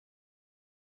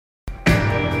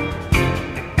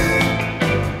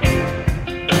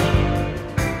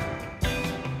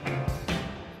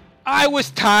I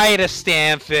was tired of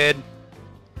Stanford.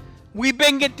 We've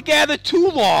been together too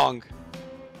long.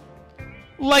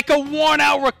 Like a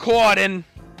worn-out recording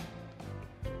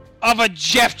of a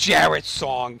Jeff Jarrett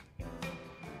song.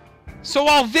 So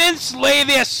while Vince lay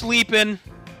there sleeping,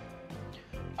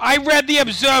 I read the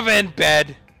Observer in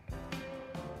bed.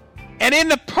 And in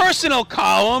the personal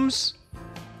columns,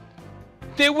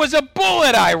 there was a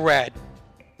bullet I read.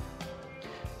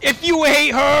 If you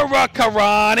hate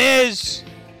Hogan is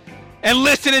and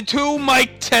listening to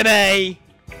Mike today,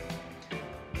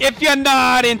 if you're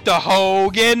not into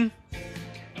Hogan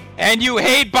and you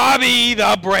hate Bobby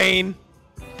the Brain,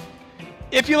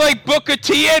 if you like Booker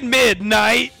T at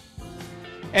midnight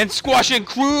and squashing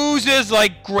cruises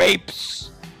like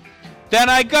grapes, then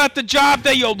I got the job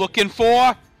that you're looking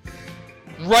for.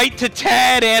 Right to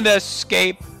Ted and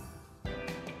Escape.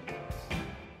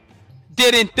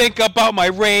 Didn't think about my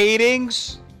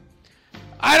ratings.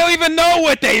 I don't even know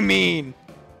what they mean.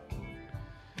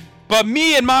 But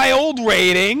me and my old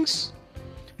ratings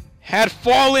had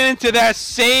fallen into that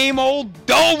same old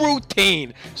dull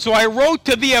routine. So I wrote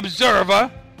to the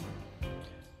Observer,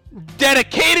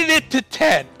 dedicated it to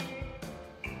Ted.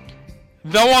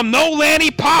 Though I'm no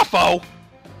Lanny Poffo,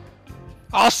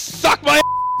 I'll suck my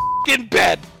in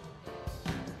bed.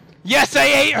 Yes, I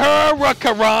hate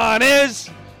Hogan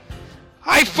is.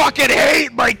 I fucking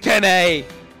hate Mike Tenay.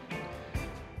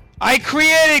 I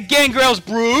created Gangrel's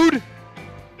Brood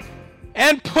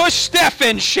and pushed Steph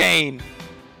and Shane.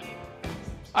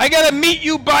 I gotta meet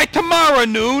you by tomorrow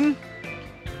noon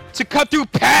to cut through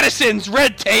Patterson's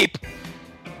red tape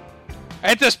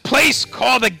at this place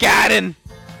called the Garden,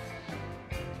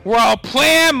 where I'll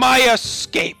plan my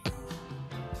escape.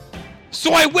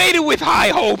 So I waited with high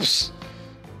hopes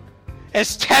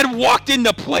as Ted walked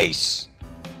into place.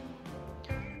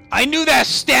 I knew that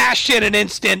stash in an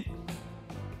instant.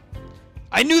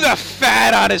 I knew the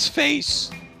fat on his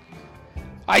face.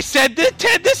 I said,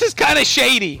 Ted, this is kind of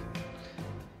shady.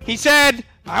 He said,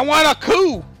 I want a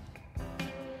coup.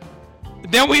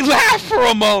 Then we laughed for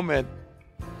a moment.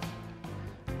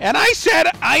 And I said,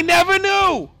 I never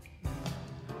knew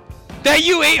that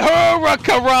you ate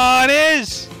Hogan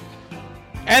is.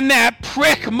 And that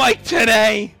prick Mike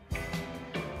today.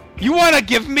 You want to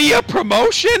give me a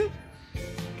promotion?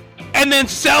 And then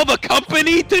sell the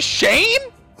company to Shane?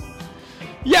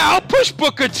 Yeah, I'll push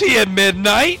Booker T at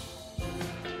midnight.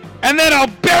 And then I'll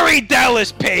bury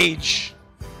Dallas Page.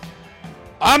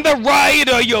 I'm the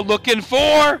writer you're looking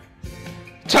for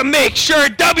to make sure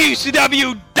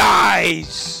WCW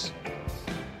dies.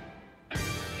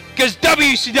 Because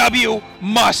WCW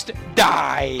must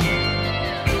die.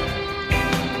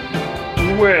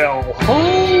 Well,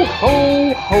 ho,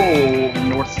 ho, ho,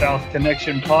 North-South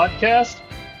Connection Podcast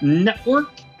Network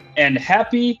and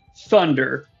Happy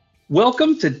Thunder.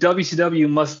 Welcome to WCW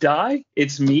Must Die.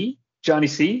 It's me, Jonnie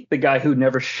C., the guy who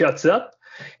never shuts up.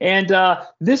 And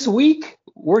this week,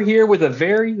 we're here with a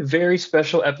very, very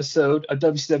special episode of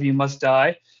WCW Must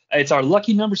Die. It's our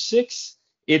lucky number 6.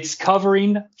 It's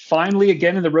covering, finally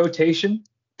again in the rotation,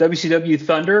 WCW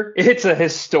Thunder. It's a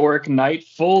historic night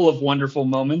full of wonderful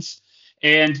moments.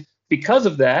 And because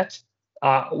of that,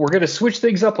 we're going to switch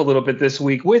things up a little bit this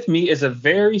week. With me is a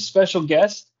very special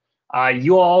guest.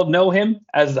 You all know him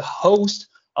as the host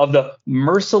of the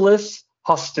Merciless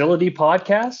Hostility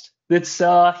podcast that's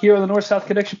here on the North-South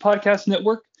Connection Podcast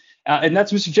Network. And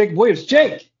that's Mr. Jake Williams.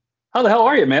 Jake, how the hell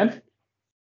are you, man?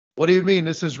 What do you mean?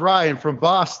 This is Ryan from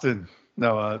Boston.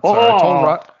 No,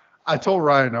 sorry. I told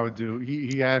Ryan I would do.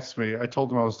 He asked me. I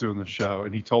told him I was doing the show,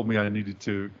 and he told me I needed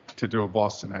to do a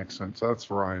Boston accent. So that's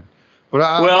Ryan. But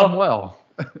I'm well.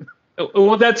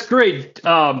 Well, that's great. Did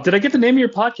I get the name of your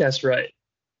podcast right?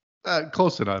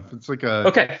 Close enough. It's like a.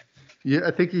 Okay. Yeah,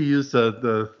 I think you used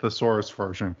the thesaurus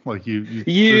version. Like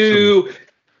you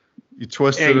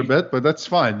twisted a bit, but that's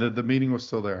fine. The meaning was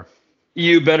still there.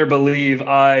 You better believe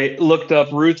I looked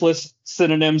up ruthless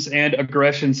synonyms and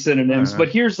aggression synonyms. But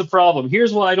here's the problem.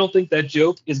 Here's why I don't think that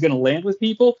joke is going to land with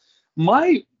people.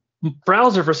 My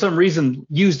browser, for some reason,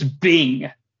 used Bing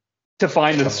to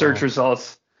find the search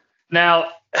results. Now,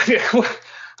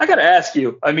 I got to ask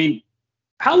you, I mean,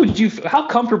 how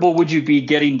comfortable would you be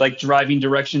getting like driving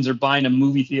directions or buying a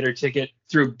movie theater ticket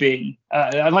through Bing?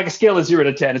 On like a scale of 0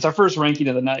 to 10, it's our first ranking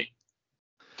of the night.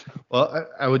 Well,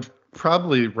 I would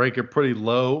probably rank it pretty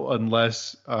low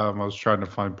unless I was trying to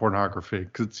find pornography,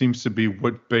 because it seems to be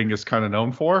what Bing is kind of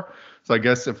known for. So I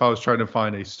guess if I was trying to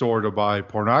find a store to buy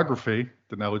pornography,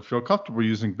 then I would feel comfortable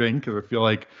using Bing, because I feel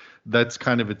like that's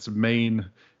kind of its main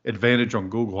advantage on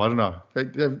Google. I don't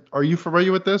know. Are you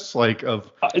familiar with this?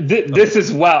 This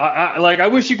is wow. I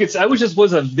wish you could. I wish this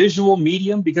was a visual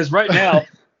medium, because right now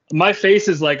my face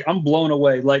is like, I'm blown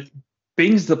away. Like,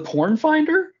 Bing's the porn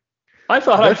finder? I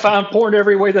thought I found porn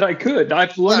every way that I could.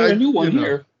 I've learned a new one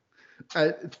here.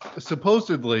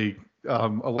 Supposedly,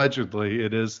 allegedly,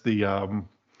 it is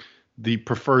the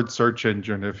preferred search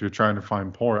engine if you're trying to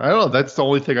find porn. I don't know. That's the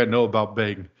only thing I know about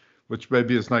Bing, which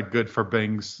maybe is not good for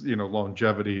Bing's,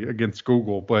 longevity against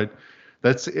Google. But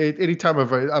that's it. Anytime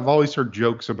I've always heard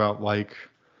jokes about like,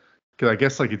 cause I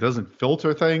guess like it doesn't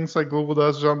filter things like Google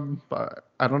does.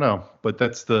 I don't know, but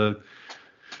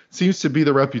seems to be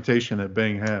the reputation that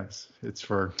Bing has. It's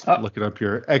for looking up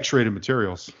your X-rated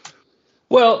materials.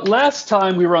 Well, last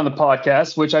time we were on the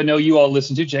podcast, which I know you all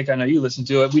listened to, Jake, I know you listened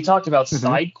to it. We talked about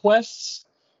side quests,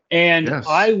 and yes.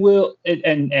 I will,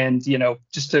 and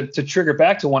just to trigger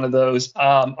back to one of those,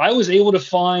 I was able to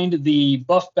find the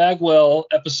Buff Bagwell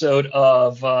episode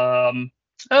of,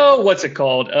 what's it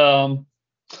called?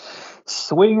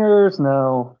 Swingers?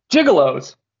 No,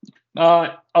 Gigolos.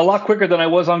 A lot quicker than I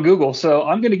was on Google. So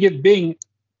I'm going to give Bing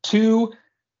 2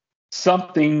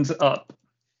 somethings up.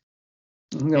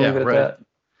 I'm going to leave it at that.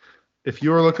 If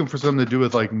you were looking for something to do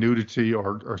with like nudity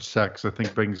or sex, I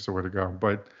think Bing's the way to go.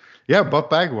 But yeah, Buff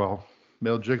Bagwell,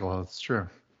 male gigolo. That's true.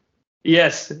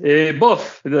 Yes.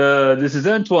 Buff, this is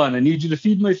Antoine. I need you to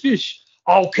feed my fish.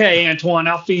 Okay, Antoine,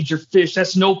 I'll feed your fish.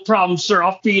 That's no problem, sir.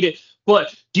 I'll feed it.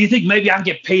 But do you think maybe I'll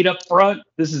get paid up front?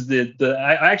 This is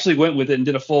I actually went with it and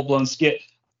did a full-blown skit.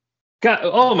 God,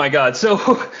 oh my God.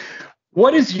 So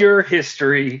what is your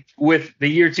history with the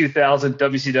year 2000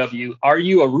 WCW? Are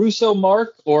you a Russo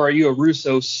Mark or are you a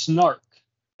Russo Snark?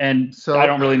 And so, I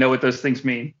don't really know what those things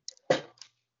mean.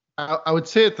 I would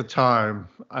say at the time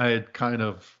I had kind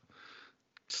of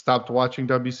stopped watching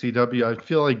WCW. I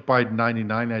feel like by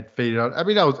 99 I'd faded out. I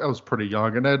mean, I was pretty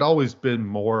young, and I'd always been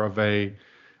more of a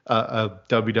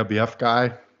WWF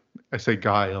guy. I say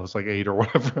guy, I was like 8 or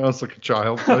whatever. I was like a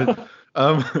child, but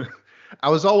I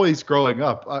was always growing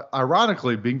up.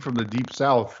 Ironically, being from the Deep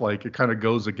South, like it kind of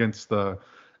goes against the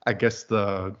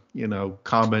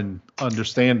common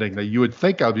understanding that you would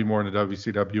think I'd be more into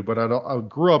WCW, but I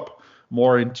grew up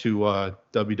more into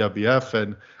WWF,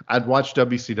 and I'd watch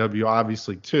WCW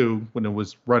obviously too when it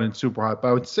was running super hot. But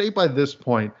I would say by this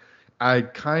point, I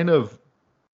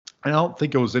don't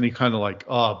think it was any kind of like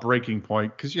breaking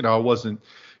point, because I wasn't,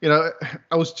 I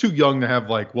was too young to have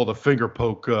like, well, the finger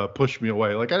poke pushed me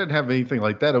away. Like I didn't have anything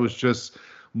like that. It was just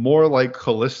more like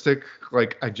holistic.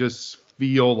 Like I just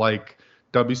feel like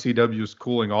WCW is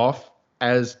cooling off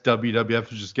as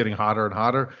WWF is just getting hotter and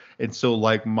hotter. And so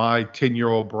like my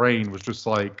 10-year-old brain was just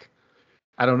like,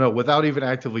 I don't know, without even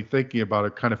actively thinking about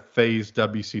it, kind of phased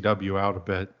WCW out a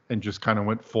bit and just kind of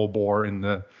went full bore in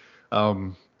the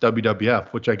WWF,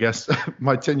 which I guess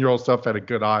my 10-year-old self had a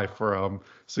good eye for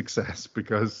success,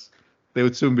 because they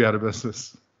would soon be out of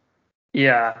business.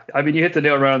 Yeah, I mean, you hit the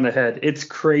nail right on the head. It's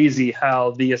crazy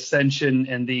how the ascension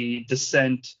and the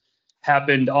descent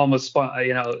happened almost,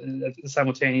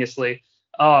 simultaneously.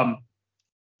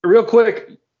 Real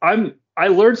quick, I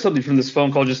learned something from this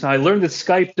phone call just now. I learned that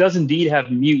Skype does indeed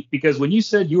have mute, because when you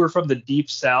said you were from the Deep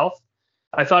South,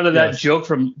 I thought of that joke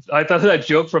from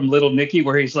Little Nicky,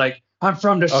 where he's like, I'm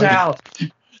from the South,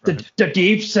 the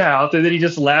Deep South. And then he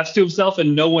just laughs to himself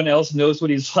and no one else knows what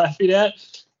he's laughing at.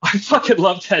 I fucking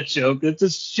love that joke. It's a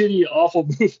shitty, awful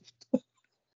movie.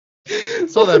 I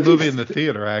saw that movie in the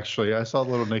theater, actually. I saw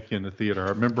Little Nicky in the theater. I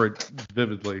remember it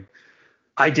vividly.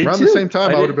 I did Around the same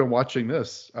time, I would have been watching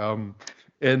this and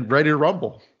Ready to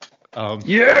Rumble.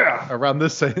 Around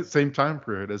this same time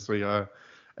period as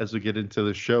we get into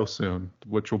the show soon,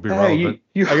 which will be relevant.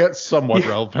 I got somewhat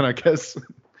relevant, I guess.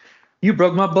 You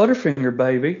broke my Butterfinger,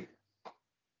 baby.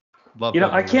 Love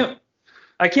that movie.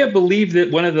 I can't believe that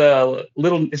one of the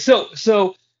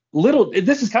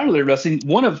this is kind of interesting.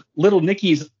 One of Little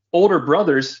Nicky's older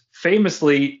brothers,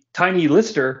 famously Tiny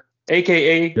Lister,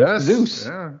 aka Zeus,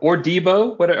 or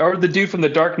Debo, or the dude from The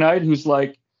Dark Knight who's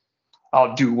like,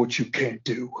 I'll do what you can't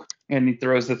do. And he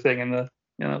throws the thing in the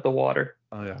water.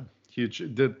 Oh yeah. Huge.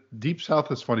 The Deep South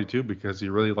is funny too, because he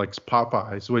really likes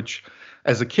Popeyes, which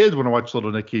as a kid, when I watched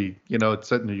Little Nicky, it's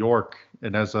set in New York,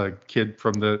 and as a kid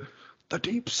from the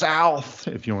Deep South,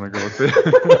 if you want to go with it,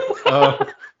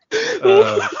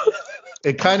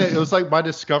 it was like my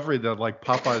discovery that like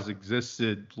Popeyes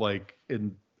existed like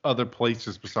in other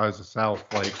places besides the South.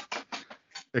 Like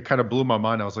it kind of blew my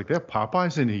mind. I was like, they have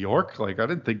Popeyes in New York? Like I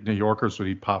didn't think New Yorkers would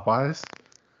eat Popeyes.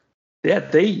 Yeah,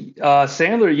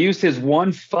 Sandler used his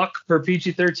one fuck per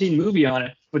PG-13 movie on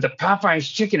it with the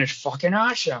Popeyes chicken. Is fucking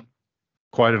awesome.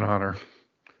 Quite an honor.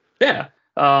 Yeah,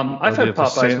 I've had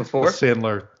Popeyes before.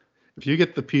 Sandler, if you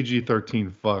get the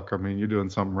PG-13 fuck, I mean, you're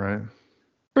doing something right.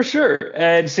 For sure.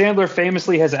 And Sandler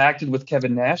famously has acted with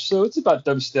Kevin Nash, so it's about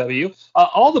WCW.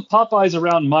 All the Popeyes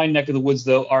around my neck of the woods,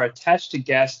 though, are attached to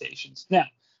gas stations. Now,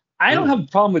 I don't Ooh. have a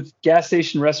problem with gas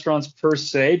station restaurants per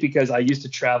se because I used to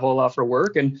travel a lot for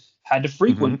work and had to Hmm.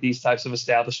 frequent these types of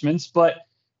establishments. But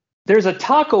there's a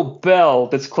Taco Bell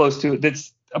that's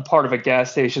that's a part of a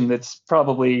gas station that's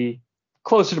probably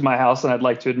closer to my house than I'd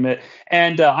like to admit,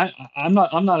 and I'm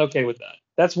not okay with that.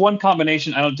 That's one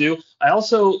combination I don't do. I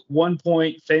also one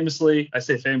point famously, I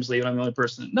say famously, and I'm the only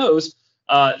person that knows,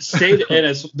 stayed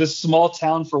in this small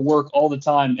town for work all the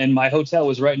time, and my hotel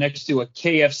was right next to a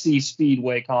KFC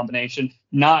Speedway combination.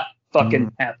 Not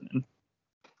fucking happening.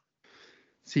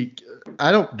 See,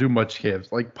 I don't do much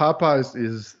KFC. Like Popeyes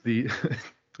is the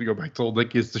to go back to old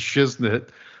Nick is the shiznit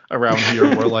around here,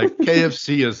 where like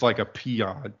KFC is like a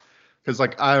peon. Because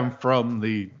like I am from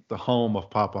the home of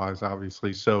Popeyes,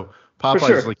 obviously. So For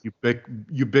Popeyes is sure. like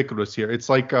ubiquitous here. It's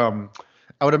like I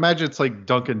would imagine it's like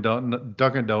Dunkin'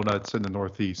 Donuts in the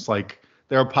Northeast. Like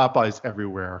there are Popeyes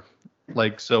everywhere.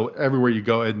 Like so everywhere you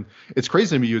go, and it's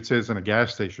crazy to me you'd say it's in a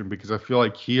gas station because I feel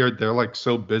like here they're like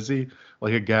so busy.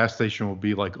 Like a gas station will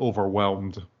be like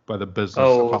overwhelmed by the business that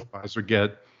Oh, Popeyes would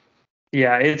get.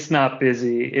 yeah, it's not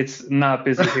busy. It's not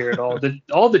busy here at all.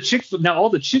 All the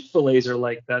Chick-fil-A's are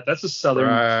like that. That's a southern.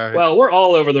 Right. Well, we're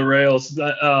all over the rails.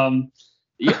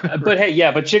 Yeah, but hey,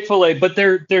 yeah, but Chick-fil-A, but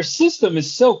their system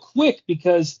is so quick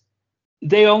because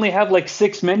they only have like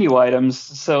 6 menu items.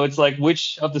 So it's like,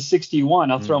 which of the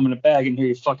 61? I'll throw them in a bag and here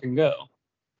you fucking go.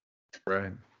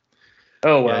 Right.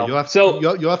 Oh Yeah, well. So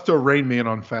you'll have to rein me in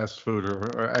on fast food,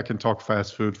 or I can talk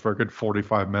fast food for a good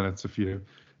 45 minutes if you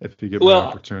give me an well,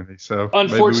 opportunity. So maybe we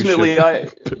should unfortunately,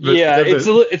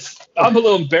 pivot. I'm a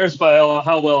little embarrassed by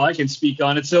how well I can speak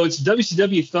on it. So it's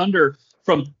WCW Thunder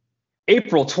from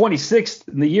April 26th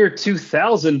in the year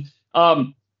 2000.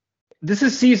 This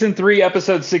is season 3,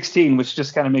 episode 16, which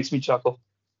just kind of makes me chuckle.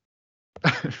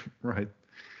 Right.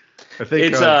 I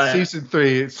think It's season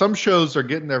 3. Some shows are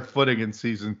getting their footing in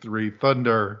season 3.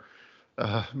 Thunder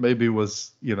maybe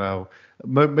was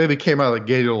maybe came out of the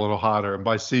gate a little hotter, and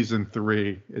by season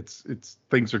 3, it's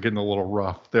things are getting a little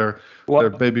rough. They're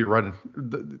what maybe running.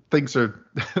 Things are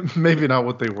maybe not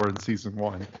what they were in season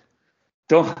 1.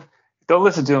 don't don't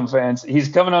listen to him, fans. He's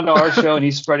coming onto our show and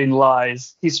he's spreading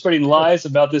lies. He's spreading lies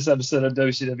about this episode of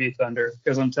WCW Thunder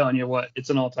because I'm telling you what, it's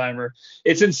an all-timer.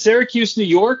 It's in Syracuse, New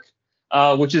York,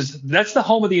 that's the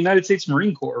home of the United States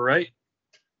Marine Corps, right?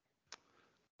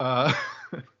 Uh,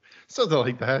 something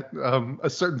like that. A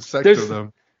certain sect There's of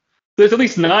them. there's at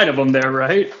least 9 of them there,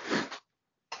 right?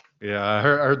 Yeah, I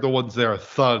heard the ones there are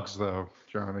thugs though,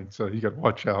 Johnny. So you got to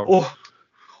watch out.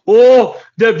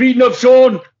 They're beating up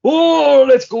Sean. Oh,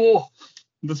 let's go.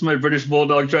 That's my British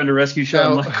bulldog trying to rescue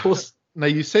Shawn Now, Michaels. now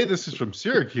you say this is from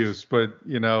Syracuse, but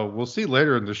we'll see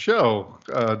later in the show.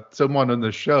 Someone on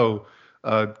the show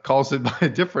calls it by a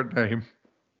different name.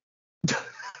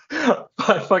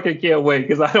 I fucking can't wait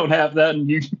because I don't have that, and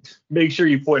you make sure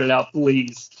you point it out,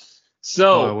 please.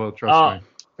 So, I will, trust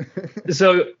me.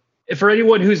 so for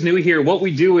anyone who's new here, what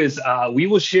we do is we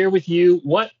will share with you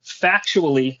what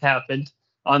factually happened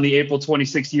on the April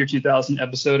 26th, year 2000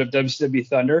 episode of WCW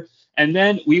Thunder, and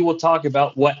then we will talk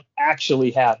about what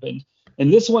actually happened.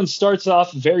 And this one starts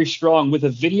off very strong with a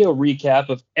video recap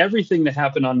of everything that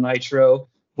happened on Nitro.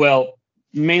 Well,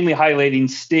 mainly highlighting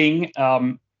Sting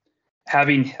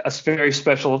having a very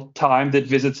special time that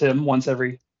visits him once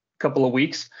every couple of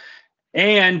weeks,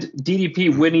 and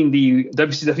DDP winning the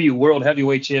WCW World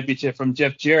Heavyweight Championship from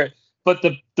Jeff Jarrett. But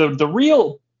the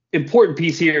real important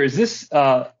piece here is this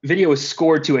video is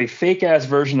scored to a fake ass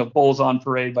version of Bulls on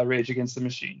Parade by Rage Against the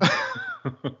Machine.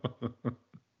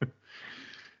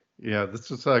 Yeah, this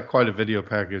is quite a video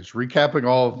package, recapping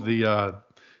all of the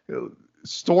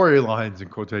storylines in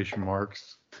quotation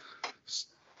marks.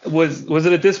 Was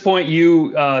it at this point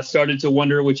you started to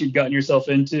wonder what you'd gotten yourself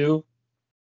into?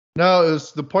 No, it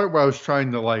was the point where I was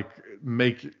trying to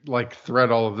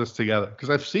thread all of this together because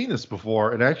I've seen this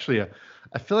before, and actually,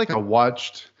 I feel like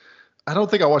I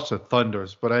don't think I watched the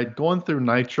Thunders, but I'd gone through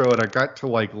Nitro and I got to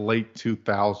like late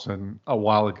 2000 a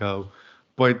while ago.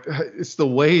 But it's the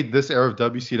way this era of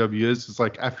WCW is. It's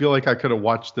like I feel like I could have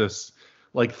watched this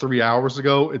like 3 hours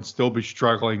ago and still be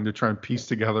struggling to try and piece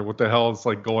together what the hell is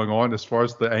like going on as far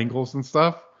as the angles and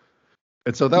stuff.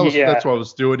 And so that's what I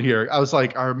was doing here. I was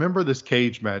like, I remember this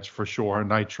cage match for sure on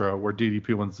Nitro where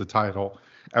DDP wins the title.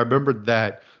 I remembered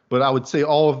that, but I would say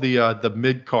all of the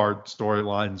mid card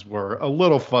storylines were a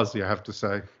little fuzzy, I have to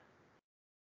say.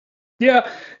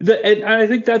 Yeah, and I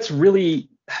think that's really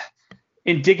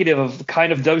indicative of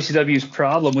kind of WCW's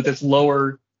problem with its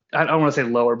lower. I don't want to say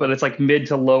lower, but it's like mid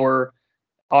to lower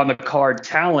on the card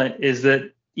talent is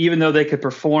that even though they could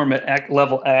perform at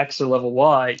level X or level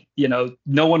Y,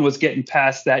 no one was getting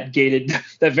past that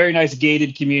that very nice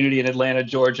gated community in Atlanta,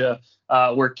 Georgia,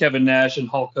 where Kevin Nash and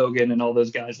Hulk Hogan and all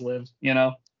those guys live,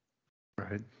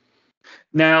 Right.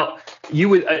 Now,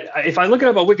 if I look it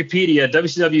up on Wikipedia,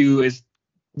 WCW is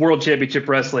World Championship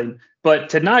Wrestling, but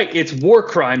tonight it's War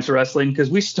Crimes Wrestling because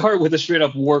we start with a straight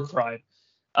up war crime.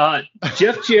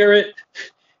 Jeff Jarrett,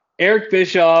 Eric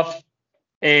Bischoff,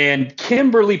 and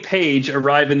Kimberly Page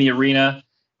arrive in the arena,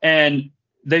 and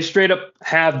they straight up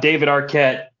have David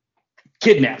Arquette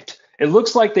kidnapped. It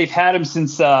looks like they've had him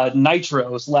since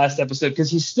Nitro's last episode because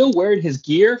he's still wearing his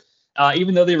gear,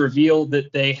 even though they revealed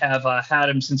that they have had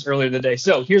him since earlier in the day.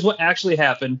 So here's what actually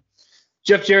happened.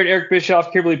 Jeff Jarrett, Eric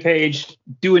Bischoff, Kimberly Page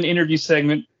do an interview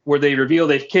segment where they reveal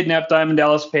they've kidnapped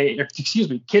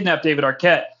kidnapped David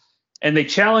Arquette, and they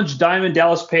challenge Diamond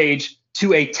Dallas Page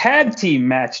to a tag team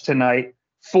match tonight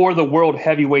for the World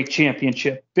Heavyweight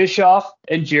Championship. Bischoff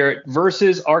and Jarrett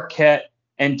versus Arquette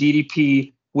and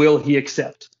DDP. Will he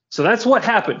accept? So that's what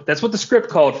happened. That's what the script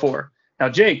called for. Now,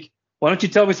 Jake, why don't you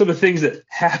tell me some of the things that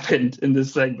happened in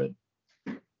this segment?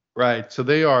 Right. So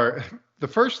the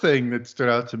first thing that stood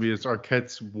out to me is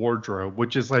Arquette's wardrobe,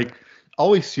 which is like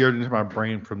always seared into my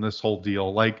brain from this whole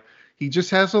deal. Like he just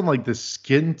has on like this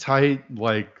skin tight,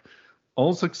 like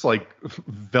almost looks like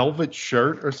velvet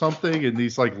shirt or something, and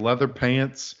these like leather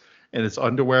pants, and his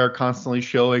underwear constantly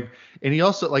showing. And he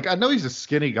also, like, I know he's a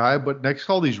skinny guy, but next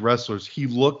to all these wrestlers, he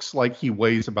looks like he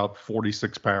weighs about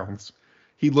 46 pounds.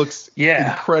 He looks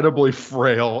incredibly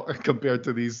frail compared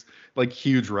to these like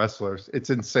huge wrestlers. It's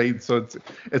insane. So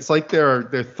it's like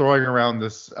they're throwing around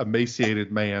this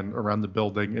emaciated man around the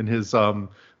building in his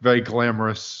very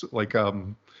glamorous like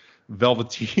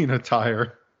velveteen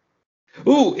attire.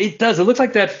 Ooh, it does. It looks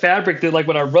like that fabric that, like,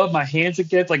 when I rub my hands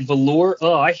against, like velour.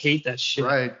 Oh, I hate that shit.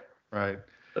 Right.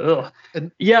 Ugh.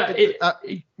 And yeah.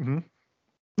 No,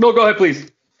 go ahead,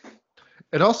 please.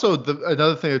 And also,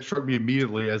 another thing that struck me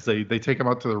immediately as they take him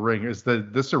out to the ring is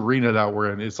that this arena that we're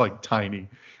in is like tiny.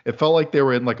 It felt like they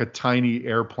were in like a tiny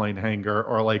airplane hangar,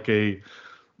 or like I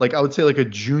would say like a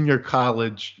junior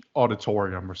college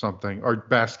auditorium or something, or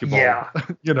basketball. Yeah.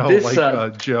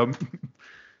 Gym.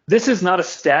 This is not a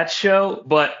stats show,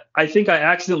 but I think I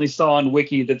accidentally saw on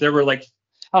Wiki that there were like,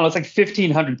 I don't know, it's like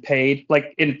 1,500 paid,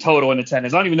 like in total in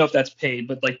attendance. I don't even know if that's paid,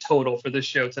 but like total for this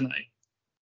show tonight.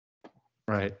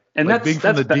 Right. And like being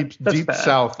from the deep bad.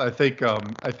 South, I think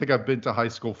I've been to high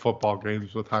school football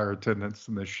games with higher attendance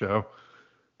than this show.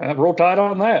 Roll Tide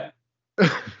on that.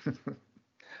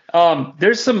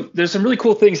 There's some really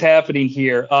cool things happening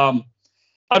here.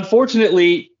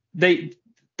 Unfortunately, they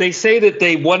say that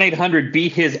they 1-800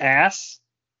 beat his ass.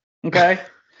 Okay.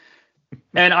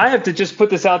 And I have to just put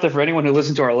this out there for anyone who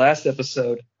listened to our last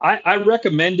episode. I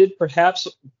recommended perhaps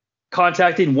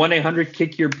contacting 1-800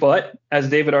 kick your butt, as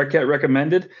David Arquette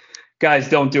recommended. Guys,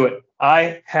 don't do it.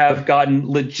 I have gotten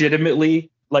legitimately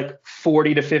like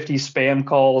 40 to 50 spam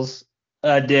calls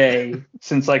a day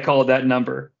since I called that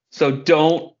number. So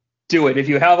don't do it. If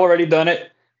you have already done it,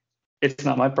 it's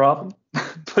not my problem.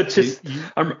 But just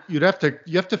you have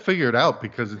to figure it out,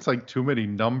 because it's like too many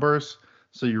numbers.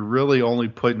 So you're really only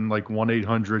putting like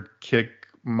 1-800 kick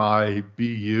my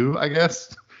BU, I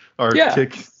guess, or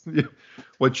kick,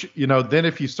 which, then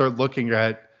if you start looking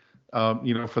at,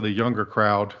 for the younger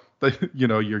crowd,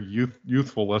 your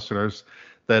youthful listeners,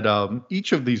 that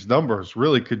each of these numbers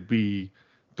really could be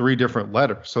 3 different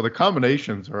letters. So the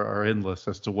combinations are endless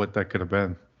as to what that could have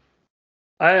been.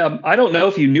 I don't know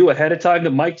if you knew ahead of time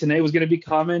that Mike Tenay was going to be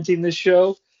commenting this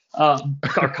show, or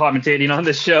commentating on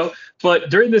this show. But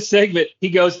during this segment, he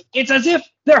goes, "It's as if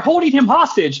they're holding him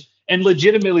hostage." And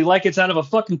legitimately, like it's out of a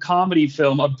fucking comedy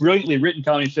film, a brilliantly written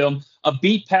comedy film, a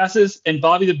beat passes and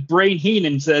Bobby the Brain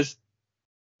Heenan says,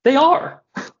 "They are."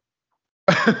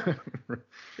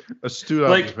 Astute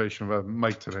observation by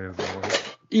Mike Tenay, as always.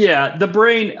 Yeah, the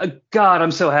Brain. God,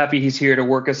 I'm so happy he's here to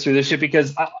work us through this shit,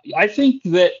 because I think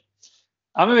that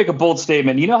I'm gonna make a bold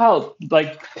statement. You know how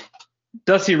like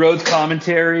Dusty Rhodes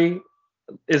commentary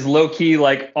is low key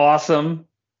like awesome.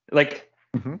 Like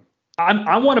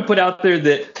I want to put out there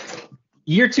that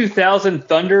year 2000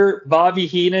 Thunder Bobby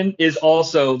Heenan is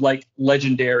also like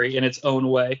legendary in its own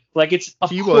way. Like he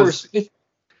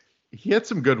had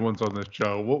some good ones on this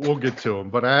show. We'll get to them,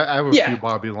 but I have a few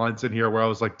Bobby lines in here where I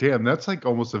was like, damn, that's like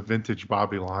almost a vintage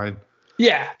Bobby line.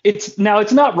 Yeah, it's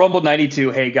not Rumble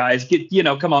 92. Hey guys,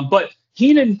 come on. But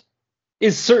Heenan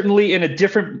is certainly in a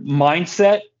different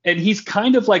mindset, and he's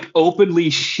kind of like openly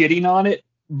shitting on it.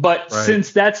 But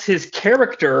since that's his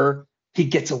character, he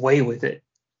gets away with it.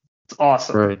 It's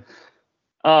awesome. Right.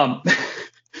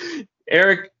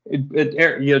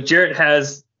 Jarrett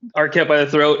has Arquette by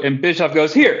the throat, and Bischoff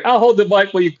goes, "Here, I'll hold the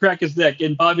mic while you crack his neck."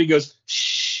 And Bobby goes,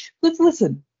 "Shh, let's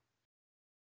listen."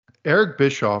 Eric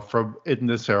Bischoff from in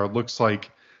this era looks like,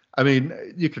 I mean,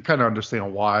 you could kind of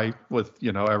understand why with,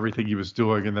 everything he was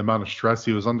doing and the amount of stress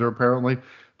he was under apparently.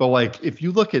 But like, if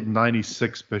you look at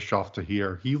 96 Bischoff to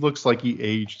here, he looks like he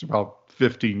aged about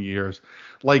 15 years.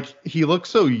 Like, he looked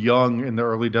so young in the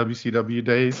early WCW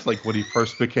days, like when he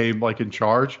first became like in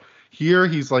charge. Here,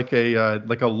 he's like a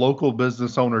local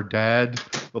business owner dad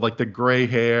with like the gray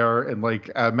hair, and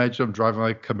like I imagine him driving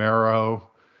like Camaro.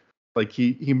 Like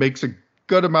he makes a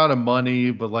good amount of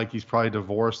money, but like he's probably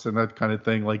divorced and that kind of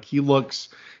thing. Like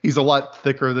he's a lot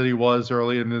thicker than he was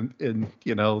early in the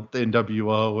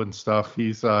NWO and stuff.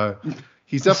 He's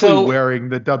definitely wearing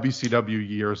the WCW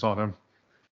years on him.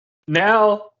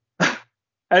 Now,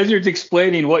 as you're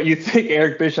explaining what you think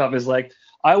Eric Bischoff is like,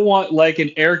 I want like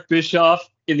an Eric Bischoff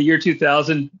in the year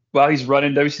 2000 while he's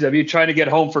running WCW, trying to get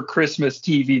home for Christmas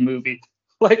TV movie.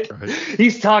 Like, right.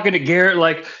 He's talking to Garrett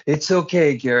like, "It's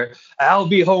okay, Garrett. I'll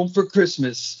be home for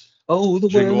Christmas. Oh, the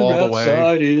weather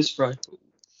outside is frightful."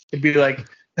 It'd be like,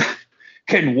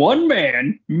 "Can one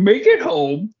man make it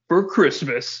home for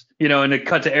Christmas?" And it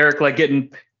cut to Eric like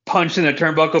getting punched in the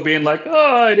turnbuckle, being like,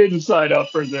 "Oh, I didn't sign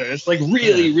up for this." Like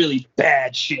really, really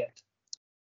bad shit.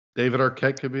 David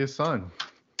Arquette could be his son.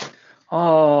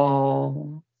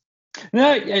 Oh,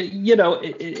 no,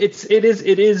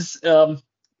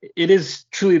 it is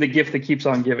truly the gift that keeps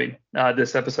on giving,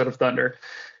 this episode of Thunder.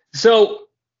 So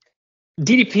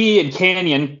DDP and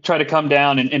Canyon try to come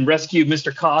down and rescue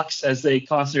Mr. Cox, as they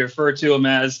constantly refer to him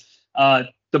as.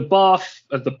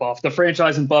 The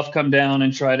franchise and Buff come down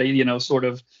and try to, keep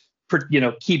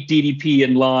DDP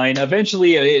in line.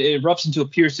 Eventually, it erupts into a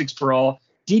Pier 6 brawl.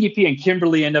 DDP and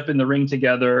Kimberly end up in the ring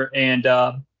together, and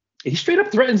he straight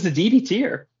up threatens the DDT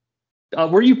her.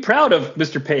 Were you proud of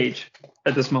Mr. Page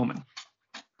at this moment?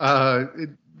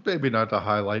 Maybe not the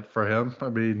highlight for him. I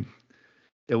mean,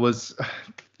 it was,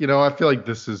 I feel like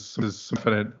this is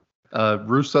infinite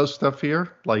Russo stuff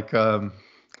here. And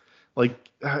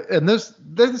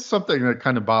there's something that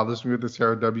kind of bothers me with this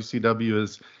era of WCW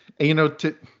is,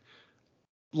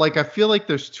 I feel like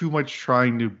there's too much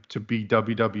trying to be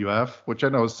WWF, which I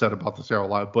know is said about this era a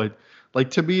lot, but like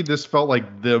to me, this felt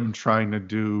like them trying to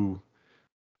do.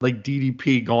 Like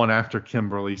DDP going after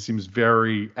Kimberly seems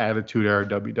very Attitude Era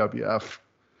WWF.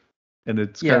 And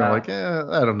it's kind of like,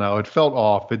 I don't know. It felt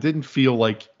off. It didn't feel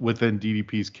like within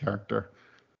DDP's character.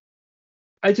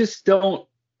 I just don't.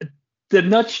 The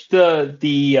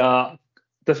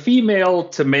female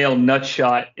to male nut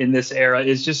shot in this era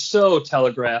is just so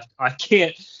telegraphed. I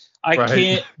can't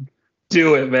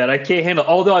do it, man. I can't handle it.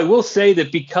 Although I will say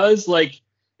that because like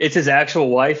it's his actual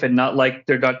wife and not like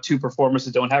they're not two performers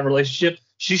that don't have a relationship,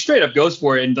 she straight up goes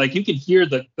for it, and like you can hear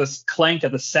the clank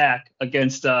of the sack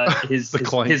against his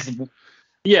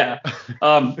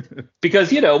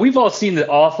because we've all seen the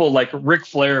awful like Ric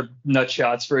Flair nut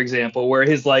shots, for example, where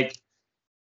his like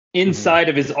inside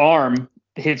of his arm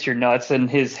hits your nuts and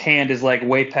his hand is like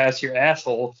way past your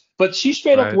asshole. But she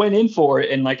straight up went in for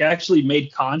it and like actually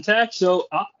made contact. So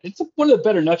it's one of the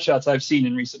better nut shots I've seen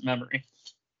in recent memory.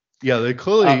 Yeah, they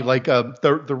clearly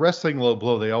the wrestling low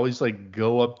blow. They always like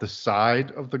go up the side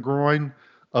of the groin,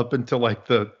 up into like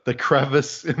the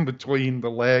crevice in between the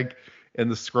leg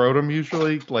and the scrotum.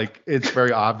 Usually, like it's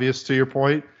very obvious to your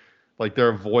point. Like they're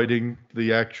avoiding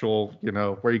the actual,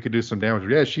 where you could do some damage.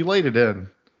 Yeah, she laid it in.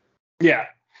 Yeah,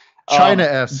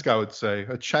 China-esque, I would say,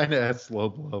 a China-esque low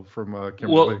blow from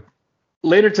Kimberly. Well,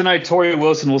 later tonight, Tori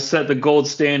Wilson will set the gold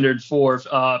standard for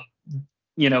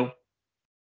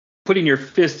putting your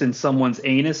fist in someone's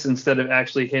anus instead of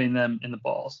actually hitting them in the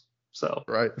balls. So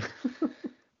right.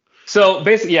 So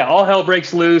basically, all hell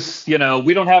breaks loose. We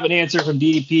don't have an answer from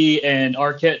DDP, and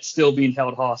Arquette still being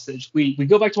held hostage. We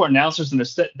go back to our announcers, and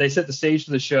they set the stage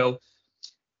for the show.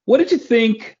 What did you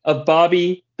think of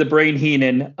Bobby the Brain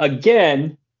Heenan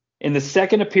again in the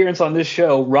second appearance on this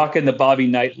show, rocking the Bobby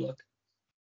Knight look?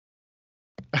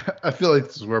 I feel like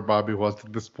this is where Bobby was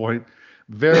at this point.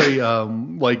 Very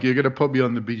like, you're gonna put me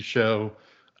on the beat show.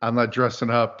 I'm not dressing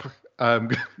up. I'm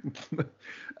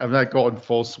not going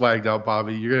full swagged out,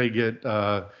 Bobby. You're gonna get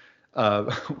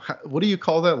what do you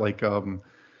call that? Like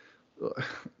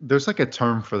there's like a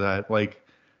term for that, like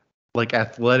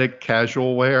athletic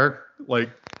casual wear, like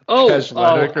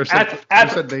athletic or something.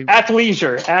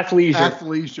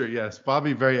 Athleisure. Yes,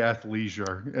 Bobby very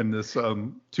athleisure in this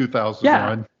 2000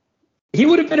 run. He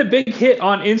would have been a big hit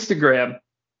on Instagram.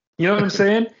 You know what I'm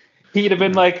saying? He'd have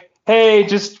been like, "Hey,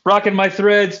 just rocking my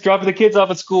threads, dropping the kids off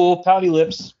at school, pouty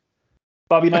lips,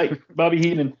 Bobby Knight, Bobby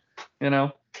Heenan,"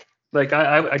 Like,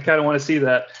 I kind of want to see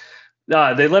that.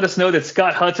 They let us know that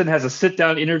Scott Hudson has a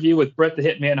sit-down interview with Bret the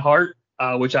Hitman Hart,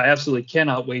 which I absolutely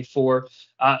cannot wait for.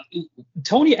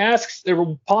 Tony asks,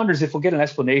 or ponders if we'll get an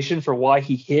explanation for why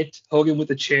he hit Hogan with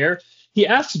the chair. He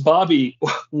asks Bobby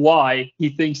why he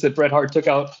thinks that Bret Hart took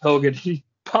out Hogan.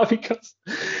 Bobby goes,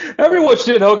 everyone should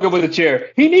hit Hogan with a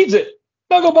chair. He needs it.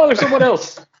 Don't go bother someone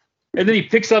else. And then he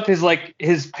picks up his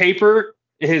paper,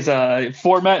 his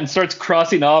format, and starts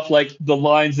crossing off like the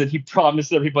lines that he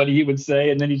promised everybody he would say.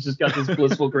 And then he's just got this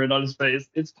blissful grin on his face.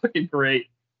 It's fucking great.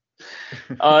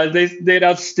 They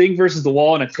announced Sting versus The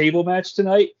Wall in a table match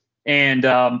tonight. And,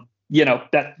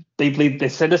 that they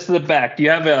send us to the back. Do you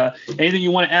have anything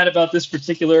you want to add about this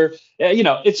particular?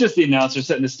 It's just the announcer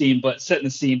setting the scene, but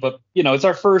it's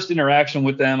our first interaction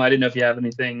with them. I didn't know if you have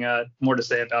anything more to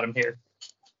say about them here.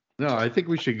 No, I think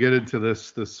we should get into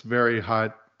this very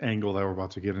hot angle that we're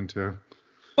about to get into.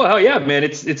 Well, hell yeah, man!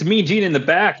 It's Mean Gene in the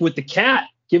back with the cat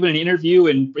giving an interview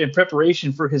in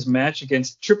preparation for his match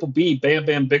against Triple B, Bam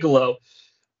Bam Bigelow.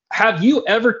 Have you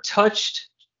ever touched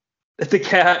the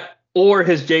cat or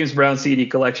his James Brown CD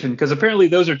collection? Because apparently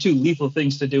those are two lethal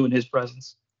things to do in his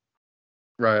presence.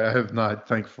 Right, I have not,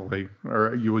 thankfully,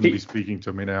 or you wouldn't be speaking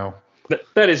to me now.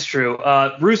 That is true.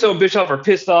 Russo and Bischoff are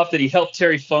pissed off that he helped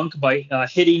Terry Funk by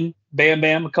hitting Bam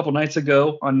Bam a couple nights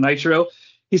ago on Nitro.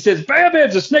 He says, Bam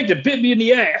Bam's a snake that bit me in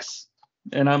the ass.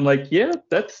 And I'm like, yeah,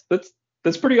 that's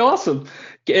pretty awesome.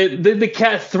 The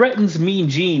cat threatens Mean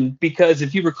Gene because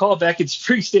if you recall back in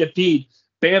Spring Stampede,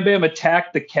 Bam Bam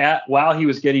attacked the cat while he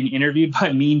was getting interviewed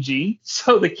by Mean Gene.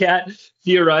 So the cat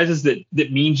theorizes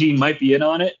that Mean Gene might be in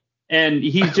on it. And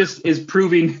he just is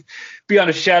proving beyond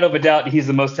a shadow of a doubt he's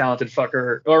the most talented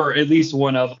fucker, or at least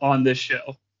one of, on this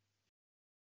show.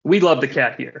 We love the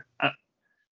cat here.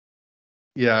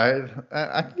 Yeah,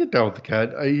 I can get down with the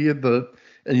cat. He had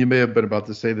and you may have been about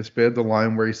to say this, but the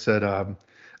line where he said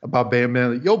about Bam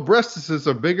Bam, your breasts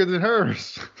are bigger than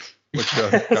hers, which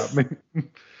got me.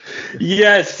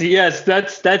 Yes,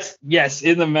 that's yes.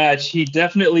 In the match, he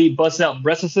definitely busts out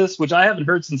breastises, which I haven't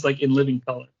heard since like In Living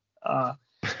Color.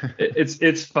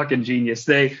 It's fucking genius.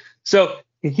 So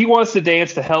he wants to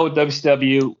dance to hell with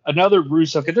WCW. Another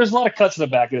Russo. There's a lot of cuts in the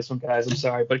back of this one, guys. I'm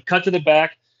sorry, but cut to the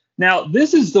back. Now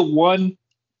this is the one.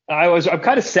 I'm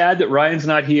kind of sad that Ryan's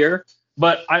not here,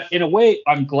 but in a way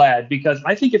I'm glad, because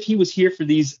I think if he was here for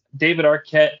these David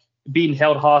Arquette being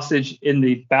held hostage in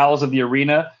the bowels of the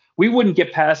arena, we wouldn't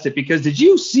get past it. Because did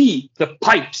you see the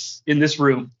pipes in this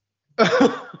room?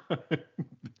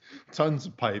 Tons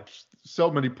of pipes.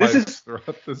 So many pipes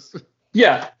throughout this.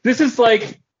 Yeah, this is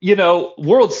like,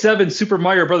 World 7 Super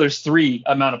Mario Brothers 3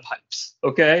 amount of pipes,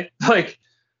 okay? Like,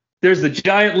 there's the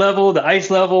giant level, the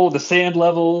ice level, the sand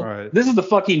level. Right. This is the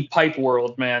fucking pipe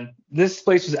world, man. This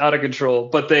place was out of control.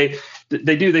 But they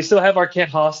still have Arquette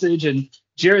hostage, and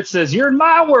Jarrett says, "You're in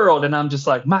my world," and I'm just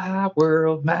like, my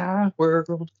world,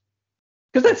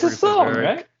 because that's his song,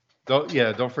 right?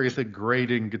 Don't forget the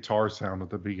grating guitar sound at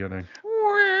the beginning.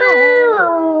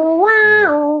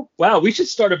 Wow, we should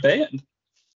start a band.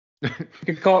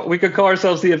 We could call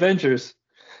ourselves the Avengers.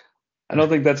 I don't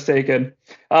think that's taken.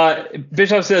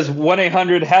 Bischoff says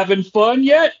 1-800 having fun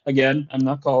yet? Again, I'm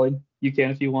not calling. You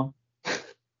can if you want.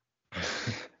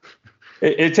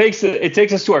 It takes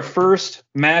us to our first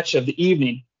match of the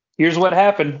evening. Here's what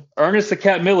happened. Ernest the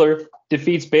Cat Miller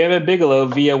defeats Bam Bam Bigelow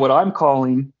via what I'm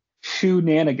calling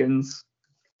shenanigans.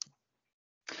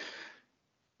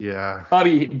 Yeah.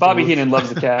 Bobby Heenan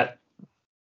loves the cat.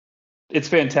 It's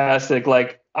fantastic.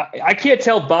 Like, I can't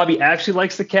tell Bobby actually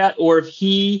likes the cat, or if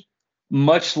he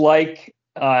or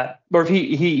if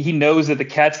he knows that the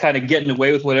cat's kind of getting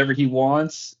away with whatever he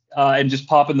wants and just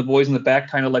popping the boys in the back,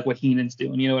 kind of like what Heenan's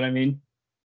doing. You know what I mean?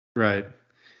 Right.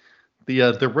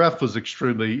 The ref was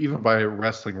extremely, even by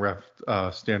wrestling ref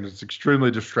standards,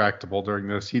 extremely distractible during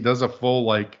this. He does a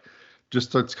full just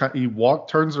starts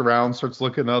turns around, starts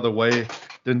looking the other way,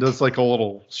 then does like a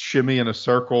little shimmy in a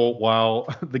circle while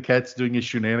the cat's doing his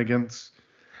shenanigans.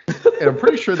 And I'm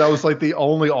pretty sure that was like the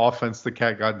only offense the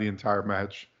cat got in the entire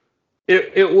match.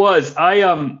 It was.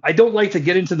 I don't like to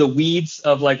get into the weeds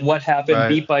of like what happened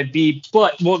beat by beat,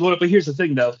 but here's the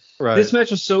thing though. Right. This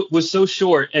match was so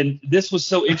short, and this was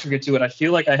so intricate to it. I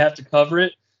feel like I have to cover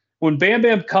it. When Bam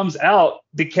Bam comes out,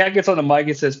 the cat gets on the mic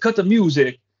and says, "Cut the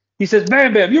music." He says,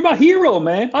 "Bam Bam, you're my hero,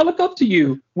 man. I look up to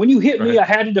you. When you hit me, I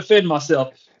had to defend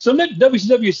myself. So let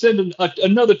WCW send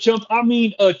another chump.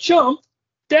 A chump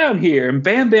down here." And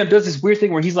Bam Bam does this weird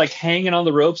thing where he's like hanging on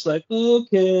the ropes, like,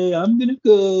 "Okay, I'm gonna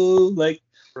go." Like,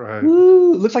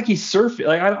 woo, looks like he's surfing.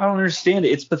 Like, I don't understand it.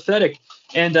 It's pathetic.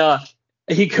 And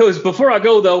he goes, "Before I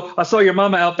go though, I saw your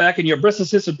mama out back, and your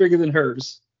breasts are bigger than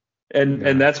hers."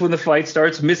 And that's when the fight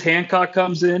starts. Miss Hancock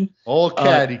comes in. Old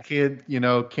cat, he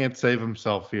can't save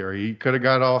himself here. He could have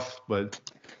got off, but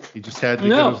he just had to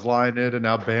get his line in, and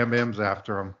now Bam Bam's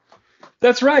after him.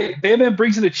 That's right. Bam Bam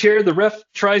brings in a chair. The ref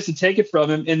tries to take it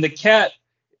from him, and the cat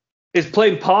is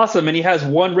playing possum, and he has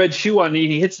one red shoe on, and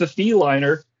he hits the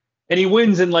feliner, and he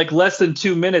wins in like less than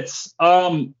 2 minutes.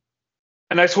 And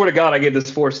I swear to God, I gave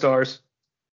this 4 stars.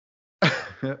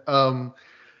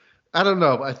 I don't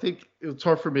know. I think it's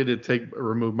hard for me to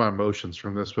remove my emotions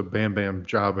from this with Bam Bam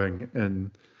jobbing, and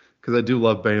because I do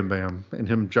love Bam Bam and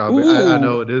him jobbing. I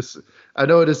know it is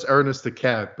Ernest the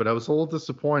cat, but I was a little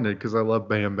disappointed because I love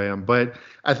Bam Bam. But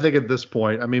I think at this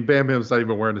point, I mean, Bam Bam's not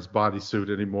even wearing his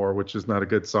bodysuit anymore, which is not a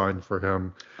good sign for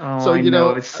him. Oh, so I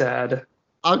know it's sad.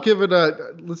 I'll give it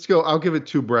I'll give it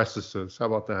 2 breastises. How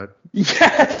about that?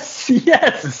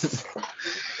 Yes.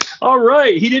 All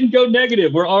right. He didn't go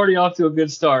negative. We're already off to a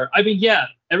good start. I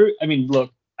mean,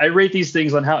 look, I rate these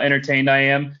things on how entertained I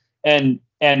am. And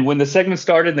when the segment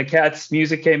started and the cat's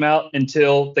music came out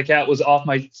until the cat was off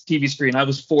my TV screen, I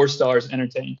was 4 stars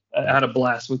entertained. I had a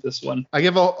blast with this one. I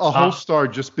give a whole star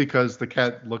just because the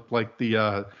cat looked like the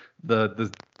oh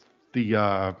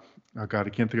God, I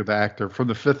can't think of the actor from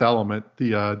The Fifth Element,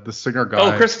 the singer guy.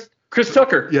 Oh, Chris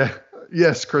Tucker. Yeah.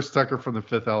 Yes, Chris Tucker from The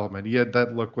Fifth Element. He had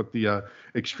that look with the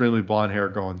extremely blonde hair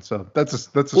going. So that's a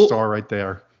star right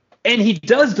there. And he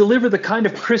does deliver the kind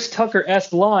of Chris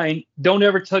Tucker-esque line, "Don't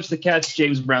ever touch the cat's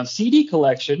James Brown CD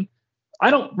collection." I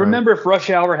don't remember if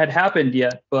Rush Hour had happened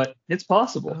yet, but it's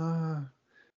possible.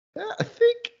 Yeah,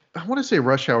 I want to say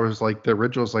Rush Hour is like the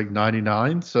original is like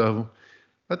 99. So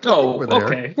we're there.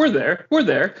 Okay, we're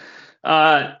there.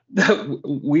 I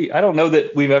don't know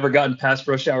that we've ever gotten past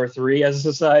Rush Hour 3 as a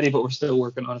society, but we're still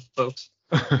working on it, folks.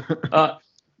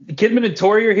 Kidman and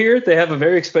Tori are here. They have a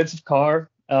very expensive car.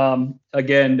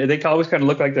 Again, they always kind of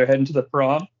look like they're heading to the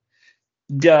prom.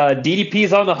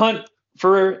 DDP's on the hunt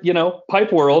for,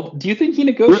 Pipe World. Do you think he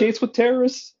negotiates with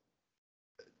terrorists?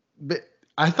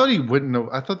 I thought he wouldn't know.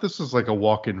 I thought this was like a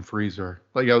walk-in freezer.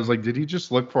 Like, I was like, did he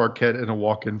just look for Arquette in a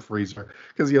walk-in freezer?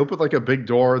 Because he opened like a big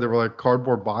door. There were like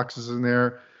cardboard boxes in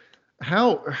there.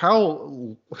 How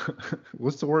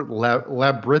what's the word?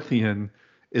 Labyrinthian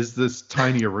is this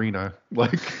tiny arena?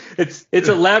 Like, it's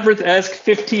a labyrinth-esque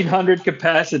 1,500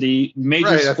 capacity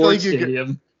major sports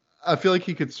stadium. I feel like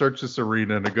he could search this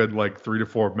arena in a good 3 to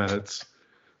 4 minutes.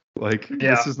 Like,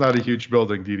 this is not a huge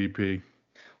building, DDP.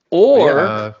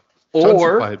 Or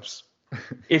pipes.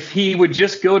 If he would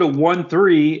just go to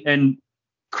 1-3 and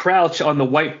crouch on the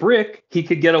white brick, he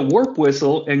could get a warp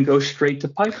whistle and go straight to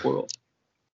Pipe World.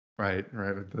 Right,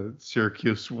 at the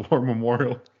Syracuse War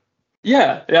Memorial.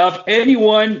 Yeah, if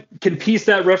anyone can piece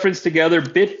that reference together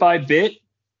bit by bit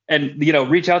and,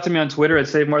 reach out to me on Twitter at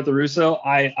Save Martha Russo,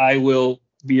 I will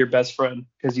be your best friend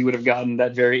because you would have gotten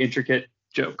that very intricate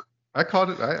joke. I caught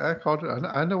it. I caught it.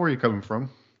 I know where you're coming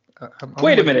from.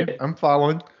 Wait a minute. I'm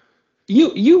following.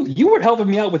 You were helping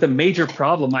me out with a major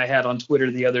problem I had on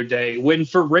Twitter the other day when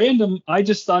for random I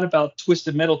just thought about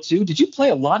Twisted Metal 2. Did you play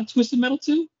a lot of Twisted Metal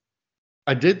 2?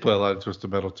 I did play a lot of Twisted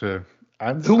Metal 2.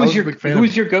 Who was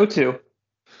your go-to?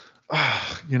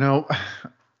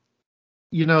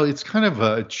 It's kind of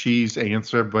a cheese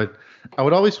answer, but I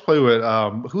would always play with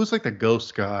who was like the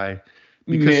ghost guy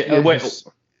because it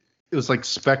was like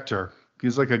Spectre. He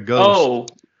was like a ghost. Oh,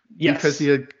 yes. Because he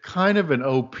had kind of an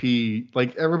OP.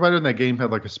 Like everybody in that game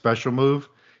had like a special move,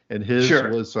 and his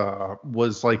was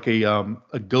like a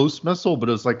ghost missile, but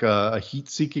it was like a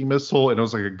heat-seeking missile, and it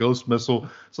was like a ghost missile,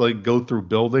 so like go through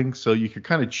buildings. So you could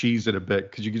kind of cheese it a bit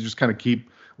because you could just kind of keep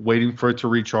waiting for it to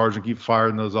recharge and keep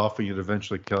firing those off, and you'd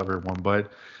eventually kill everyone.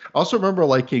 But I also remember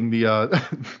liking the.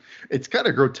 It's kind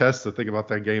of grotesque to think about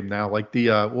that game now. Like the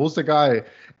what was the guy,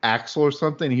 Axel or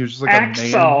something? He was just like Axel.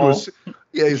 a man who was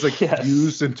he's like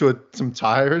fused into some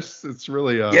tires. It's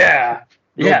really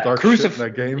dark shit in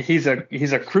that game. He's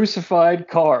a crucified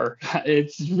car.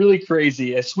 It's really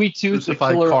crazy. A Sweet Tooth, the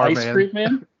killer ice cream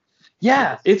man.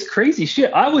 Yeah, it's crazy shit.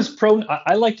 I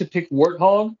like to pick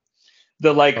Warthog,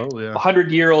 the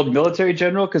 100-year-old military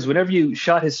general, because whenever you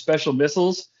shot his special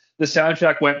missiles, the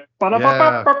soundtrack went.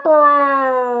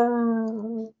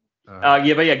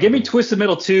 Give me Twisted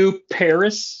Metal 2,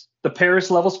 Paris, the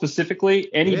Paris level specifically,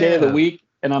 any day of the week,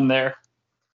 and I'm there.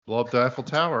 Blow up the Eiffel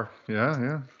Tower.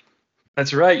 Yeah.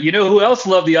 That's right. You know who else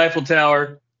loved the Eiffel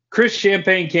Tower? Chris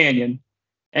Champagne Canyon.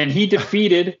 And he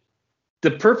defeated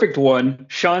the perfect one,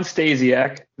 Sean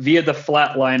Stasiak, via the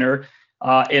Flatliner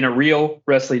in a real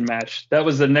wrestling match. That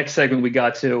was the next segment we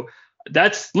got to.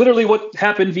 That's literally what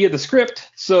happened via the script.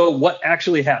 So what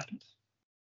actually happened?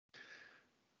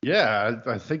 Yeah,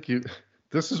 I think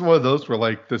this is one of those where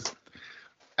like this.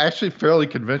 actually fairly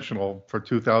conventional for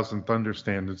 2000 Thunder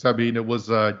standards. I mean, it was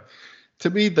to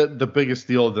me the biggest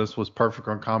deal of this was Perfect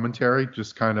on commentary,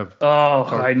 just kind of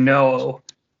I know.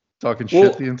 talking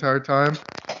shit the entire time.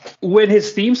 When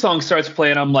his theme song starts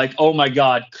playing, I'm like, oh my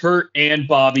God, Kurt and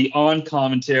Bobby on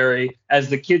commentary, as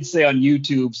the kids say on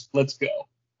YouTube, let's go.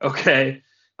 Okay.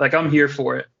 Like, I'm here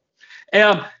for it.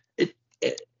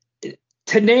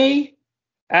 Tenay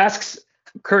asks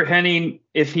Kurt Hennig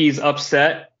if he's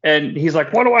upset, and he's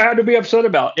like, what do I have to be upset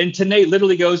about? And Tenay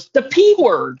literally goes, the P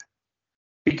word,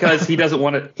 because he doesn't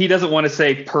want to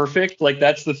say perfect. Like,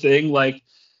 that's the thing. Like,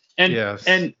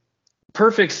 and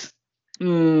Perfect's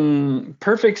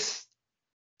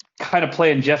kind of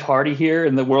playing Jeff Hardy here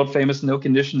in the world famous No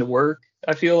Condition to Work,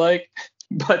 I feel like,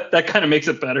 but that kind of makes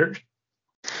it better.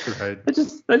 Right. I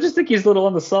just think he's a little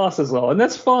on the sauce as well, and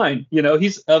that's fine. You know,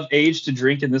 he's of age to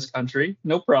drink in this country,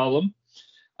 no problem.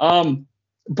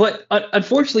 But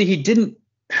unfortunately, he didn't.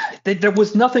 There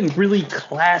was nothing really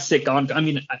classic on. I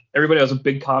mean, everybody was a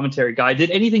big commentary guy. Did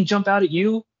anything jump out at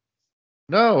you?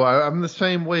 No, I'm the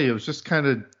same way. It was just kind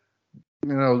of,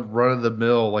 run of the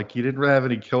mill. Like, he didn't really have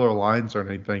any killer lines or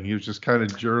anything. He was just kind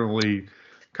of generally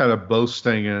kind of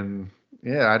boasting, and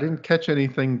I didn't catch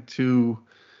anything too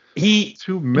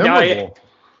memorable.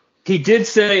 He did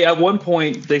say at one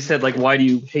point, they said, like, why do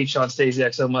you hate Sean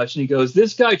Stasiak so much? And he goes,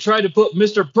 this guy tried to put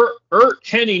Mr. Ert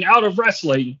Hennig out of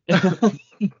wrestling.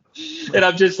 And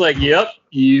I'm just like, yep,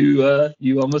 you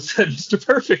almost said Mr.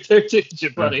 Perfect there, didn't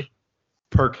you, buddy?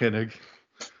 Perk Hennig.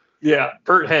 Yeah,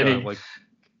 Bert Hennig.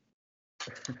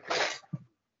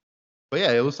 But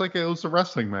yeah, it was a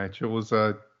wrestling match. It was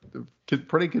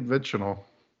pretty conventional.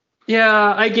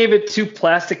 Yeah, I gave it 2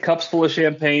 plastic cups full of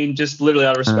champagne, just literally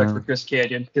out of respect for Chris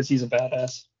Kanyon, because he's a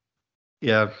badass.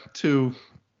 Yeah, 2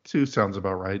 sounds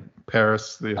about right.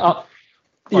 Paris, he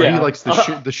likes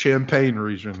the Champagne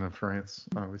region of France.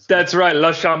 Obviously. That's right,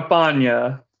 La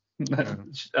Champagne.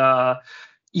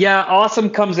 Awesome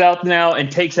comes out now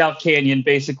and takes out Kanyon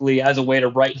basically as a way to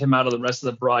write him out of the rest of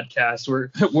the broadcast.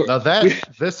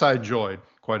 This I enjoyed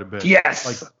quite a bit.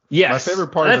 Yes. My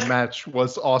favorite part of the match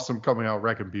was Awesome coming out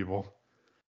wrecking people.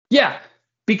 Yeah,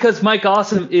 because Mike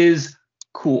Awesome is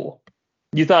cool.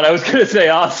 You thought I was going to say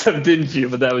awesome, didn't you?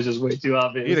 But that was just way too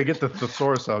obvious. You need to get the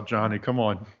thesaurus out, Jonnie. Come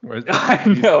on. I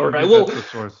know, right? Well,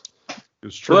 it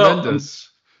was tremendous.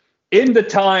 Well, in the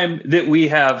time that we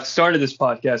have started this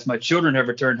podcast, my children have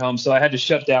returned home, so I had to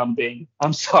shut down Bing.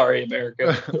 I'm sorry,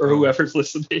 America, or whoever's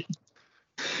listening.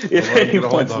 If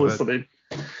anyone's listening.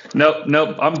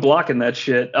 Nope. I'm blocking that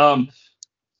shit.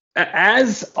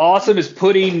 As Awesome is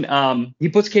putting, he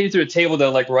puts Kanyon through a table,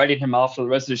 though, like writing him off for the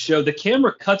rest of the show. The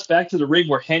camera cuts back to the ring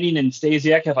where Hennig and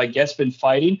Stasiak have, I guess, been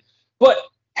fighting. But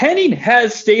Hennig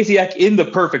has Stasiak in the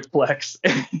perfect plex.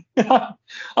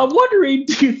 I'm wondering,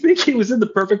 do you think he was in the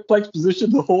perfect plex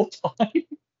position the whole time?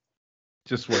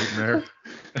 Just waiting there.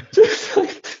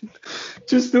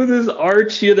 just with his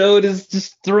arch,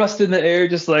 just thrust in the air,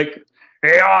 just like,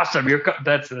 hey, Awesome.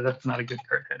 That's not a good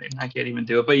Kurt Hennig. I can't even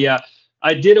do it. But yeah,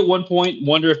 I did at one point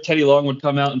wonder if Teddy Long would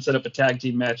come out and set up a tag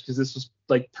team match, because this was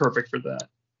like perfect for that.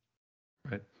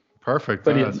 Right. Perfect.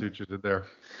 But that's what you did there.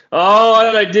 Oh,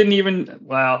 I didn't even.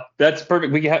 Wow, that's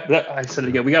perfect. I said it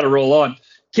again. We got to roll on.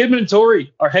 Kidman and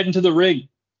Tori are heading to the ring.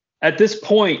 At this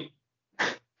point,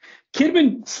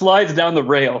 Kidman slides down the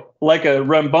rail like a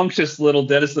rambunctious little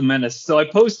Dennis the Menace. So I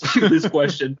posed to you this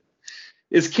question.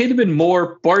 Is Kidman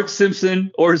more Bart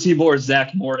Simpson, or is he more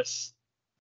Zach Morris?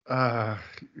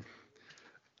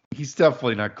 He's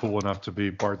definitely not cool enough to be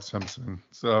Bart Simpson.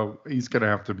 So he's going to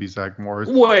have to be Zach Morris.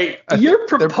 Wait, you're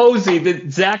proposing that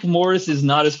Zach Morris is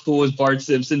not as cool as Bart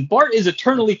Simpson. Bart is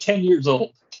eternally 10 years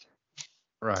old.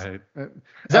 Right.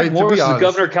 Zach Morris is the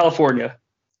governor of California.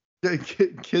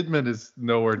 Kidman is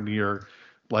nowhere near.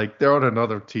 Like, they're on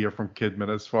another tier from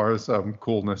Kidman as far as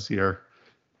coolness here.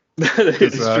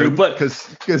 It's true, but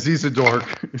because he's a dork.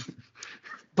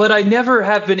 But I never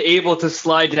have been able to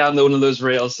slide down one of those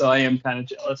rails, so I am kind of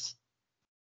jealous.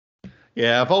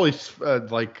 Yeah, I've always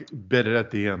bit it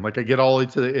at the end. Like, I get all the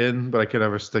way to the end, but I can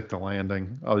never stick the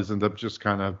landing. I always end up just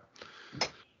kind of,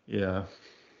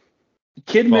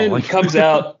 Kidman comes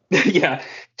out. Yeah,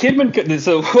 Kidman.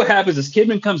 So what happens is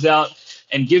Kidman comes out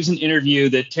and gives an interview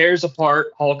that tears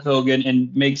apart Hulk Hogan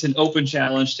and makes an open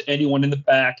challenge to anyone in the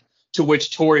back, to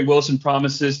which Tori Wilson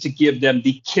promises to give them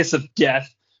the kiss of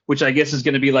death, which I guess is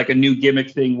going to be like a new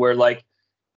gimmick thing where, like,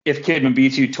 if Kidman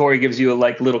beats you, Tori gives you a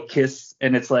little kiss,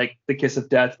 and it's like the kiss of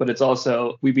death, but it's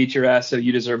also, we beat your ass, so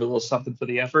you deserve a little something for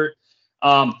the effort.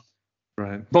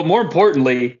 Right. But more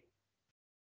importantly,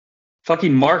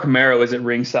 fucking Marc Mero is at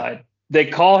ringside. They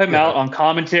call him out on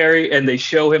commentary and they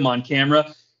show him on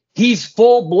camera. he's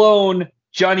full blown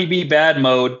Johnny B. Bad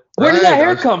mode. Where did that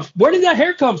hair come? Where did that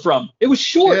hair come from? It was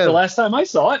short the last time I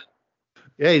saw it.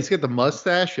 Yeah, he's got the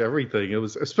mustache, everything. It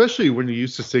was especially when you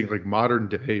used to see like modern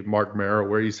day Marc Mero,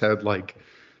 where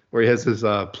he has his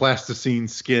plasticine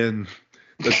skin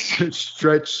that's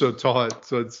stretched so taut.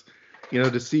 So it's,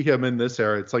 to see him in this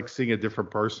era, it's like seeing a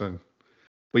different person.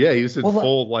 But yeah, he was in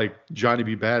full like Johnny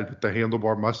B. Bad with the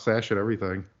handlebar mustache and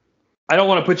everything. I don't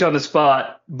want to put you on the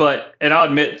spot, and I'll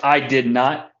admit I did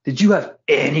not. Did you have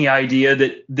any idea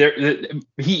that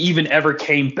he even ever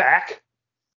came back?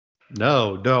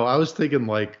 No. I was thinking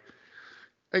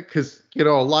because a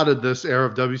lot of this era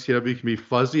of WCW can be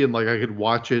fuzzy, and like I could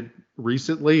watch it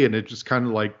recently, and it just kind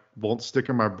of like won't stick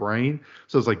in my brain.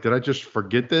 So it's like, did I just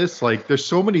forget this? Like, there's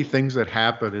so many things that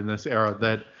happen in this era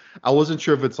that I wasn't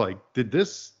sure if it's like, did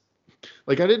this?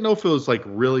 Like, I didn't know if it was like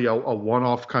really a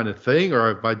one-off kind of thing,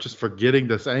 or if I just forgetting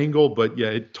this angle. But yeah,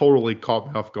 it totally caught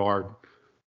me off guard.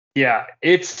 Yeah,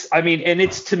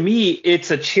 to me, it's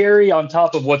a cherry on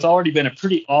top of what's already been a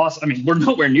pretty awesome. I mean, we're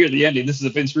nowhere near the ending. This is a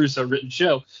Vince Russo written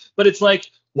show, but it's like,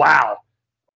 wow.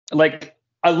 Like,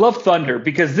 I love Thunder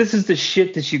because this is the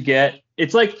shit that you get.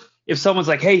 It's like if someone's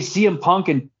like, hey, CM Punk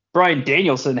and Bryan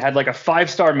Danielson had like a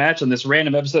 5-star match on this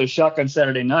random episode of Shotgun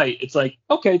Saturday Night. It's like,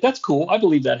 okay, that's cool. I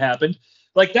believe that happened.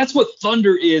 Like, that's what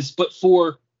Thunder is, but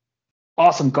for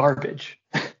awesome garbage.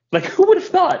 Like, who would have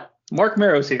thought? Marc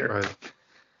Mero's here. Right.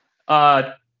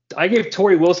 I gave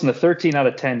Torrie Wilson a 13 out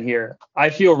of 10 here. I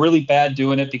feel really bad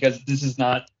doing it because this is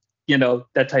not,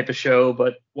 that type of show,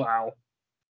 but wow.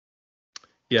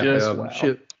 Yeah.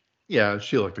 Wow.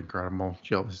 She looked incredible.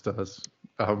 She always does.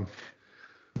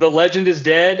 The legend is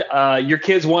dead. Your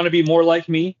kids want to be more like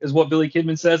me, is what Billy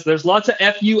Kidman says. There's lots of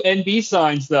FUNB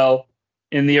signs though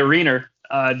in the arena.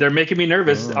 They're making me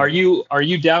nervous. Oh. Are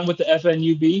you down with the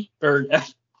FNUB or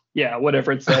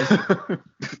whatever it says?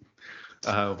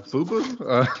 FUBU?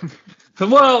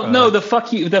 No, the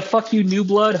fuck you new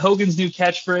blood, Hogan's new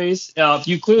catchphrase.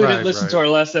 You clearly didn't listen to our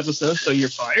last episode, so you're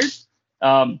fired.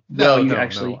 No.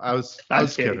 I'm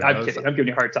kidding. I'm giving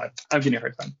you a hard time.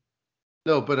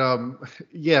 No, but I'm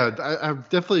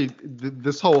definitely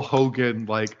this whole Hogan,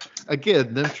 like,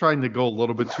 again, them trying to go a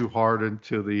little bit too hard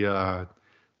into the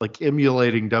like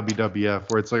emulating WWF,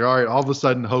 where it's like, all right, all of a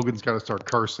sudden Hogan's got to start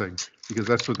cursing because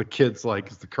that's what the kids like,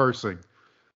 is the cursing.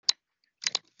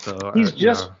 So he's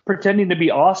just pretending to be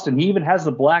Austin. He even has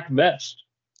the black vest.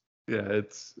 Yeah,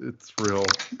 it's real.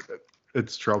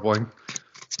 It's troubling.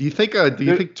 Do you think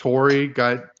Torrie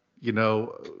got,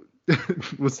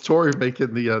 was Torrie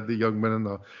making the young men in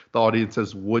the audience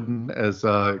as wooden as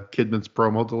Kidman's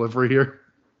promo delivery here?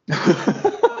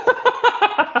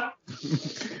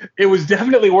 It was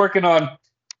definitely working on.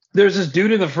 There's this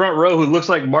dude in the front row who looks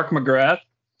like Mark McGrath,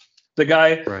 the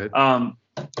guy, right?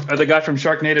 Or the guy from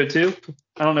Sharknado 2.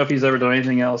 I don't know if he's ever done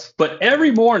anything else, but every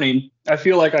morning I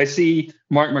feel like I see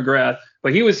Mark McGrath.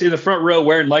 But he was in the front row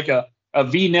wearing like a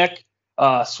V-neck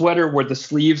sweater where the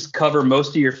sleeves cover most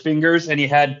of your fingers, and he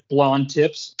had blonde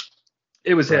tips.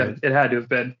 It was him. It had to have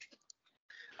been.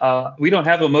 We don't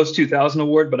have a Most 2000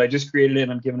 award, but I just created it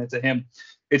and I'm giving it to him.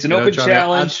 It's an open Johnny,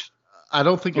 challenge. I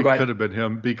don't think it could have been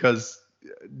him, because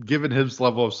given his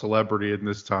level of celebrity in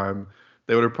this time,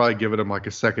 they would have probably given him like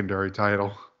a secondary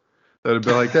title. They'd have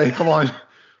been like, hey, come on.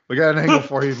 We got an angle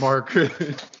for you, Mark.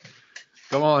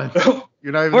 Come on.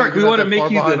 You're not even Mark, we want to make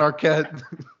you Arquette.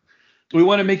 We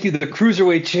want to make you the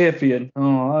Cruiserweight champion.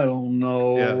 Oh, I don't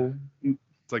know. Yeah.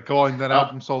 It's like, go on, that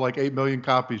album sold like 8 million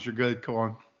copies. You're good. Come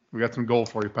on. We got some gold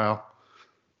for you, pal.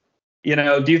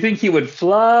 Do you think he would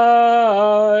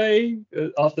fly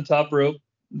off the top rope?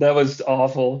 That was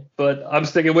awful, but I'm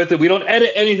sticking with it. We don't edit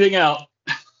anything out.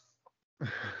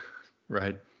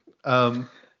 Right. So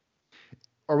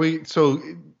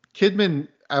Kidman,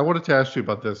 I wanted to ask you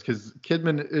about this because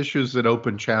Kidman issues an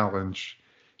open challenge.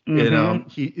 Mm-hmm.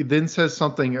 And he then says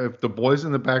something, if the boys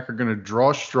in the back are going to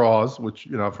draw straws, which,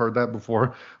 I've heard that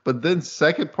before. But then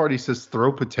second part, he says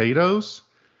throw potatoes.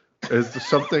 Is there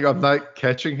something I'm not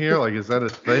catching here? Like, is that a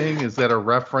thing? Is that a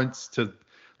reference to,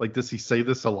 like, does he say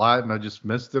this a lot and I just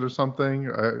missed it or something?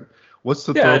 What's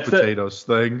the throw potatoes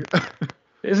thing?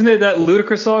 Isn't it that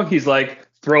Ludacris song? He's like,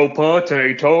 throw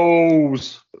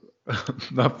potatoes.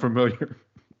 Not familiar.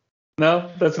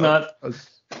 No, that's not.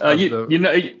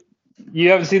 You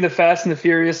haven't seen the Fast and the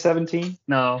Furious 17?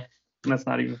 No, that's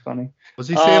not even funny. Was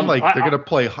he saying they're going to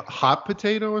play hot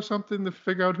potato or something to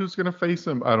figure out who's going to face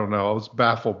him? I don't know. I was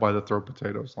baffled by the throw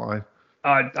potatoes line.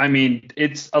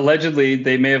 It's allegedly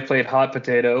they may have played hot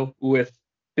potato with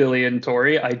Billy and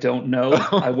Torrie. I don't know.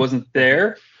 I wasn't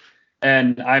there.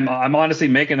 And I'm honestly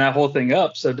making that whole thing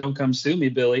up, so don't come sue me,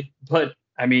 Billy. But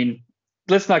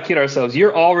let's not kid ourselves.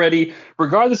 You're already,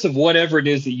 regardless of whatever it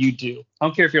is that you do, I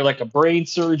don't care if you're like a brain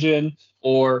surgeon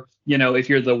or, if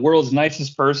you're the world's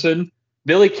nicest person,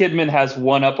 Billy Kidman has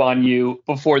one up on you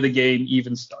before the game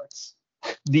even starts.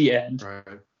 The end.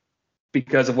 Right.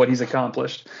 Because of what he's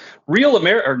accomplished.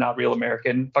 Not real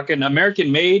American, fucking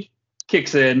American Made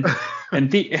kicks in. and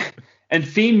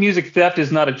theme music theft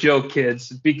is not a joke, kids,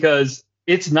 because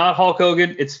it's not Hulk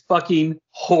Hogan, it's fucking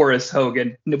Horace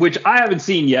Hogan, which I haven't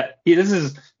seen yet. This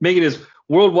is making his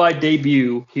worldwide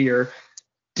debut here.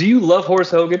 Do you love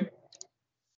Horace Hogan?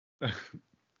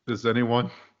 Does anyone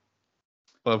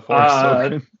love Horace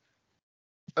Hogan?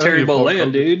 Terry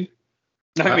Bollea, dude.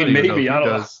 I mean, maybe. I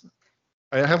don't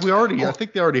know. Have we already? I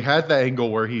think they already had the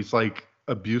angle where he's like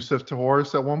abusive to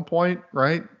Horace at one point,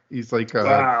 right? He's like,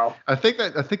 wow. I think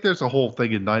there's a whole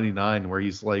thing in '99 where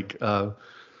he's like,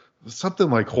 something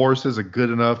like Horace isn't good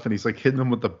enough, and he's like hitting him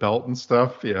with the belt and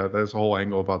stuff. Yeah, there's a whole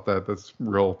angle about that. That's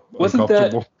real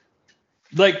uncomfortable.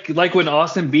 That like when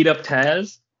Austin beat up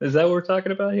Taz? Is that what we're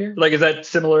talking about here? Like, is that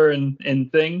similar in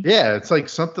thing? Yeah, it's like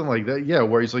something like that. Yeah,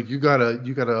 where he's like, you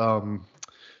gotta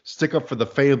stick up for the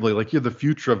family, like you're the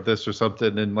future of this or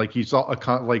something, and like he's all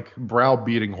like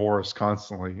browbeating Horace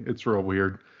constantly. It's real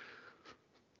weird.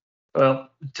 Well,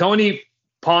 Tony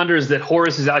ponders that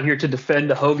Horace is out here to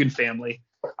defend the Hogan family.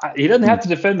 He doesn't have to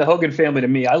defend the Hogan family to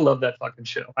me. I love that fucking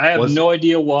show. I have no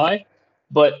idea why,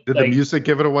 but did the music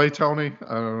give it away, Tony?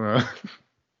 I don't know.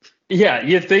 Yeah,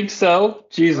 you think so?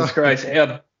 Jesus Christ.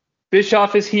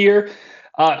 Bischoff is here.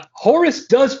 Horace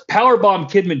does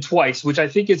powerbomb Kidman twice, which I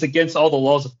think is against all the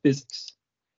laws of physics.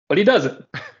 But he doesn't.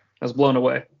 I was blown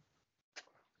away.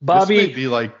 Bobby. This may be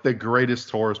like the greatest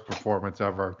Horace performance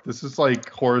ever. This is like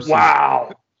Horace's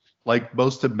like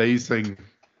most amazing.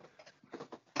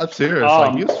 I'm serious.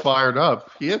 Like he was fired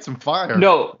up. He had some fire.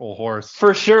 No, Horace.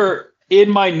 For sure. In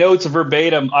my notes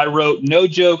verbatim, I wrote no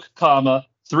joke,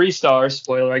 3 stars.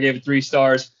 Spoiler, I gave it 3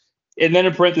 stars. And then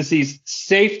in parentheses,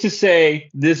 safe to say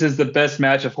this is the best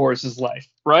match of Horace's life,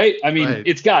 right? I mean,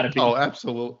 It's got to be. Oh,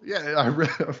 absolutely. Yeah,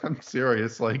 I'm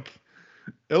serious. Like,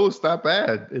 it was that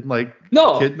bad. And like,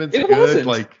 no, Kidman's it good. Wasn't.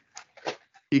 Like,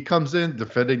 he comes in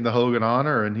defending the Hogan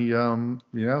honor, and he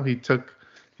took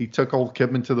old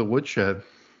Kidman to the woodshed.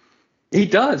 He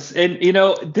does, and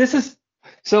this is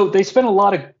so they spent a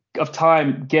lot of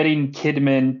time getting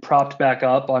Kidman propped back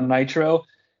up on Nitro.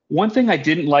 One thing I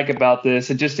didn't like about this,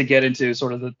 and just to get into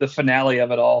sort of the finale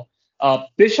of it all,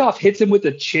 Bischoff hits him with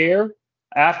a chair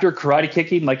after karate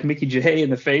kicking like Mickey J in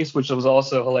the face, which was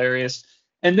also hilarious.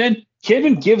 And then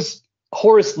Kidman gives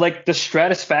Horace like the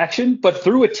stratisfaction, but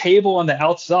through a table on the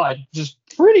outside, which is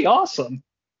pretty awesome.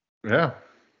 Yeah.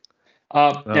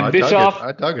 And Bischoff,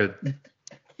 I dug it.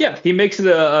 Yeah, he makes it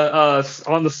a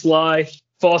on the sly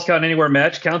false count anywhere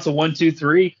match, counts a 1, 2,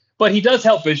 3. But he does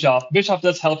help Bischoff. Bischoff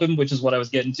does help him, which is what I was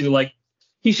getting to. Like,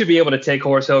 he should be able to take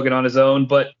Horace Hogan on his own.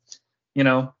 But,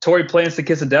 Tori plans to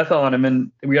kiss of death on him,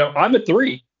 and I'm at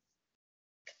 3.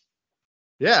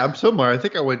 Yeah, I'm somewhere. I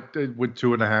think I went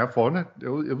 2.5 on it.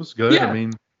 It was good. Yeah. I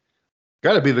mean,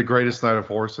 got to be the greatest night of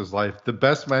Horace's life. The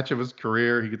best match of his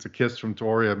career. He gets a kiss from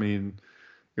Tori. I mean,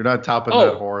 you're not topping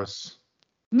that, Horace.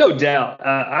 No doubt.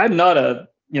 I'm not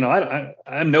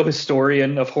I'm no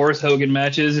historian of Horace Hogan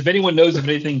matches. If anyone knows of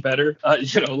anything better,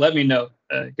 let me know,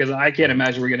 because I can't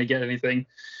imagine we're going to get anything.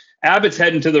 Abbott's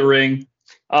heading to the ring.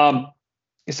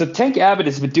 So Tank Abbott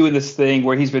has been doing this thing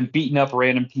where he's been beating up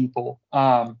random people.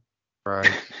 Right.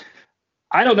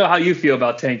 I don't know how you feel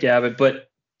about Tank Abbott, but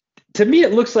to me,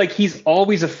 it looks like he's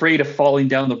always afraid of falling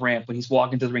down the ramp when he's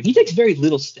walking to the ring. He takes very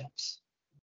little steps.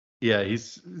 Yeah,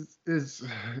 he's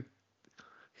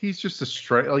just a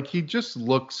straight, like, he just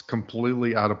looks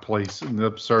completely out of place in the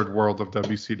absurd world of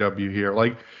WCW here.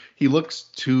 Like, he looks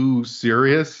too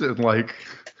serious and, like,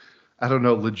 I don't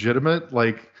know, legitimate.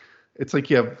 Like, it's like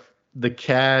you have the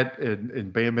Cat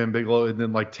and Bam Bam Bigelow, and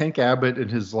then, like, Tank Abbott in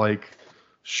his, like,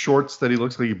 shorts that he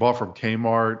looks like he bought from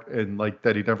Kmart and, like,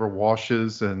 that he never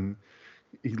washes. And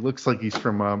he looks like he's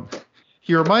from,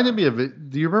 he reminded me of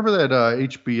it. Do you remember that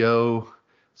HBO,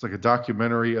 it's like a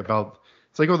documentary about,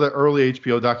 it's like all the early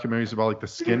HBO documentaries about like the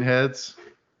skinheads.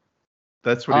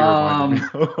 That's what he reminded me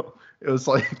of. It was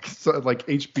like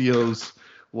HBO's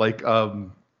like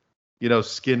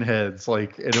skinheads,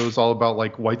 like, and it was all about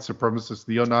like white supremacist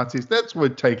neo-Nazis. That's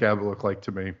what Tank Abbott looked like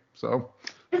to me. So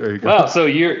there you go. Wow, so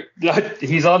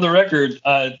he's on the record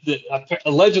that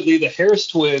allegedly the Harris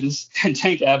twins and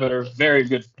Tank Abbott are very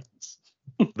good friends.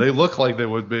 They look like they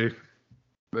would be.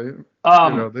 They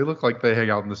look like they hang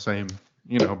out in the same,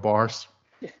 bars.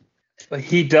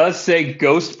 He does say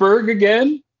Ghostberg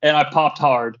again, and I popped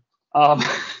hard.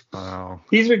 Wow.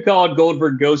 He's been called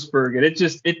Goldberg Ghostberg, and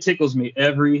it tickles me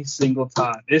every single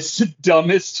time. It's the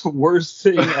dumbest, worst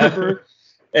thing ever,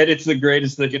 and it's the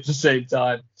greatest thing at the same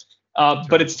time.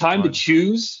 But it's time to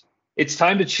choose. It's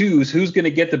time to choose who's going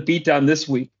to get the beatdown this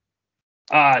week.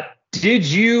 Did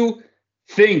you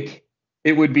think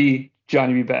it would be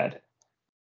Jonnie B. Bad?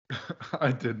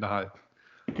 I did not.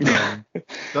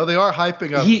 Though they are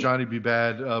hyping up Jonnie B.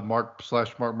 Bad, Mark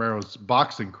Mero's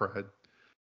boxing cred.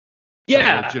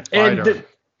 Yeah, and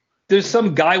there's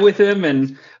some guy with him,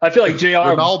 and I feel like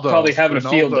JR probably having a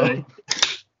field day.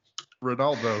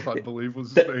 Ronaldo, I believe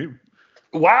was his name.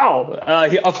 Wow,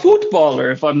 a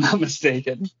footballer, if I'm not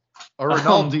mistaken. Or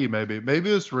Ronaldi, maybe.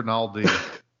 Maybe it was Ronaldi.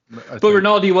 But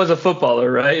Ronaldo was a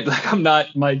footballer, right? Like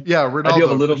Ronaldo. I do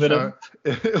have a little bit of.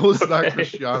 It was not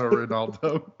Cristiano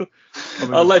Ronaldo.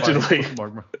 Allegedly.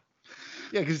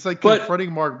 Yeah, because he's like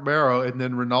confronting Mark Mero, and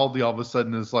then Ronaldo all of a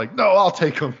sudden is like, "No, I'll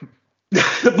take him."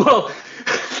 Well,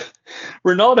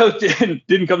 Ronaldo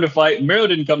didn't come to fight. Mero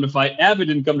didn't come to fight. Abbott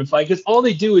didn't come to fight because all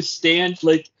they do is stand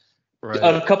like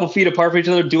a couple feet apart from each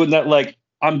other, doing that like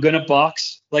I'm gonna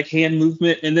box like hand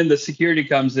movement, and then the security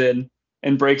comes in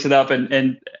and breaks it up.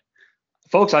 And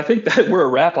folks, I think that we're a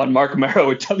wrap on Mark Mero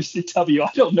with WCW.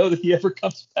 I don't know that he ever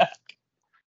comes back.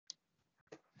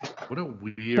 What a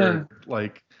weird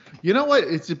You know what?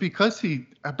 It's because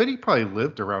I bet he probably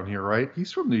lived around here, right?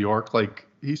 He's from New York. Like,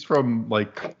 he's from,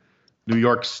 like, New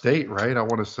York State, right? I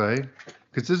want to say.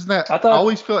 Because isn't that,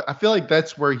 I feel like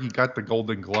that's where he got the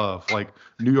Golden Glove. Like,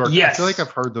 New York. Yes. I feel like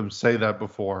I've heard them say that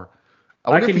before.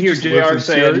 I can hear JR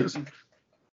saying.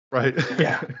 Right.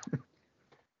 Yeah.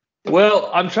 Well,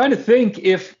 I'm trying to think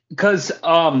because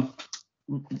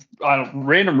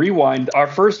random rewind, our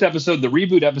first episode, the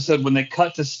reboot episode, when they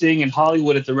cut to Sting in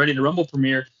Hollywood at the Ready to Rumble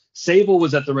premiere, Sable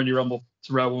was at the Ready to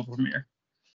Rumble premiere.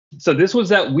 So this was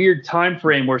that weird time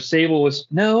frame where Sable was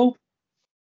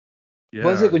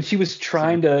was it when she was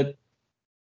trying to?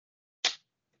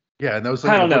 Yeah, and that was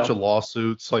like a bunch of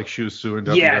lawsuits, like she was suing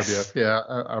WWF. Yes. Yeah,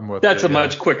 I'm with That's you.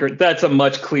 Much quicker. That's a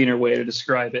much cleaner way to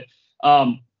describe it.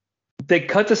 They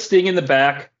cut to Sting in the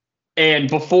back, and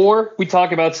before we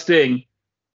talk about Sting,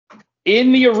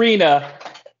 in the arena,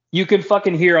 you can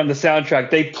fucking hear on the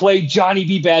soundtrack, they play Jonnie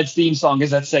B. Bad's theme song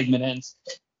as that segment ends.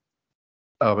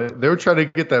 Oh, man. They were trying to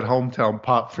get that hometown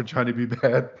pop for Jonnie B.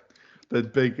 Bad.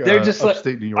 That big They're just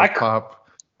upstate New York pop.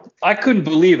 I couldn't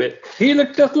believe it. He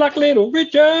looked just like Little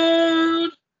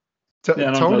Richard.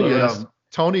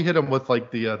 Tony hit him with like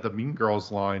the Mean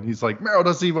Girls line. He's like, Mero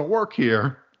doesn't even work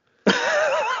here.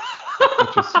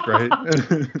 Which is great.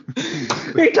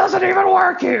 He doesn't even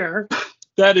work here.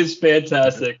 That is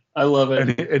fantastic. I love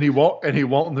it. And he won't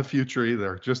in the future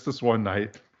either. Just this one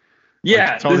night.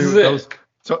 Yeah, like, Tony, this is it.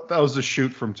 That was a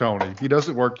shoot from Tony. He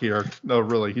doesn't work here. No,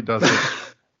 really, he doesn't.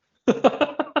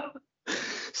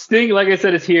 Sting, like I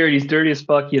said, is here, and he's dirty as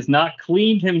fuck. He has not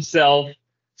cleaned himself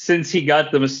since he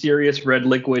got the mysterious red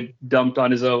liquid dumped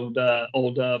on his old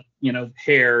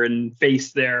hair and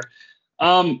face there.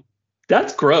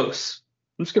 That's gross.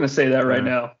 I'm just gonna say that right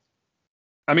now.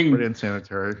 I mean, pretty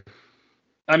insanitary.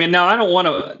 I mean, now I don't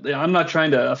want to. I'm not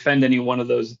trying to offend any of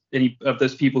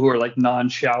those people who are like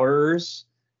non-showerers.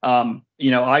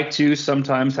 I too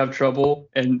sometimes have trouble,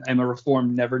 and I'm a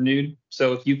reformed never nude.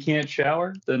 So if you can't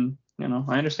shower, then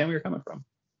I understand where you're coming from.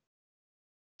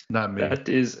 Not me. That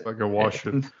is like a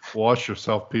wash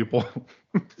yourself, people.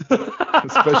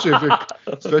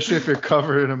 especially if you're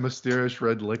covered in a mysterious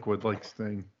red liquid like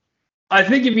Sting. I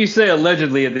think if you say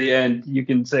allegedly at the end, you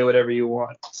can say whatever you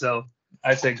want. So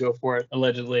I say go for it.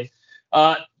 Allegedly.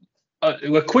 A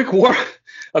quick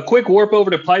warp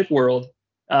over to Pipe World,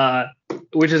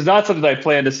 which is not something I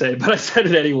planned to say, but I said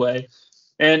it anyway.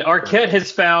 And Arquette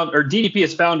has found, or DDP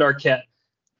has found Arquette.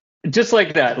 Just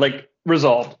like that, like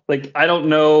resolved. Like, I don't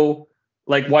know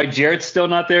like why Jarrett's still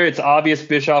not there. It's obvious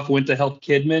Bischoff went to help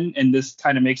Kidman, and this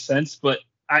kind of makes sense, but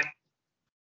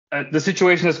the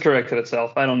situation has corrected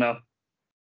itself. I don't know.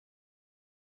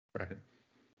 Right.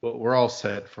 Well, we're all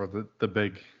set for the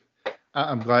big.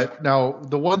 I'm glad. Now,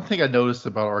 the one thing I noticed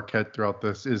about Arquette throughout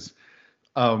this is,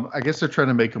 I guess they're trying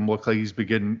to make him look like he's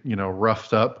getting,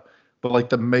 roughed up. But like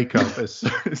the makeup is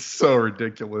so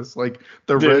ridiculous. Like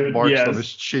the red marks on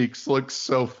his cheeks look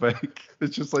so fake.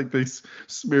 It's just like they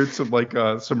smeared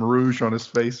some rouge on his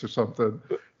face or something.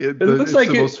 It's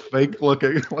the most fake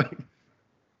looking.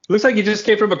 Looks like he just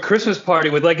came from a Christmas party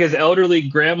with like his elderly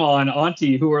grandma and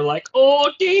auntie who are like,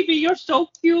 "Oh, Davey, you're so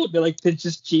cute." They like pinch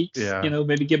his cheeks. Yeah.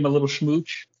 Maybe give him a little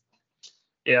smooch.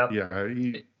 Yeah. Yeah.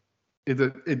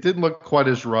 It didn't look quite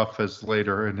as rough as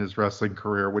later in his wrestling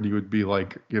career when he would be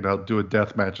doing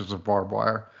death matches of barbed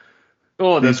wire.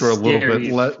 Oh, these were a little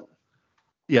bit less.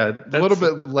 Yeah, a little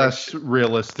bit less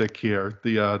realistic here.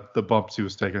 The bumps he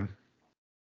was taking.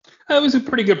 That was a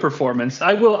pretty good performance.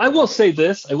 I will say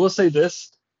this.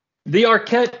 The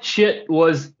Arquette shit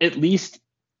was at least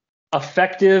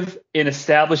effective in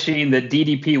establishing that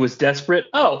DDP was desperate.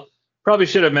 Oh, probably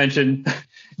should have mentioned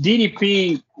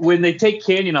DDP, when they take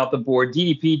Canyon off the board,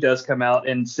 DDP does come out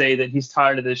and say that he's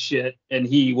tired of this shit and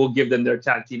he will give them their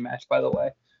tag team match, by the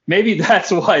way. Maybe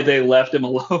that's why they left him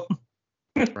alone.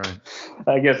 Right.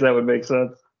 I guess that would make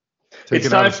sense. Taking it's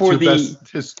time for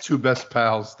his two best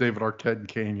pals, David Arquette and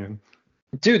Canyon.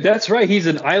 Dude, that's right. He's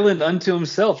an island unto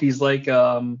himself. He's like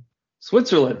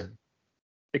Switzerland.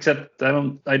 Except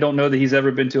I don't know that he's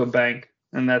ever been to a bank,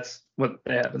 and that's what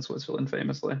they have in Switzerland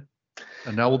famously.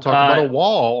 And now we'll talk about a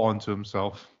wall onto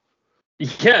himself.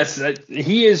 Yes,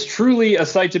 he is truly a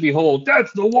sight to behold.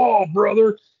 That's the wall,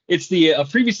 brother. It's the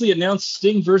previously announced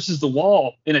Sting versus the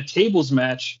Wall in a tables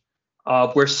match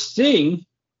where Sting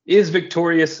is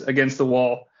victorious against the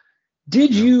Wall.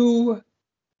 Did you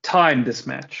time this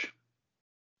match?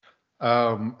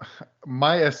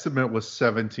 My estimate was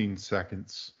 17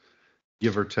 seconds,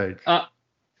 give or take.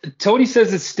 Tony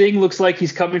says that Sting looks like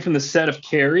he's coming from the set of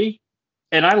Carrie,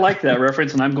 and I like that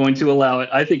reference, and I'm going to allow it.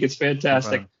 I think it's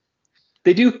fantastic.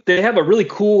 They have a really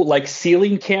cool like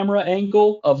ceiling camera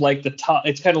angle of like the top.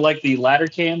 It's kind of like the ladder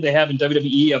cam they have in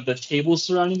WWE of the tables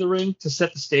surrounding the ring to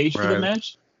set the stage for the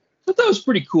match. But that was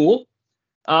pretty cool.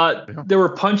 There were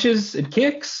punches and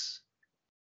kicks.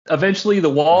 Eventually, the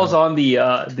Wall's on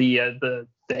the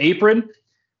apron.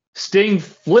 Sting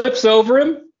flips over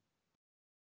him.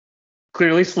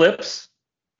 Clearly slips.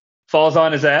 Falls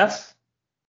on his ass.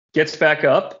 Gets back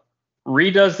up.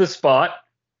 Redoes the spot.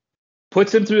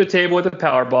 Puts him through the table with a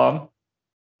power bomb.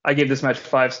 I gave this match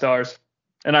 5 stars.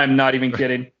 And I'm not even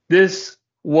kidding. This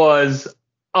was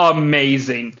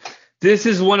amazing. This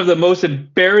is one of the most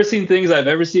embarrassing things I've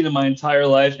ever seen in my entire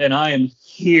life, and I am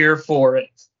here for it.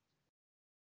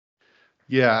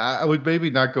 Yeah, I would maybe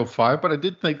not go 5, but I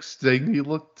did think Sting, he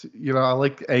looked, I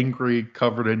like angry,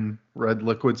 covered in red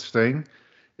liquid Sting.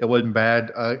 It wasn't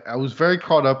bad. I was very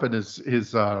caught up in his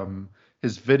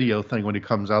video thing when he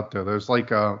comes out there. There's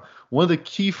like one of the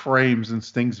key frames in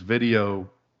Sting's video,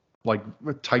 like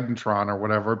Titantron or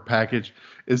whatever package,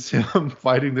 is him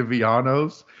fighting the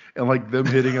Villanos and like them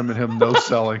hitting him and him no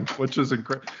selling, which is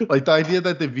incredible. Like the idea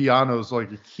that the Villanos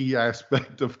like a key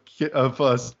aspect of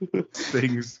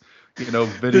Sting's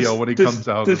video when he comes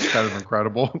out is kind of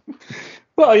incredible.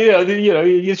 Well,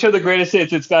 you show the greatest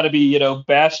hits. It's got to be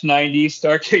Bash 90,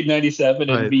 Starcade 97,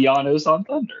 and Villanos on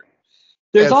Thunder.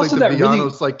 There's also like that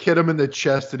Villanos like hit him in the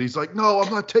chest, and he's like, "No, I'm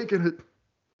not taking it."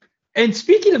 And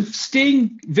speaking of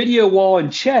Sting video wall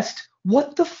and chest,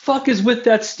 what the fuck is with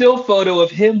that still photo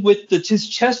of him with his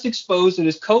chest exposed and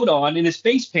his coat on and his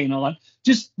face paint on,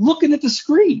 just looking at the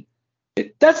screen?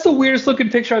 That's the weirdest looking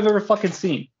picture I've ever fucking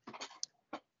seen.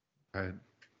 Right.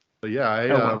 But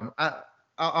yeah,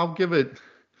 I'll give it.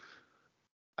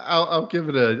 I'll give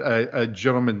it a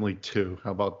gentlemanly 2.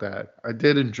 How about that? I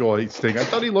did enjoy Sting. I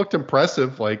thought he looked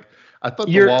impressive. Like I thought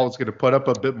the Wall was going to put up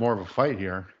a bit more of a fight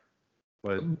here,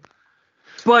 but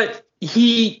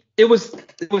it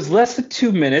was less than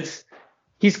 2 minutes.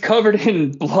 He's covered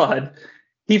in blood.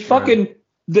 He fucking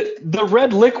the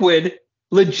red liquid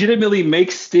legitimately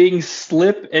makes Sting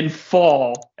slip and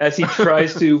fall as he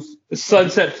tries to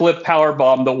sunset flip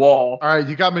powerbomb the Wall. All right,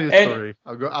 you got me to 3.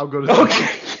 I'll go to 3. Okay.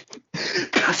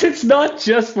 Because it's not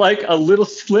just like a little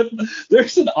slip.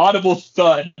 There's an audible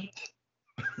thud.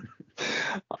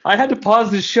 I had to pause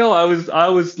the show. I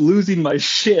was losing my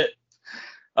shit.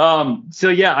 So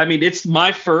yeah, I mean, it's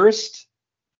my first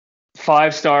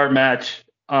 5-star match,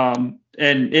 and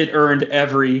it earned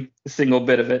every single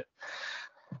bit of it.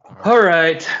 All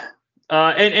right.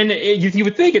 You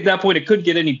would think at that point it couldn't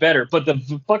get any better, but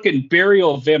the fucking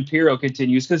burial of Vampiro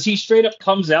continues because he straight up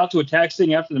comes out to attack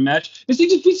Sting after the match and Sting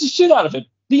just beats the shit out of him.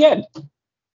 The end.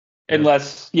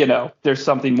 Unless, there's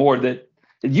something more that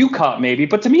you caught maybe,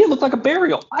 but to me it looked like a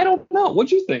burial. I don't know.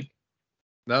 What'd you think?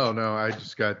 No, I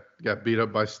just got beat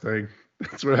up by Sting.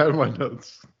 That's what I had in my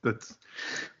notes. That's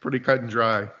pretty cut and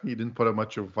dry. He didn't put up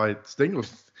much of a fight. Sting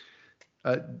was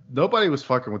nobody was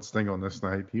fucking with Sting on this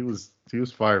night. He was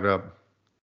fired up.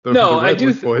 I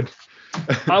do.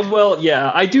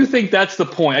 I do think that's the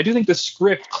point. I do think the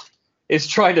script is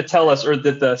trying to tell us, or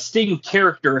that the Sting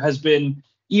character has been,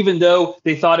 even though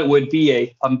they thought it would be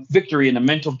a victory in a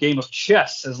mental game of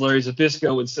chess, as Larry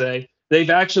Zbyszko would say,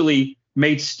 they've actually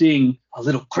made Sting a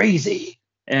little crazy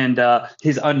and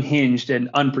he's unhinged and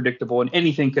unpredictable, and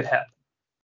anything could happen.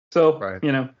 So,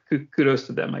 kudos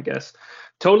to them, I guess.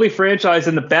 Totally Franchise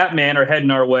and the Batman are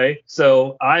heading our way,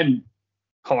 so I'm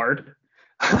hard.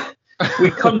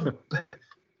 We come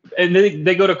and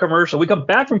they go to commercial. We come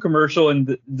back from commercial,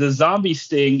 and the zombie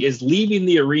Sting is leaving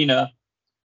the arena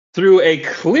through a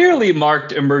clearly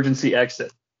marked emergency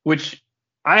exit, which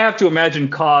I have to imagine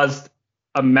caused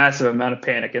a massive amount of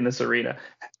panic in this arena.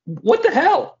 What the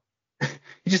hell?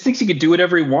 He just thinks he could do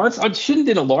whatever he wants. Shouldn't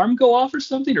an alarm go off or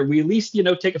something? Or we at least,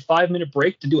 take a 5-minute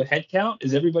break to do a head count?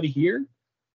 Is everybody here?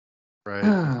 Right.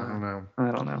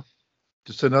 I don't know.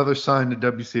 Just another sign that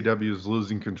WCW is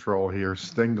losing control here.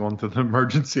 Sting going to the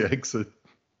emergency exit.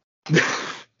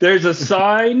 There's a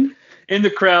sign in the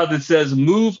crowd that says,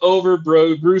 "Move over,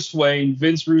 bro, Bruce Wayne.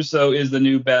 Vince Russo is the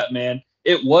new Batman."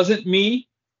 It wasn't me,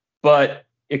 but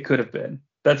it could have been.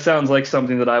 That sounds like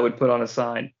something that I would put on a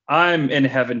sign. I'm in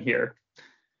heaven here.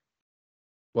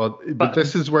 Well, but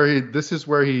this is where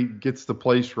he gets the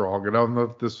place wrong. And I don't know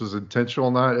if this was intentional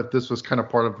or not, if this was kind of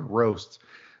part of the roast.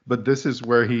 But this is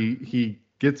where he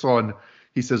gets on.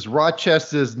 He says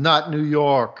Rochester is not New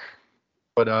York,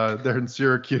 but they're in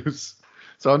Syracuse.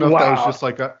 So I don't know if that was just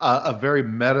like a very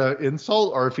meta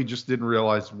insult, or if he just didn't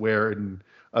realize where in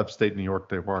upstate New York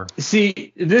they were.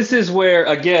 See, this is where,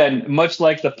 again, much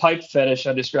like the pipe fetish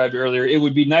I described earlier, it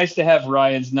would be nice to have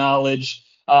Ryan's knowledge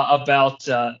about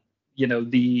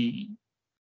the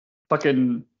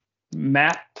fucking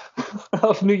map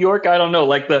of New York. I don't know,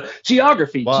 like the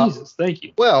geography. Well, Jesus, thank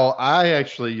you. Well, I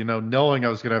actually, knowing I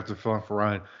was going to have to fill in for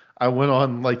Ryan, I went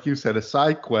on, like you said, a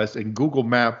side quest and Google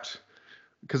mapped,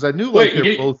 because I knew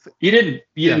both. You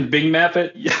didn't Bing map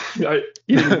it? You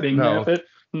didn't Bing map it?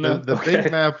 No. The Bing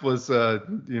map was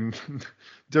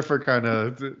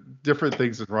different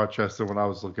things in Rochester when I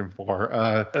was looking for.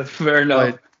 That's fair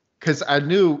enough. Because I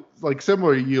knew, like,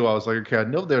 similar to you, I was like, okay, I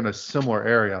know they're in a similar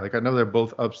area. Like, I know they're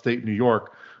both upstate New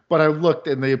York, but I looked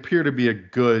and they appear to be a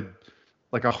good,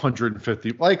 like,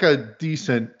 150, like a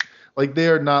decent, like, they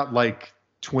are not like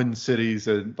Twin Cities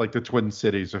and like the Twin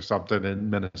Cities or something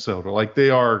in Minnesota. Like, they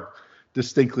are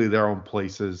distinctly their own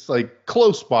places, like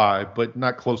close by, but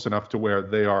not close enough to where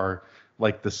they are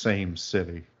like the same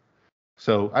city.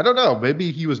 So I don't know.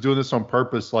 Maybe he was doing this on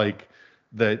purpose, like,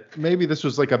 that maybe this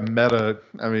was like a meta.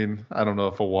 I mean, I don't know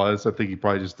if it was. I think he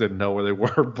probably just didn't know where they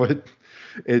were, but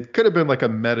it could have been like a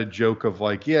meta joke of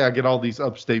like, yeah, I get all these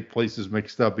upstate places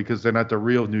mixed up because they're not the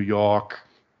real New York.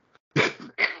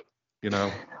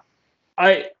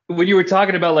 When you were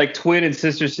talking about like twin and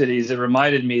sister cities, it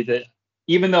reminded me that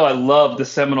even though I love the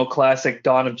seminal classic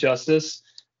Dawn of Justice,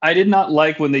 I did not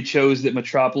like when they chose that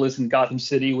Metropolis and Gotham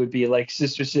City would be like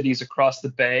sister cities across the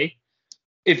bay.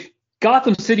 If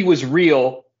Gotham City was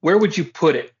real, where would you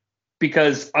put it?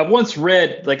 Because I once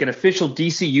read like an official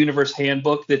DC Universe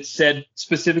handbook that said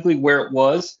specifically where it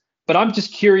was, but I'm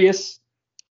just curious.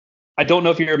 I don't know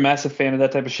if you're a massive fan of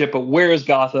that type of shit, but where is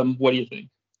Gotham? What do you think?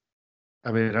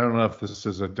 I mean, I don't know if this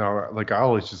is like, I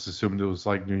always just assumed it was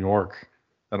like New York.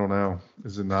 I don't know.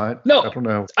 Is it not? No. I don't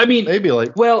know. I mean, maybe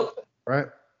like, well, right.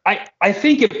 I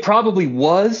think it probably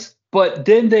was, but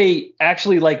then they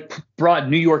actually like brought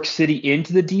New York City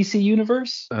into the DC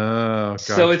universe. Oh,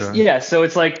 gotcha. So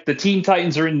it's like the Teen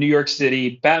Titans are in New York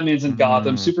City, Batman's in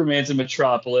Gotham, Superman's in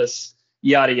Metropolis,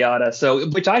 yada yada. So,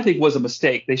 which I think was a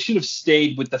mistake. They should have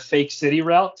stayed with the fake city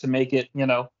route to make it,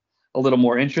 a little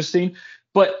more interesting.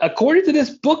 But according to this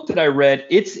book that I read,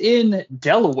 it's in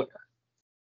Delaware,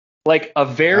 like a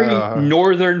very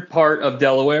northern part of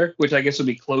Delaware, which I guess would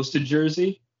be close to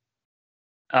Jersey.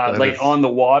 Like on the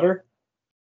water.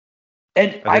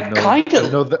 And I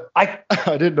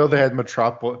didn't know they had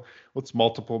multiple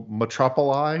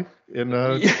metropoli in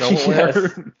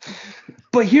Delaware.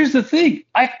 But here's the thing.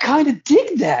 I kind of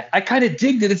dig that.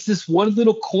 It's this one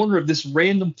little corner of this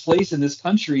random place in this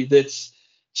country that's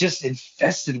just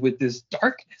infested with this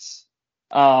darkness.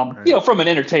 Right. From an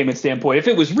entertainment standpoint, if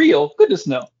it was real, goodness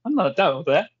no, I'm not down with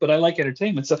that, but I like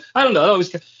entertainment. So I don't know.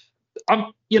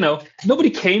 Nobody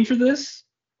came for this.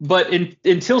 But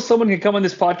until someone can come on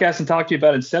this podcast and talk to you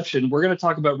about Inception, we're going to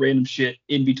talk about random shit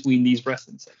in between these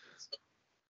wrestling segments.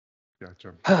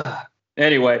 Gotcha.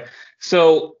 Anyway,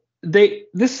 so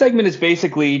this segment is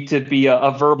basically to be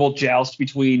a verbal joust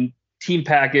between Team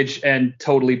Package and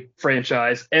Totally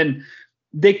Franchise. And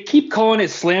they keep calling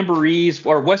it Slamborees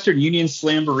or Western Union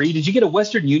Slamboree. Did you get a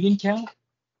Western Union count?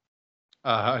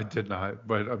 I did not,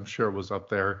 but I'm sure it was up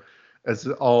there. It's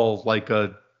all like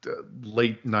a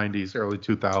late 90s, early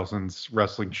 2000s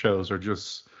wrestling shows are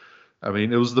just, I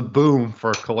mean, it was the boom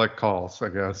for collect calls, I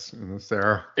guess, in this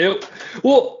era.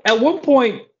 Well, at one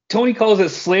point, Tony calls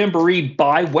it Slamboree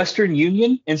by Western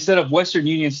Union instead of Western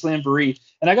Union Slamboree.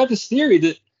 And I got this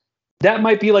theory that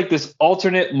might be like this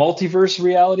alternate multiverse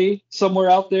reality somewhere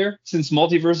out there. Since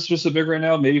multiverse is just so big right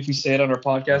now, maybe if we say it on our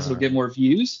podcast, it'll get more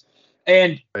views.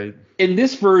 And Right. in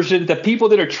this version, the people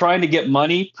that are trying to get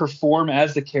money perform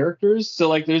as the characters. So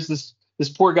like there's this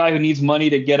poor guy who needs money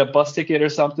to get a bus ticket or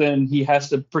something, and he has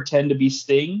to pretend to be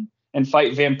Sting and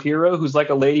fight Vampiro, who's like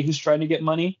a lady who's trying to get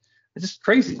money. It's just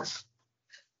craziness.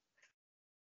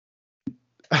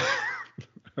 I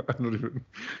don't even.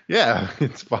 Yeah,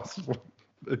 it's possible.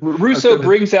 Russo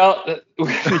brings out.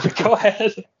 Go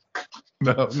ahead.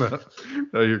 No,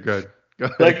 you're good. Go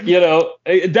ahead. Like, you know,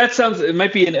 that sounds. It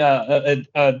might be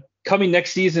coming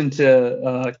next season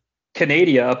to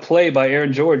Canada, a play by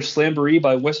Aaron George, Slamboree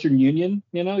by Western Union.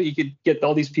 You know, you could get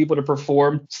all these people to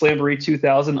perform Slamboree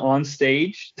 2000 on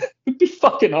stage. It'd be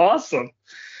fucking awesome.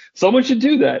 Someone should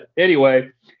do that. Anyway,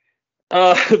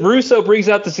 Russo brings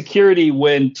out the security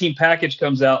when Team Package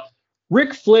comes out.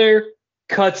 Ric Flair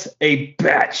cuts a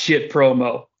batshit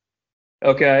promo.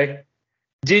 Okay,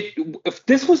 if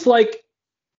this was like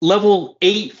level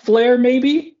 8 Flair,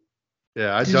 maybe?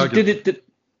 Yeah, I dug it.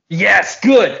 Yes,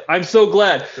 good. I'm so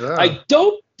glad. Yeah. I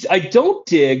don't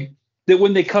dig that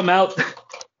when they come out,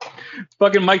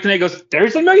 fucking Mike Tenay goes,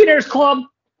 "There's the Millionaires Club."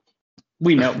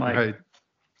 We know, Mike. Right.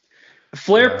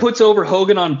 Flair puts over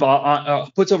Hogan on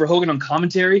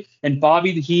commentary, and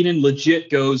Bobby Heenan legit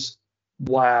goes,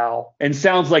 "Wow," and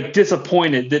sounds like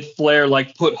disappointed that Flair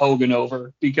like put Hogan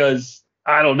over, because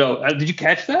I don't know. Did you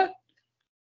catch that?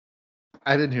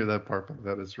 I didn't hear that part, but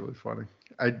that is really funny.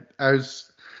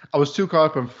 I was too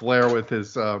caught up in Flair with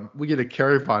his. We get a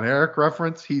Kerry Von Erich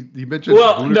reference. He mentions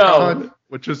Budokan,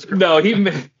 which is great. No,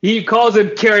 he calls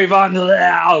him Kerry Von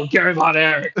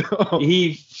Erich.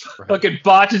 He fucking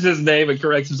botches his name and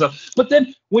corrects himself. But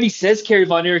then when he says Kerry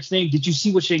Von Erich's name, did you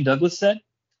see what Shane Douglas said?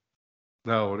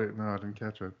 No, I didn't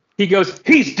catch it. He goes,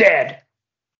 "He's dead."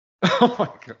 Oh my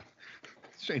god,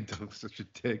 Shane Douglas is such a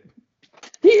dick.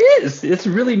 He is. It's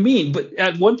really mean. But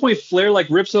at one point, Flair like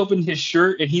rips open his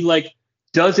shirt and he like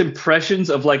does impressions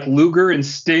of like Luger and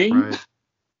Sting, Right.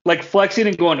 like flexing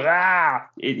and going,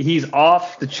 he's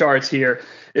off the charts here.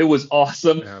 It was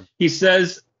awesome. Yeah. He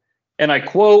says, and I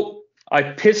quote, "I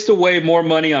pissed away more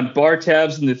money on bar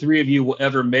tabs than the three of you will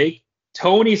ever make."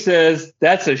 Tony says,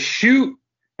 "That's a shoot."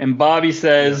 And Bobby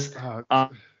says,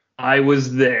 "I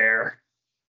was there."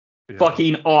 Yeah.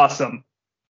 Fucking awesome.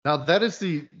 Now that is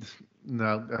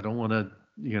no, I don't want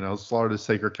to, slaughter the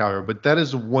sacred cow here, but that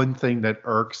is one thing that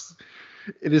irks.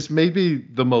 It is maybe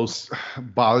the most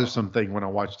bothersome thing when I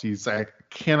watch these. I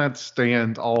cannot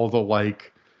stand all the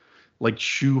like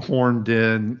shoehorned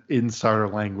in insider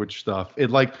language stuff.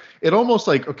 It almost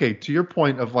like, okay, to your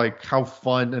point of like how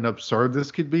fun and absurd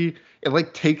this could be, it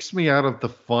like takes me out of the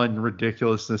fun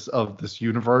ridiculousness of this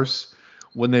universe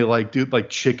when they like do like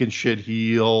chicken shit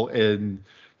heel and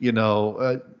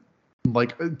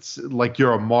like it's like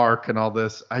you're a mark and all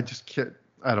this. I just can't.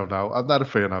 I don't know. I'm not a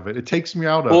fan of it. It takes me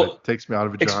out of it. It takes me out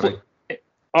of it, Johnny.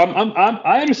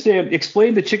 I understand.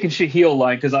 Explain the chicken shit heel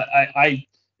line, because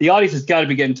the audience has got to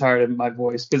be getting tired of my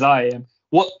voice, because I am.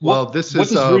 What does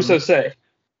Russo say?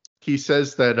 He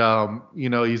says that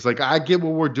he's like, I get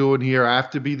what we're doing here. I have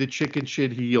to be the chicken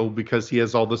shit heel because he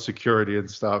has all the security and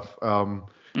stuff.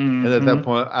 And at that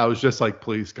point, I was just like,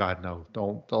 please, God, no,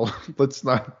 don't, let's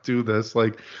not do this.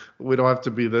 Like, we don't have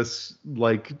to be this,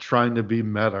 like, trying to be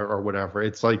meta or whatever.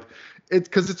 It's like,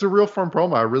 because it's a real fun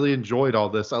promo. I really enjoyed all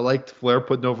this. I liked Flair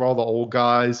putting over all the old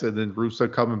guys and then Russo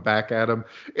coming back at him.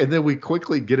 And then we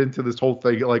quickly get into this whole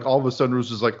thing. Like, all of a sudden,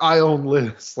 Russo's like, I own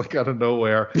Liz, like, out of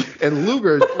nowhere. And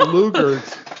Luger's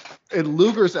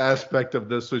aspect of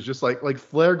this was just like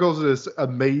Flair goes to this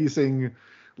amazing,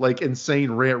 like,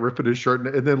 insane rant, ripping his shirt,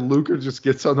 and then Luger just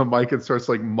gets on the mic and starts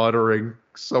like muttering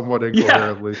somewhat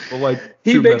incoherently for like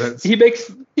 2 minutes. He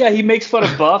makes fun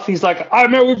of Buff. He's like, "I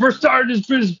remember when we first started this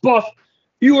business, Buff.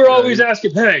 You were always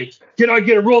asking, hey, can I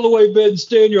get a rollaway bed and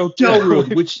stay in your hotel room?"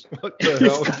 Which what the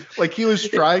hell? Like, he was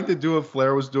trying to do what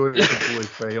Flair was doing and completely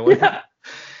failing. Yeah.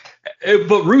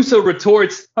 But Russo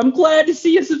retorts, "I'm glad to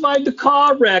see you survived the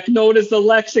car wreck known as the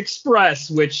Lex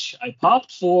Express, which I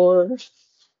popped for."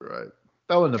 Right.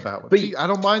 That wasn't a bad one. But see, I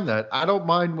don't mind that. I don't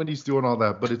mind when he's doing all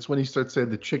that, but it's when he starts saying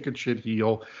the chicken shit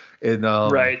heel and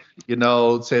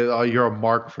say, "Oh, you're a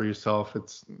mark for yourself."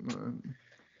 It's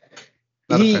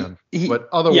not a fan. But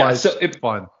otherwise, it's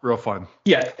fun, real fun.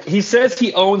 Yeah, he says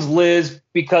he owns Liz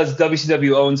because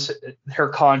WCW owns her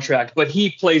contract, but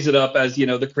he plays it up as,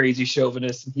 the crazy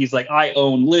chauvinist. And he's like, "I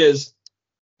own Liz."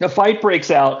 The fight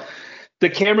breaks out. The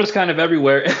camera's kind of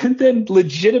everywhere, and then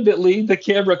legitimately the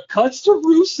camera cuts to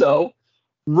Russo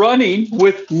running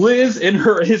with Liz in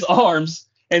his arms,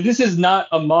 and this is not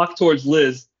a mock towards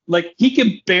Liz. Like, he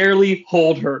can barely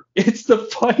hold her. It's the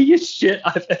funniest shit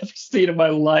I've ever seen in my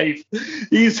life.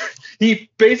 He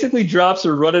basically drops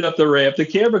her running up the ramp. The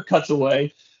camera cuts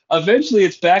away. Eventually,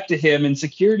 it's back to him, and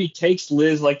security takes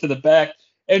Liz like to the back,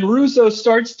 and Russo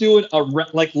starts doing a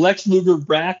like Lex Luger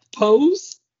rack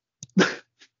pose.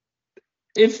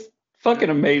 It's fucking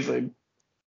amazing.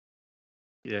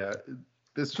 Yeah,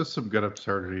 it's just some good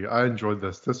absurdity. I enjoyed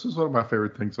this. This was one of my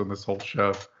favorite things on this whole show.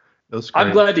 It was great.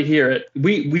 I'm glad to hear it.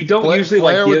 We don't usually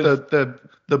Flair like give with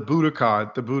the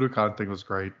Budokan. The Budokan thing was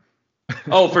great.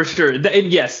 Oh, for sure.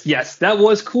 And yes, that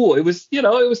was cool. It was,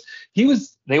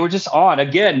 they were just on.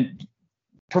 Again,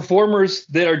 performers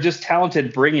that are just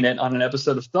talented bringing it on an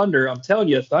episode of Thunder. I'm telling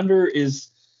you, Thunder is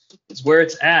where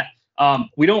it's at.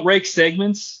 We don't rake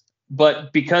segments,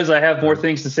 but because I have more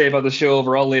things to say about the show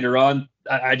overall later on,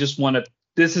 I just want to,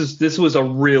 this was a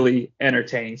really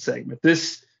entertaining segment.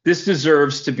 This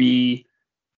deserves to be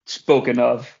spoken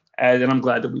of, and I'm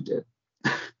glad that we did.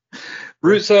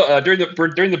 Russo during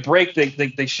the break,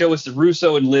 they show us that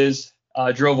Russo and Liz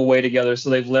drove away together,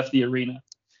 so they've left the arena.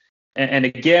 And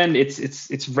again,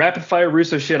 it's rapid fire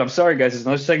Russo shit. I'm sorry, guys. There's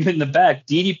another segment in the back.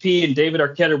 DDP and David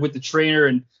Arquette are with the trainer,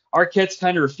 and Arquette's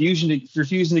kind of refusing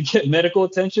to get medical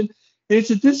attention. And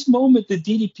it's at this moment that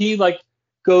DDP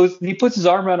goes, and he puts his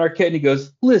arm around Arquette and he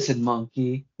goes, "Listen,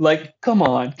 monkey, come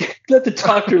on, let the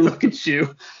doctor look at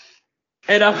you."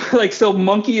 And I'm like, so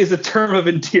monkey is a term of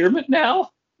endearment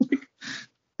now?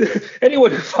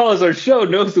 Anyone who follows our show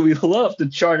knows that we love to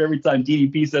chart every time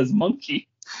DDP says monkey.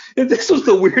 And this was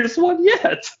the weirdest one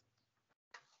yet.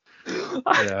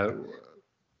 Yeah.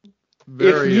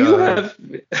 Very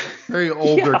very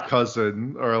older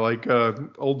cousin, or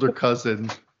older cousin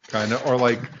kind of, or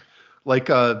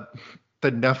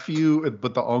the nephew,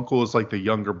 but the uncle is the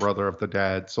younger brother of the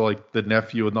dad. So the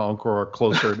nephew and the uncle are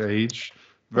closer in age.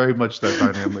 Very much that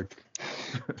dynamic.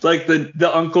 It's like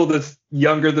the uncle that's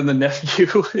younger than the nephew.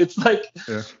 It's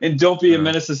and Don't Be a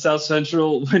Menace to South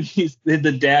Central when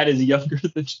the dad is younger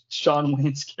than Shawn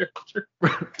Wayne's character.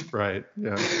 Right.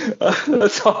 Yeah.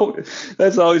 That's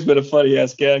always been a funny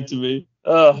ass gag to me.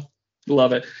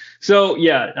 Love it. So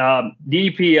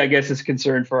DDP, I guess, is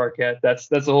concerned for Arquette. That's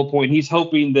the whole point. He's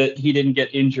hoping that he didn't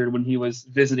get injured when he was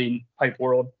visiting Hype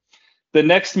World. The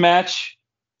next match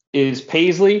is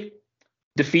Paisley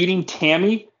defeating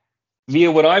Tammy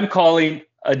via what I'm calling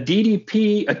a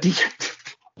DDP, a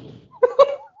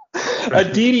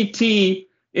DDT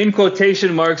in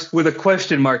quotation marks with a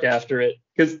question mark after it,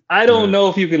 because I don't know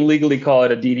if you can legally call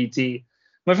it a DDT.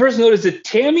 My first note is that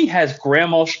Tammy has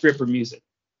grandma stripper music.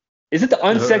 Is it the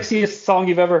unsexiest song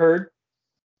you've ever heard?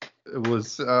 It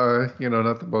was, not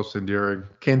the most endearing.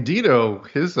 Candido,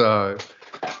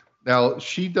 now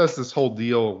she does this whole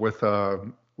deal with,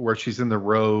 where she's in the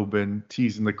robe and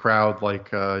teasing the crowd,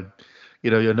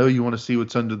 you want to see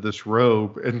what's under this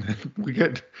robe. And then we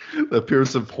get the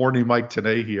appearance of horny Mike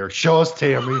Tenay here. Show us,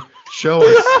 Tammy. Show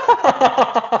us.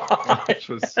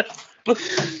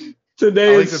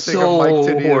 Today is so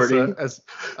horny.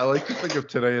 I like to think of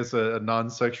Tenay as a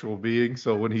non-sexual being.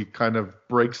 So when he kind of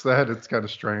breaks that, it's kind of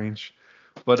strange.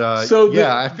 But I feel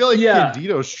like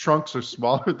Candido's trunks are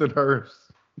smaller than hers.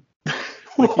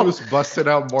 He was busted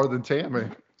out more than Tammy.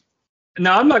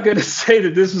 Now, I'm not going to say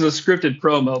that this was a scripted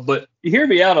promo, but hear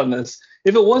me out on this.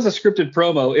 If it was a scripted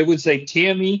promo, it would say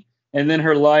Tammy, and then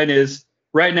her line is,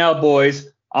 "Right now,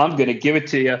 boys, I'm going to give it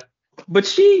to you." But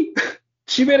she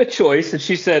made a choice, and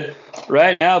she said,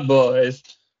 "Right now, boys,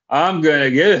 I'm going to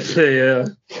give it to you."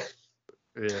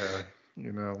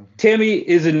 Yeah, Tammy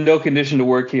is in no condition to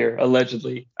work here,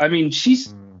 allegedly. I mean,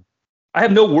 I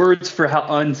have no words for how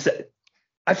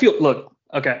I feel. Look,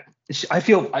 okay. I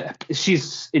feel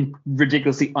she's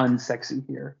ridiculously unsexy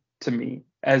here to me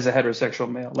as a heterosexual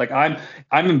male.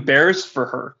 I'm embarrassed for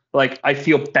her. I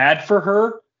feel bad for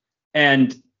her,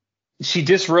 and she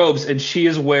disrobes, and she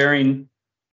is wearing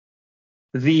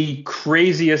the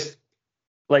craziest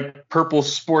purple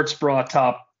sports bra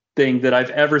top thing that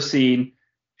I've ever seen.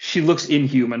 She looks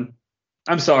inhuman.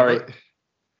 I'm sorry.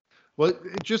 Well,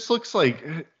 it just looks like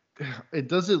it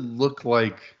doesn't look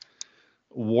like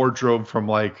wardrobe from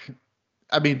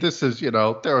this is,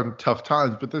 they're in tough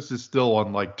times, but this is still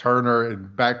on Turner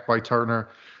and backed by Turner,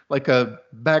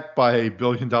 backed by a $1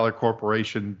 billion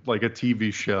corporation, a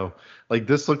TV show.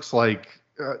 This looks like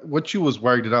what she was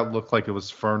wearing did not look like it was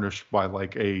furnished by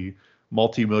a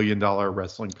multi-million-dollar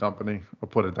wrestling company. I'll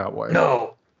put it that way.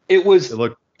 No, it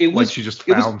looked like she just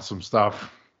found some stuff.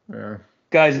 Yeah.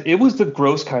 Guys, it was the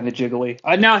gross kind of jiggly.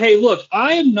 Now, hey, look,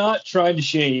 I am not trying to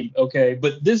shame, okay,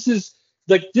 but this is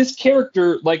this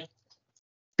character,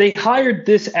 they hired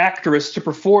this actress to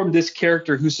perform this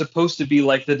character who's supposed to be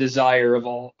like the desire of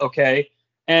all, okay?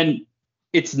 And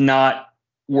it's not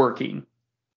working.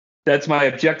 That's my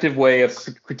objective way of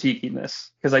critiquing this,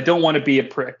 because I don't want to be a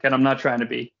prick, and I'm not trying to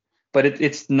be, but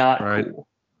it's not cool.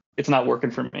 It's not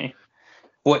working for me.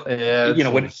 What it's you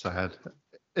know? a What little sad.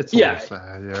 It's a little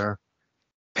sad, yeah.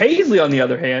 Paisley, on the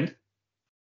other hand,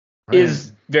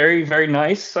 is very, very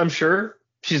nice. I'm sure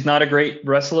she's not a great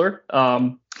wrestler,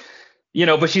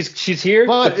 but she's here.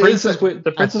 But the prince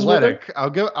is with her.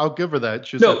 I'll give her that.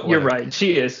 She's no, athletic. You're right.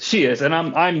 She is, and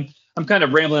I'm kind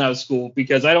of rambling out of school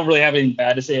because I don't really have anything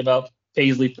bad to say about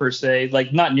Paisley per se.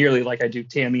 Like, not nearly like I do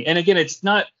Tammy. And again, it's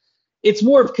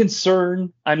more of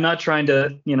concern. I'm not trying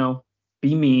to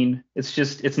be mean. It's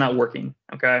just it's not working.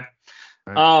 Okay.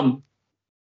 Right.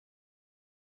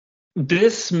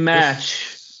 This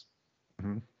match.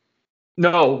 Mm-hmm.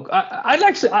 No,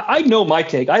 I know my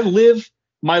take. I live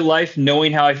my life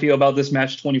knowing how I feel about this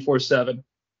match 24/7.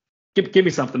 Give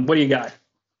me something. What do you got?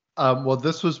 Well,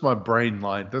 this was my brain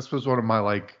line. This was one of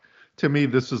my to me,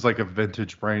 this is like a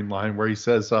vintage brain line where he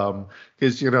says,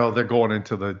 because they're going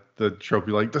into the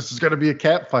trophy like this is gonna be a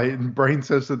cat fight, and Brain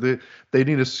says that they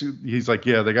need a suit. He's like,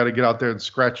 yeah, they got to get out there and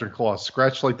scratch and claw,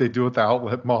 scratch like they do at the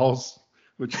outlet malls,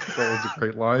 which was a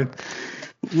great line.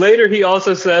 Later, he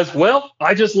also says, well,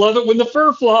 I just love it when the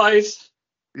fur flies.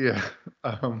 Yeah.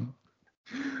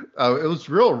 It was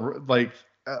real,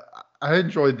 I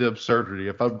enjoyed the absurdity.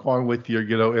 If I'm going with your,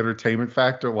 entertainment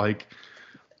factor, like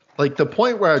the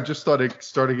point where I just thought it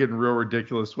started getting real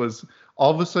ridiculous was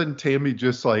all of a sudden Tammy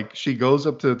just she goes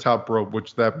up to the top rope,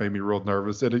 which that made me real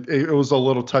nervous. And it was a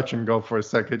little touch and go for a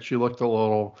second. She looked a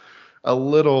little,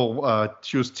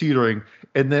 she was teetering.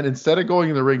 And then instead of going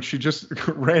in the ring, she just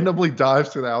randomly dives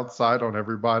to the outside on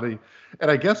everybody. And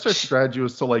I guess her strategy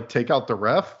was to take out the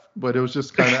ref, but it was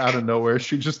just kind of out of nowhere.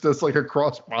 She just does a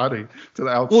cross body to the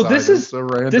outside. Well, this is so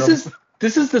random.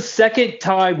 This is the second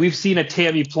time we've seen a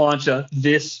Tammy plancha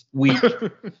this week.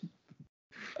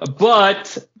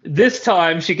 But this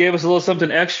time she gave us a little something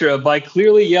extra by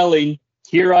clearly yelling,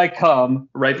 "Here I come,"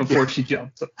 right before she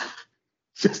jumped.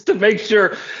 Just to make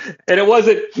sure. And it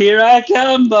wasn't, "Here I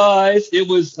come, boys." It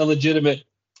was a legitimate,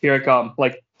 "Here I come,"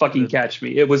 fucking catch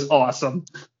me. It was awesome.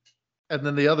 And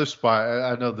then the other spot,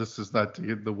 I know this is not to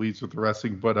get in the weeds with the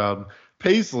wrestling, but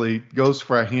Paisley goes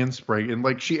for a handspring,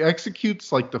 and she executes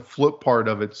the flip part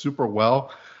of it super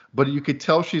well, but you could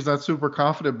tell she's not super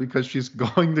confident because she's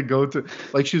going to go to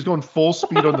she's going full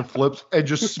speed on the flips and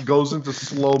just goes into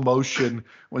slow motion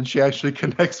when she actually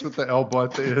connects with the elbow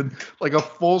at the end, a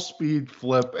full speed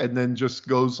flip, and then just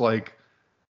goes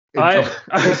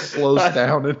it slows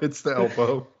down and hits the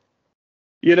elbow.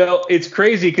 It's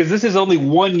crazy because this is only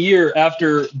 1 year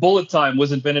after Bullet Time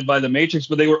was invented by the Matrix,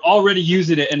 but they were already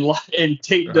using it in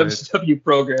tape WCW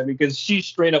programming because she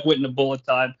straight up went into Bullet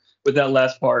Time with that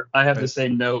last part. I have the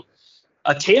same note.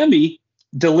 Tammy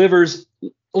delivers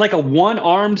a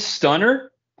one-armed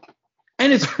stunner,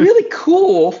 and it's really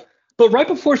cool. But right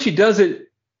before she does it,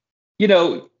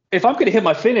 if I'm going to hit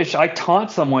my finish, I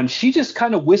taunt someone. She just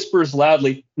kind of whispers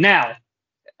loudly, "Now."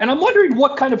 And I'm wondering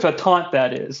what kind of a taunt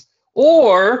that is.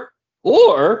 Or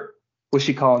was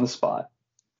she calling the spot?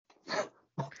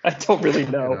 I don't really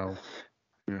know.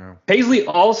 Yeah. Paisley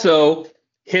also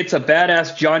hits a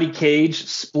badass Johnny Cage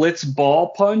splits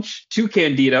ball punch to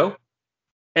Candido.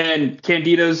 And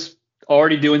Candido's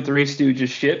already doing Three Stooges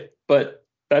shit, but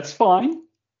that's fine.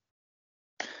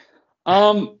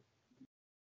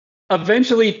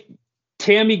 Eventually,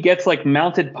 Tammy gets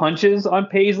mounted punches on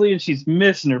Paisley, and she's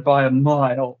missing her by a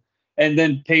mile. And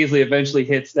then Paisley eventually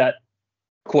hits that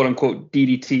quote unquote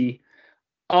DDT.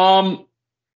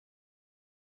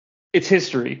 It's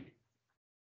history.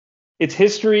 It's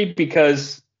history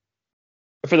because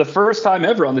for the first time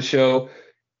ever on the show,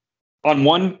 on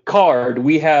one card,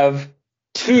 we have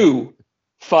 2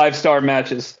 5-star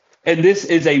matches. And this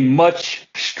is a much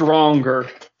stronger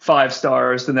 5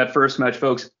 stars than that first match,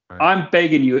 folks. Right. I'm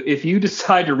begging you, if you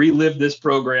decide to relive this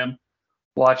program,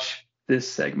 watch this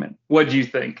segment. What do you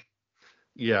think?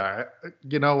 Yeah,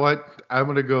 you know what? I'm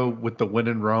going to go with the win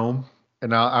in Rome,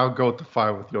 and I'll go with the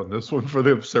 5 with you on this one for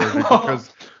the absurdity,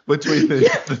 because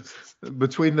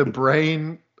between the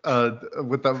brain about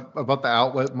the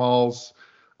outlet malls,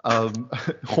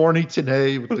 horny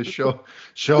today with the show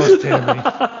us Tammy,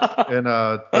 and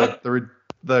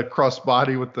the cross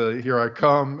body with the "Here I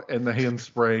Come" and the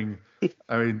handspring.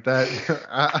 I mean, that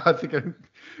I think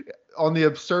on the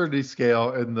absurdity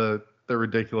scale and the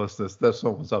ridiculousness, this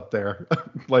one was up there.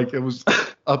 It was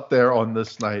up there on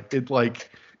this night.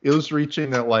 it was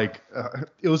reaching that like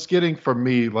it was getting for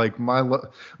me like my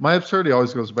absurdity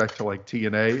always goes back to like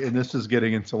TNA, and this is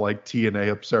getting into like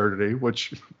TNA absurdity,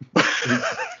 which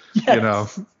you know.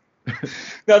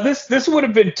 Now this would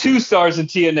have been 2 stars in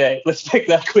TNA. Let's make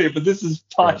that clear. But this is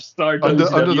 5-star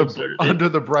under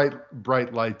the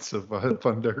bright lights of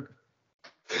Thunder.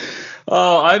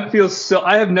 Oh,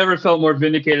 I have never felt more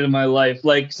vindicated in my life.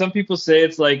 Like some people say,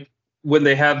 it's like when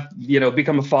they have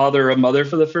become a father or a mother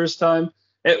for the first time,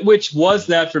 which was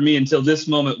that for me until this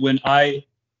moment when I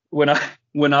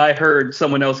heard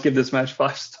someone else give this match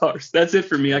 5 stars. That's it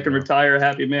for me. I can retire a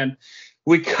happy man.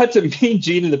 We cut to Mean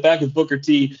Gene in the back with Booker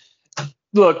T.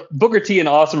 Look, Booker T and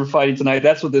Awesome are fighting tonight.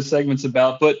 That's what this segment's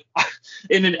about. But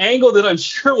in an angle that I'm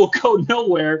sure will go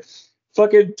nowhere,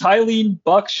 fucking Tylene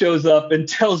Buck shows up and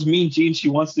tells Mean Gene she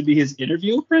wants to be his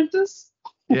interview apprentice.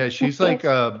 Yeah, she's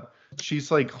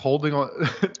like holding on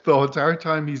the entire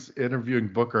time he's interviewing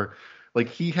Booker. Like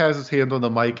he has his hand on the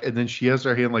mic, and then she has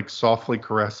her hand like softly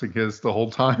caressing his the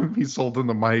whole time he's holding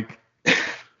the mic.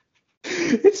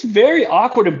 It's very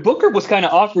awkward, and Booker was kind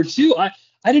of awkward too.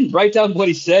 I didn't write down what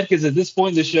he said because at this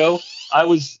point in the show, I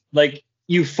was like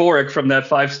euphoric from that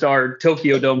 5-star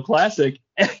Tokyo Dome Classic,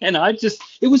 and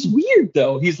it was weird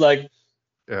though. He's like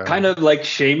kind of like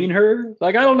shaming her.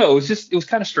 Like I don't know. It was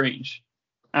kind of strange.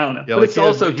 I don't know. Yeah, but like it's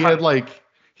also he had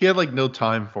like no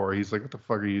time for her. He's like, what the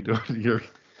fuck are you doing here?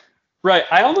 Right.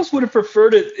 I almost would have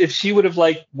preferred it if she would have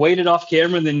like waited off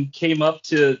camera and then came up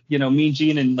to Mean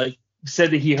Gene and like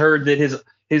said that he heard that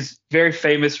his very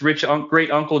famous rich great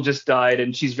uncle just died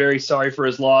and she's very sorry for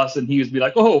his loss, and he would be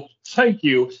like, oh, thank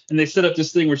you, and they set up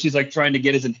this thing where she's like trying to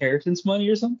get his inheritance money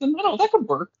or something. I don't know, that could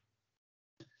work.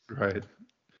 Right.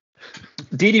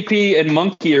 DDP and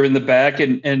Monkey are in the back,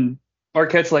 and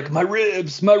Arquette's like, my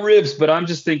ribs, but I'm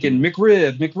just thinking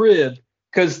McRib,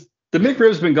 because the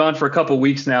McRib's been gone for a couple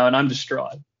weeks now, and I'm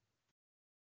distraught.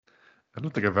 I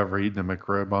don't think I've ever eaten a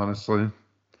McRib, honestly.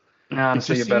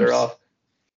 Honestly, you're better off.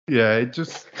 Yeah,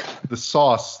 the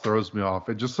sauce throws me off.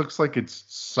 It just looks like it's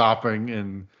sopping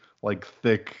in like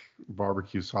thick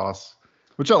barbecue sauce,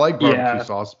 which I like barbecue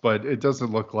sauce, but it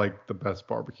doesn't look like the best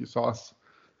barbecue sauce.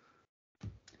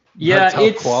 Yeah,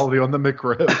 it's quality on the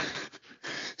McRib.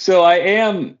 So I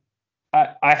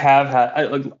have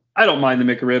had. I don't mind the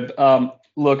McRib.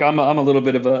 Look, I'm a little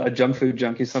bit of a junk food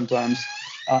junkie sometimes,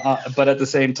 but at the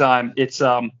same time, it's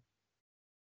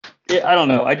I don't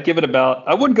know. I'd give it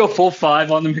I wouldn't go full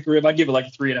 5 on the McRib. I'd give it like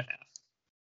a 3.5.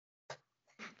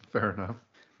 Fair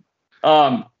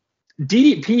enough.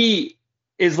 DDP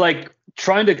is like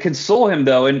trying to console him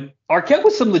though, and Arquette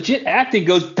with some legit acting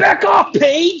goes, back off,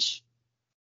 Paige.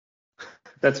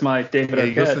 That's my David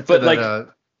Arquette. But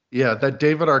that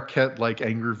David Arquette like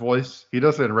angry voice. He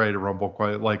doesn't Ready to Rumble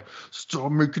quite like stop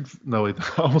making. No, I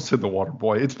almost said the Water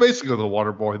Boy. It's basically the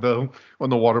Water Boy though. When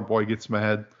the Water Boy gets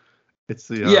mad. It's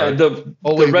the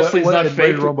the wrestling's not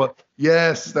fake.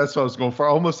 Yes, that's what I was going for.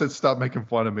 I almost said stop making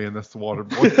fun of me, and that's the Water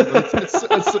Boy.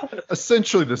 it's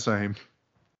essentially the same.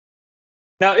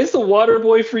 Now, is the Water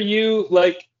Boy for you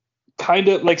like kind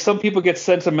of like some people get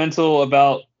sentimental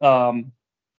about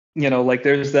like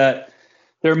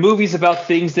there are movies about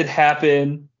things that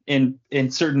happen in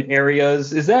certain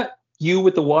areas. Is that you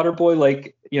with the Water Boy?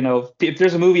 Like if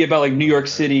there's a movie about like New York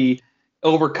City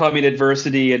overcoming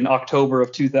adversity in October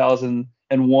of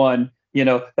 2001,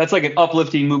 that's like an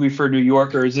uplifting movie for New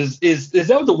Yorkers. Is that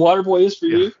what the Water Boy is for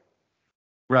you?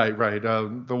 Right.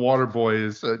 The Water Boy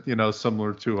is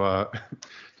similar to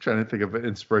trying to think of an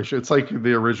inspiration. It's like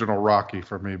the original Rocky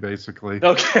for me, basically.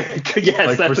 Okay, yes,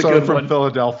 like that's for a good from one.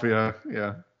 Philadelphia,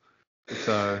 yeah.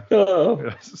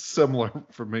 It's similar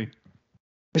for me.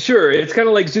 Sure, it's kind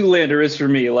of like Zoolander is for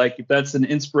me. Like that's an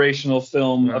inspirational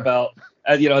film about.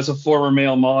 As a former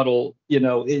male model,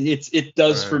 it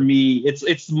does for me.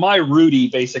 It's my Rudy,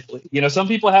 basically. Some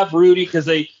people have Rudy because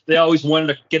they always wanted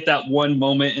to get that one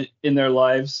moment in their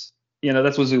lives.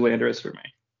 That's what Zoolander is for me.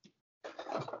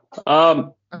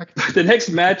 The next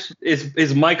match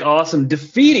is Mike Awesome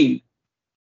defeating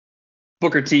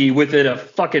Booker T with a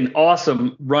fucking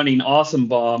awesome running awesome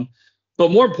bomb.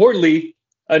 But more importantly,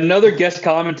 another guest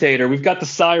commentator. We've got the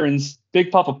Sirens.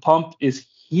 Big Papa Pump is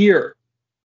here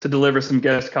to deliver some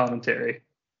guest commentary.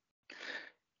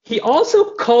 He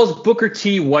also calls Booker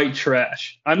T white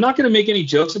trash. I'm not going to make any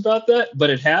jokes about that, but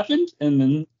it happened, and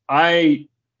then I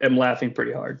am laughing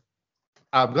pretty hard.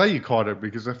 I'm glad you caught it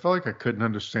because I felt like I couldn't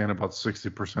understand about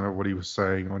 60% of what he was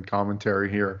saying on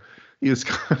commentary here. He was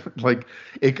kind of like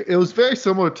it was very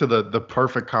similar to the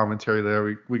perfect commentary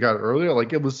that we got earlier.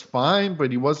 Like it was fine, but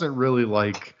he wasn't really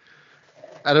like.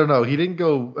 I don't know. He didn't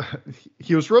go.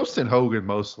 He was roasting Hogan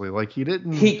mostly. Like he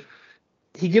didn't.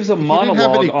 he gives a He didn't have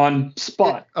monologue any- on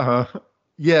Spot.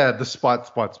 Yeah, the spot.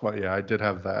 Yeah, I did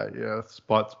have that. Yeah,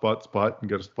 spot, and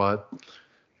get a spot.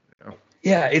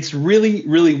 Yeah, it's really,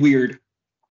 really weird.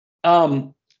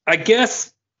 I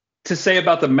guess to say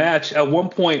about the match, at one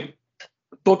point,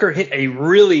 Booker hit a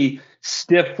really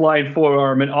stiff flying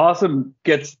forearm, and Awesome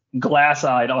gets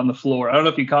glass-eyed on the floor. I don't know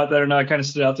if you caught that or not. It kind of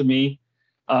stood out to me.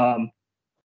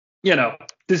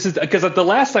 This is because the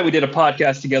last time we did a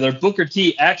podcast together, Booker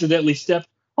T accidentally stepped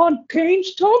on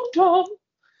Kane's tom-tom.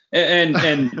 And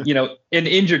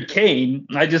injured Kane.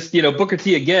 I just, Booker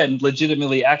T again,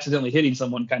 legitimately accidentally hitting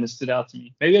someone kind of stood out to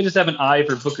me. Maybe I just have an eye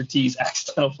for Booker T's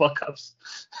accidental fuck-ups.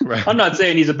 Right. I'm not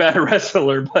saying he's a bad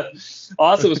wrestler, but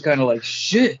also was kind of like,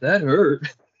 shit, that hurt.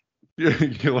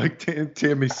 You're like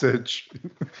Tammy Sitch,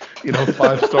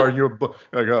 5-star, and you're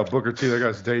like, Booker T, that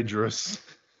guy's dangerous.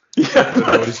 Yeah. I don't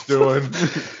know what he's doing.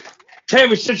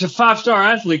 Tammy's such a 5-star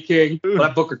athlete, King.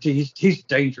 But Booker T, he's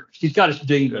dangerous. He's got his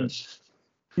demons.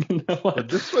 But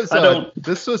this was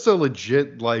a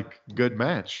legit good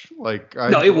match.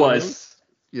 It was.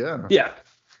 Yeah. Yeah.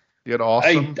 You had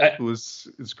Awesome.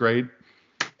 It's great.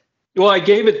 Well, I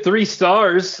gave it 3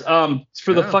 stars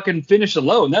for the fucking finish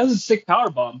alone. That was a sick power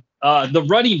bomb. The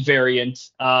running variant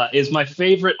is my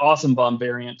favorite Awesome Bomb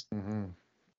variant. Mm-hmm.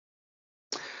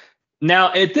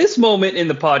 Now, at this moment in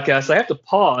the podcast, I have to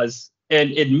pause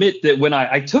and admit that when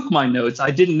I took my notes,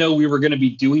 I didn't know we were going to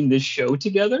be doing this show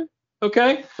together.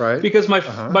 Okay? Right. Because my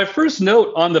first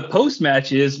note on the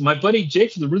post-match is my buddy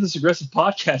Jake from the Ruthless Aggressive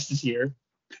podcast is here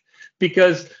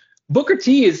because Booker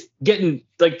T is getting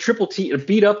triple T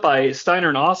beat up by Steiner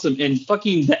and Awesome, and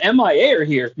fucking the MIA are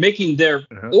here making their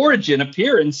origin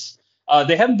appearance.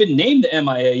 They haven't been named the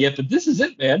MIA yet, but this is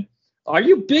it, man. Are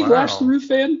you a big Lash LaRue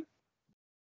fan?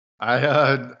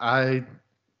 I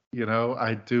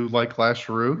do like Lash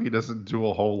LaRue. He doesn't do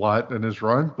a whole lot in his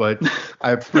run, but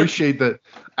I appreciate that.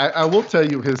 I will tell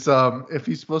you his if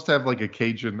he's supposed to have a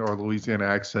Cajun or Louisiana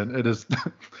accent, it is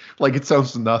it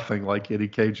sounds nothing like any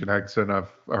Cajun accent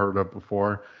I've heard of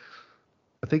before.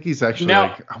 I think he's actually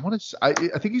I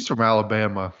think he's from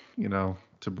Alabama,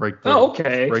 to break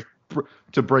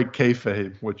the break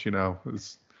kayfabe, which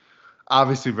is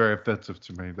obviously very offensive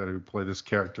to me that he would play this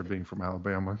character being from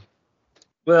Alabama.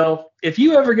 Well, if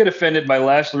you ever get offended by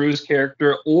Lash LaRue's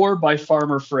character or by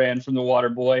Farmer Fran from The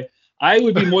Waterboy, I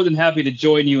would be more than happy to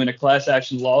join you in a class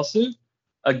action lawsuit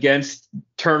against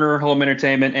Turner Home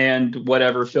Entertainment and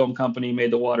whatever film company made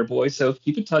The Waterboy. So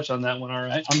keep in touch on that one, all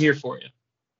right? I'm here for you.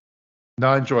 No,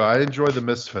 I enjoy the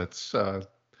Misfits.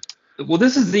 Well,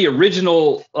 this is the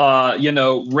original,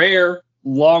 rare,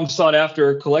 long sought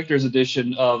after collector's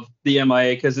edition of the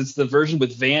MIA because it's the version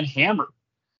with Van Hammer.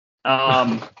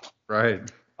 Right.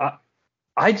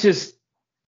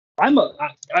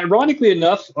 Ironically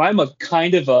enough, I'm a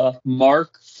kind of a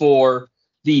mark for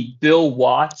the Bill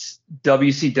Watts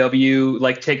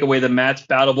WCW, take away the mats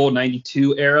Battle Bowl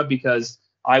 92 era because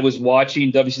I was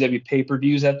watching WCW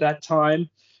pay-per-views at that time.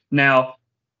 Now,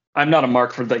 I'm not a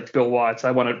mark for Bill Watts.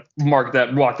 I want to walk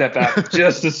that back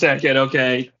just a second,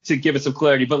 okay, to give it some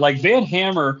clarity. But Van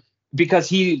Hammer, because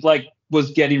he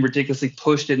was getting ridiculously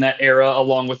pushed in that era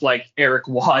along with Eric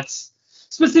Watts,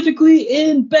 specifically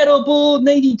in Battle Bowl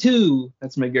 92.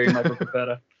 That's my Gary Michael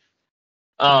Capetta.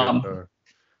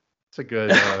 It's a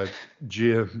good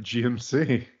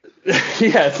GMC.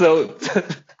 Yeah, so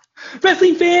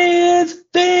wrestling fans,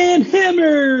 Van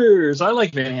Hammers. I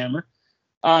like Van Hammer.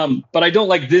 But I don't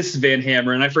like this Van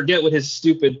Hammer, and I forget what his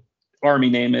stupid army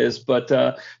name is, but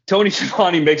Tony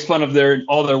Schiavone makes fun of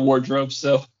all their wardrobes,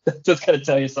 so that's got to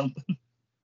tell you something.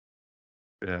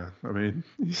 Yeah, I mean,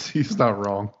 he's not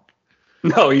wrong.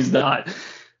 No, he's not.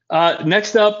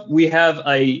 Next up, we have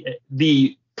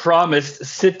the promised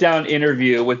sit-down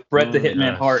interview with Bret the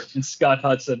Hitman Hart and Scott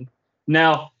Hudson.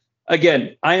 Now,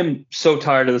 again, I am so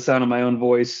tired of the sound of my own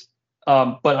voice,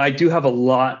 but I do have a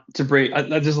lot to bring.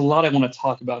 There's a lot I want to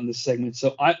talk about in this segment.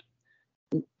 So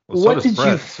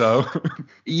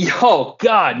Yo,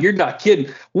 God, you're not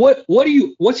kidding.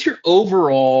 What's your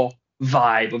overall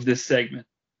vibe of this segment?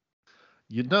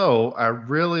 I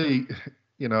really,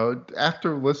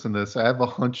 after listening to this, I have a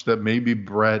hunch that maybe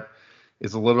Bret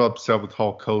is a little upset with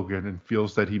Hulk Hogan and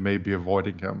feels that he may be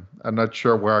avoiding him. I'm not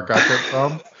sure where I got that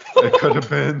from. It could have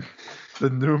been the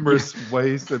numerous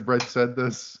ways that Bret said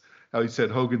this, how he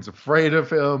said Hogan's afraid of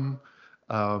him.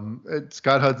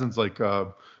 Scott Hudson's like,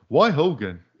 why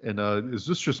Hogan? And is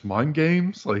this just mind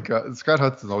games? Scott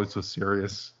Hudson's always so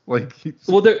serious.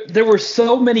 There were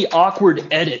so many awkward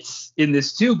edits in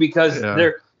this too because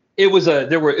it was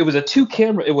a two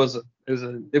camera. It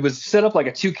was set up like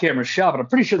a 2-camera shot, but I'm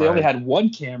pretty sure they only had 1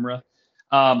 camera.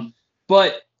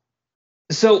 But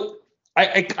So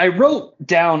I wrote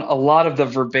down a lot of the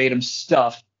verbatim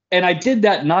stuff, and I did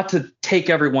that not to take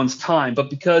everyone's time, but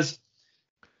because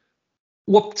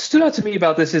what stood out to me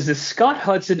about this is that Scott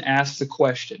Hudson asks a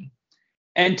question.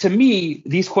 And to me,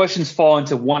 these questions fall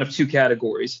into one of two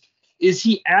categories. Is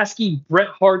he asking Bret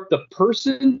Hart the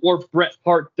person or Bret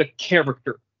Hart the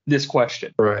character this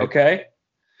question? Right. Okay.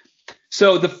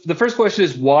 So the first question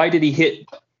is, why did he hit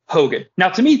Hogan? Now,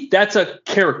 to me, that's a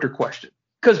character question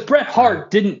because Bret Hart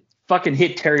didn't fucking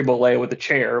hit Terry Bollea with a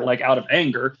chair like out of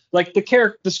anger. Like the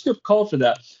script called for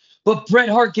that. But Bret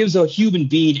Hart gives a human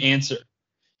being answer.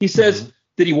 He says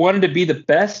that he wanted to be the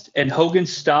best, and Hogan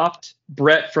stopped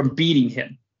Bret from beating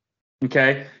him.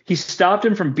 Okay. He stopped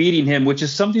him from beating him, which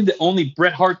is something that only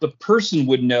Bret Hart, the person,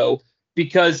 would know,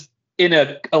 because in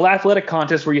an athletic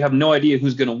contest where you have no idea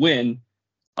who's going to win,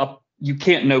 you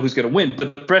can't know who's going to win.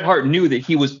 But Bret Hart knew that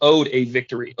he was owed a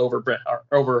victory over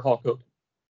Hulk Hogan.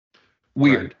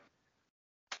 Weird.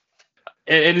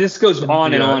 Right. And this goes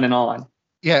on and on and on.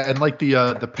 Yeah, and like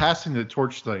the passing the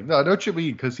torch thing. No, I know what you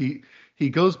mean, because he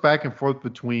goes back and forth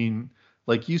between,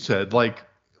 like you said, like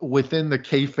within the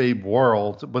kayfabe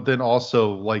world, but then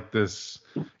also like this,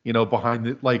 behind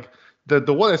it, like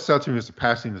the one that sounds to me is the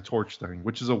passing the torch thing,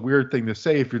 which is a weird thing to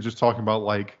say if you're just talking about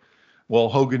like, well,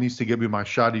 Hogan needs to give me my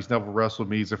shot. He's never wrestled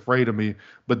me. He's afraid of me.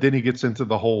 But then he gets into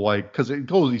the whole, like, because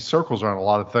he circles around a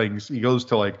lot of things. He goes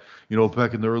to, like,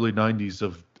 back in the early 90s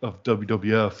of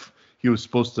WWF, he was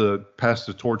supposed to pass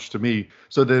the torch to me.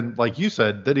 So then, like you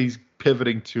said, then he's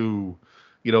pivoting to,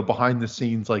 behind the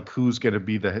scenes, like, who's going to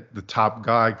be the top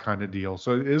guy kind of deal.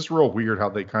 So it is real weird how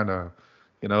they kind of,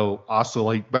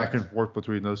 oscillate back and forth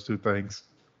between those two things.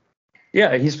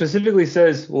 Yeah, he specifically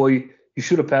says, well, you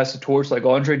should have passed the torch like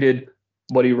Andre did,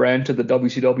 but he ran to the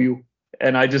WCW.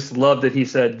 And I just love that he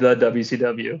said the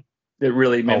WCW. It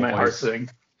really made my heart sing.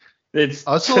 It's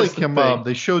I also like him.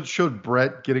 They showed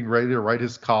Bret getting ready to write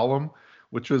his column,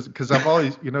 which was because I've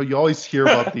always, you always hear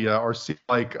about the RC,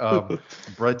 like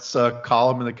Bret's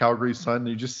column in the Calgary Sun. And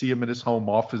you just see him in his home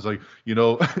office, like,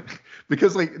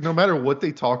 because like no matter what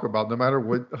they talk about, no matter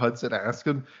what Hudson asks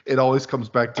him, it always comes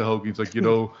back to Hogan. He's like,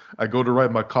 I go to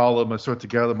write my column, I start to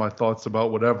gather my thoughts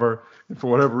about whatever, and for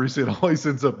whatever reason, it always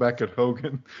ends up back at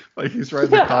Hogan. Like he's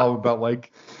writing a column about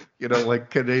like, like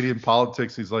Canadian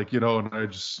politics. He's like, and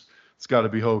it's got to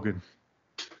be Hogan.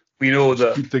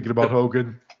 Keep thinking about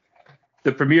Hogan.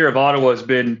 The premier of Ottawa has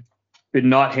been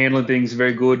not handling things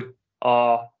very good,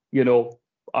 and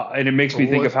it makes me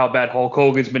think of how bad Hulk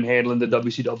Hogan's been handling the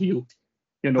WCW.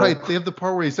 Right, they have the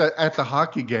part where he's at the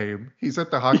hockey game. He's at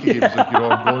the hockey game. He's like,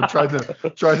 I'm going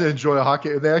trying to enjoy a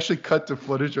hockey. And they actually cut to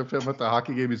footage of him at the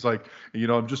hockey game. He's like,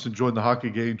 I'm just enjoying the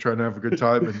hockey game, trying to have a good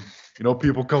time. And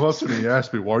people come up to me and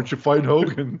ask me, why aren't you fighting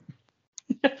Hogan?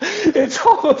 It's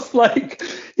almost like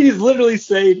he's literally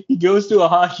saying he goes to a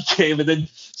hockey game and then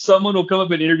someone will come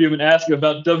up and interview him and ask him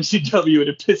about WCW, and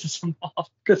it pisses him off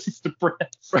because he's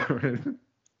depressed. Right. And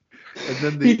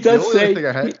then he does say. Thing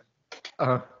I had,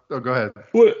 go ahead.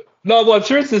 Well, I'm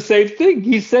sure it's the same thing.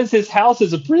 He says his house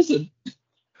is a prison.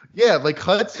 Yeah, like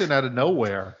Hudson out of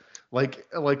nowhere. Like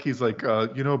he's like,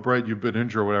 Brett, you've been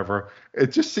injured or whatever.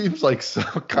 It just seems like so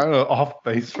kind of off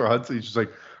base for Hudson. He's just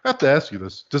like, I have to ask you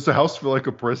this. Does the house feel like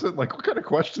a prison? Like, what kind of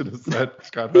question is that,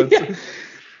 Scott Hudson? Yeah.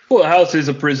 Well, the house is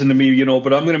a prison to me,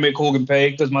 but I'm going to make Hogan pay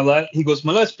because my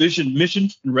last mission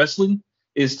in wrestling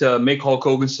is to make Hulk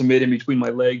Hogan submit in between my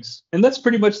legs. And that's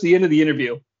pretty much the end of the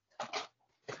interview.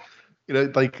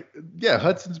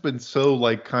 Hudson's been so,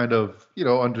 like, kind of,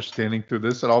 understanding through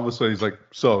this. And all of a sudden he's like,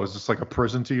 so is this like a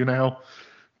prison to you now?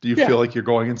 Do you feel like you're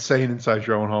going insane inside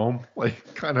your own home?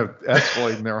 Like, kind of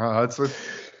escalating there, huh, Hudson?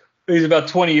 He's about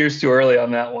 20 years too early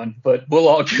on that one, but we'll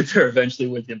all get there eventually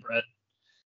with you, Brett.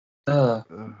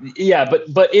 Yeah,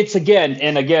 but it's again,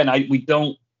 we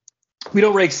don't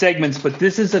rake segments, but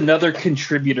this is another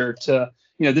contributor to,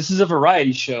 this is a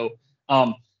variety show.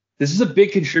 This is a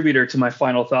big contributor to my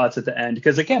final thoughts at the end,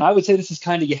 because again, I would say this is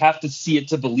kind of, you have to see it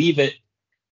to believe it.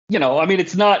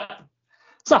 It's not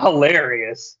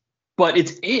hilarious, but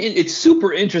it's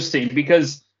super interesting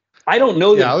because I don't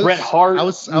know that Bret Hart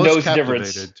knows the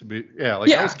difference. I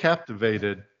was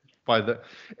captivated by the,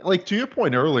 like, to your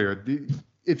point earlier,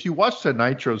 if you watch the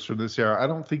Nitros from this era, I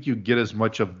don't think you get as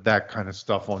much of that kind of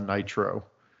stuff on Nitro.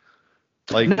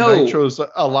 Like, Nitro's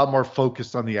a lot more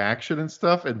focused on the action and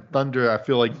stuff, and Thunder, I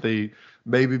feel like they,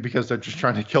 maybe because they're just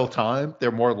trying to kill time,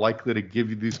 they're more likely to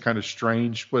give you these kind of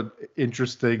strange but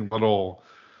interesting little,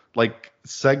 like,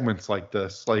 segments like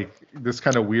this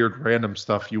kind of weird random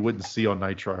stuff you wouldn't see on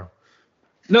Nitro.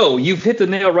 No, you've hit the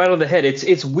nail right on the head.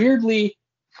 It's weirdly,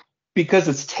 because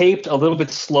it's taped a little bit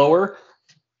slower,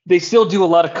 they still do a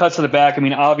lot of cuts in the back. I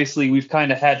mean, obviously, we've had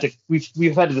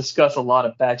to discuss a lot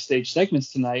of backstage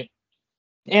segments tonight,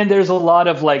 and there's a lot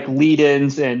of like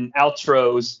lead-ins and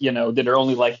outros, that are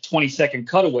only like 20-second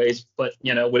cutaways. But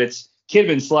when it's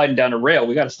Kidman sliding down a rail,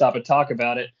 we got to stop and talk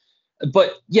about it.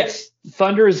 But yes,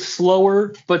 Thunder is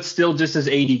slower, but still just as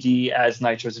ADD as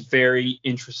Nitro. Is very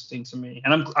interesting to me,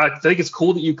 and I think it's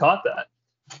cool that you caught that.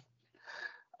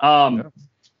 Yeah.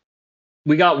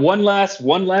 We got one last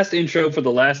intro for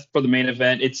the main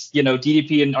event. It's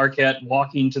DDP and Arquette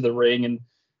walking to the ring, and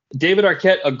David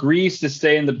Arquette agrees to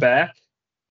stay in the back,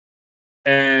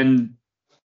 and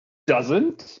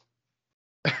doesn't.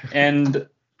 And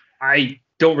I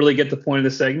don't really get the point of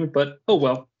the segment, but oh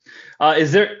well.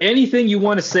 Is there anything you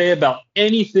want to say about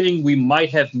anything we might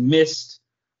have missed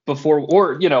before,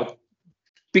 or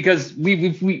because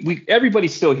we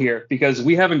everybody's still here because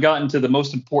we haven't gotten to the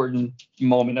most important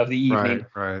moment of the evening.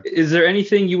 Right. Is there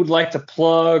anything you would like to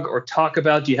plug or talk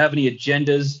about? Do you have any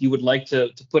agendas you would like to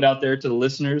put out there to the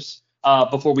listeners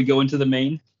before we go into the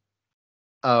main?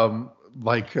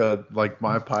 Like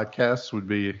my podcast would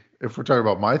be, if we're talking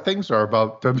about my things or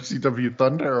about WCW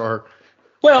Thunder or.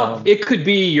 Well, it could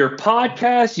be your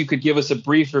podcast. You could give us a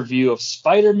brief review of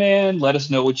Spider-Man. Let us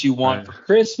know what you want for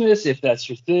Christmas, if that's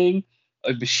your thing.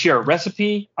 Share a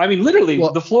recipe. I mean, literally,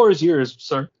 the floor is yours,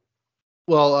 sir.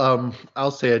 Well, I'll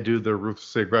say I do the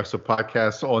Ruthlessly Aggressive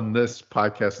podcast on this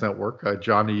podcast network.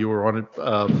 Jonnie, you were on it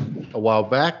a while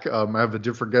back. I have a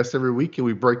different guest every week, and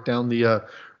we break down the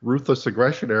Ruthless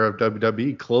Aggression era of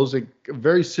WWE, closing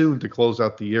very soon to close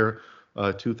out the year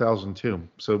 2002.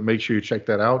 So make sure you check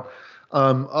that out.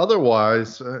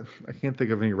 Otherwise, I can't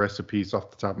think of any recipes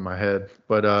off the top of my head.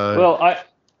 But well,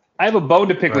 I have a bone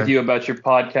to pick with you about your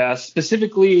podcast,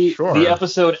 specifically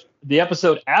the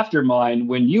episode after mine,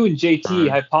 when you and JT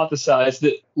hypothesized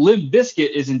that Limp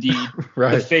Bizkit is indeed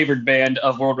the favored band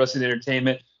of World Wrestling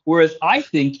Entertainment, whereas I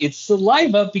think it's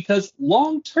Saliva, because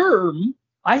long term,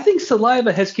 I think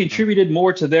Saliva has contributed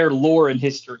more to their lore and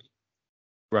history.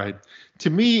 Right. To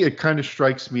me, it kind of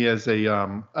strikes me as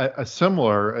a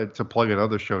similar, to plug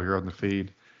another show here on the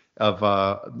feed of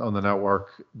on the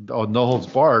network, on No Holds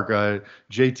Barred.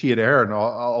 JT and Aaron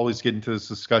always get into this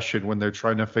discussion when they're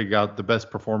trying to figure out the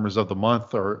best performers of the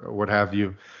month or what have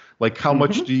you. Like, how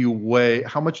much do you weigh?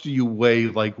 How much do you weigh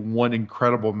like one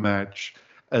incredible match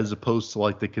as opposed to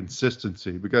like the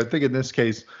consistency? Because I think in this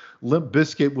case, Limp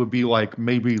Bizkit would be like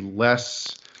maybe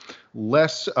less.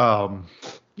 The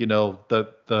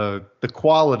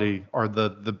quality or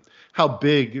the how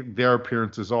big their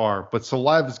appearances are, but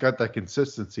Saliva's got that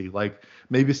consistency. Like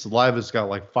maybe Saliva's got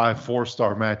like 5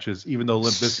 4-star matches, even though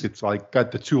Limp Bizkit's like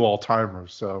got the 2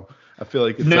 all-timers. So I feel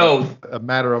like it's a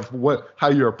matter of how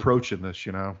you're approaching this,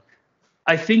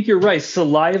 I think you're right.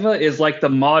 Saliva is like the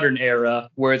modern era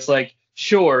where it's like,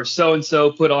 sure,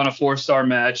 so-and-so put on a 4-star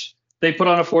match. They put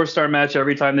on a 4-star match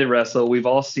every time they wrestle. We've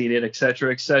all seen it, et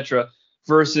cetera,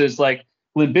 versus like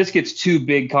Limp Bizkit's 2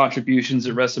 big contributions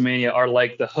at WrestleMania are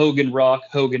like the Hogan Rock,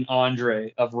 Hogan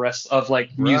Andre of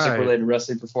music-related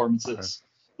wrestling performances.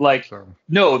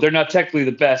 No, they're not technically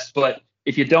the best, but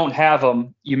if you don't have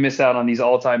them, you miss out on these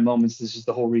all-time moments. This is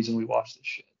the whole reason we watch this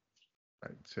shit.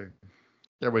 Right. So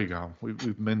there we go.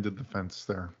 We've mended the fence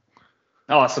there.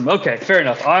 Awesome. Okay, fair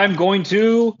enough. I'm going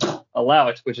to allow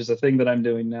it, which is a thing that I'm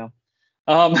doing now.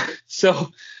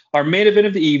 So our main event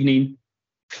of the evening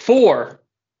for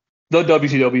the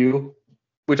WCW,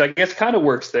 which I guess kind of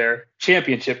works there,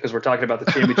 championship, because we're talking about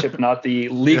the championship, not the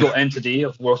legal entity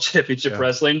of World Championship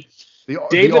Wrestling. The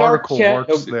article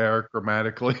works there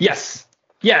grammatically. Yes,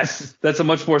 that's a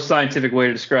much more scientific way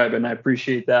to describe it, and I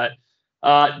appreciate that.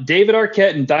 David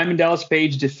Arquette and Diamond Dallas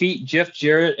Page defeat Jeff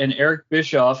Jarrett and Eric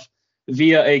Bischoff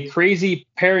via a crazy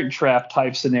Parent Trap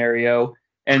type scenario,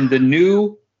 and the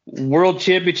new World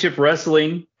Championship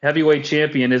Wrestling heavyweight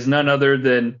champion is none other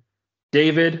than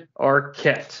David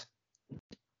Arquette.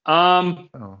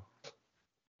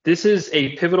 This is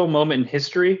a pivotal moment in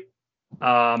history.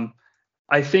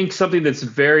 I think something that's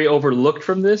very overlooked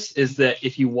from this is that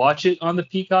if you watch it on the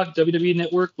Peacock WWE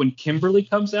Network, when Kimberly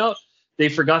comes out, they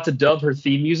forgot to dub her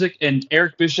theme music, and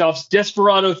Eric Bischoff's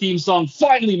Desperado theme song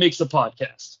finally makes the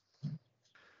podcast.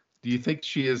 Do you think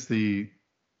she's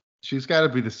got to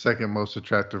be the second most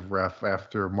attractive ref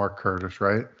after Mark Curtis,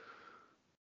 right?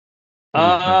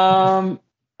 I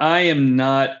am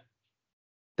not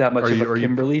that much of a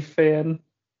Kimberly fan.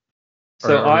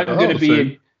 So I'm going to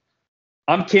be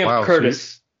I'm Camp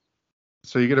Curtis.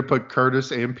 So you're going to put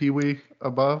Curtis and Pee Wee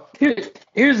above?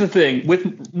 Here's the thing.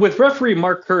 With referee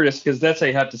Mark Curtis, because that's how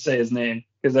you have to say his name,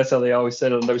 because that's how they always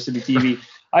said it on WCW TV.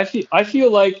 I feel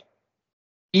like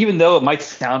even though it might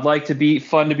sound like to be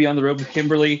fun to be on the road with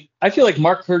Kimberly, I feel like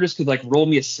Mark Curtis could like roll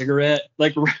me a cigarette,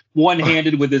 like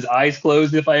one-handed with his eyes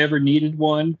closed if I ever needed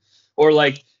one, or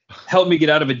like help me get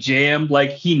out of a jam.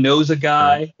 Like he knows a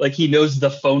guy, like he knows the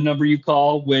phone number you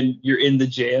call when you're in the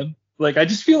jam. Like I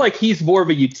just feel like he's more of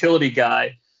a utility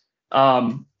guy,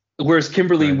 whereas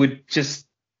Kimberly would just,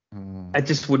 I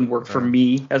just wouldn't work for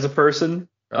me as a person.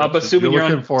 But assuming you're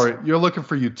looking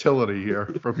for utility here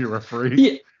from your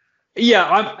referee.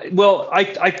 Yeah,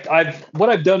 I've what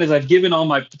I've done is I've given all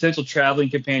my potential traveling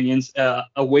companions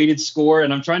a weighted score,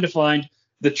 and I'm trying to find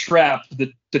the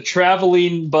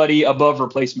traveling buddy above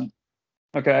replacement.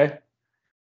 Okay.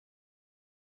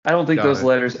 I don't think those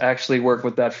letters actually work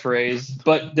with that phrase,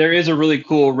 but there is a really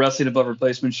cool wrestling above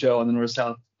replacement show on the North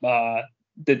South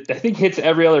that I think hits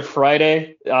every other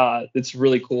Friday. It's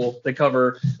really cool.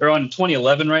 They're on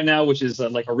 2011 right now, which is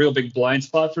like a real big blind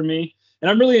spot for me. And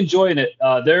I'm really enjoying it.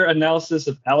 Their analysis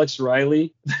of Alex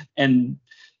Riley and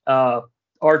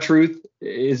R-Truth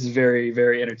is very,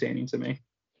 very entertaining to me.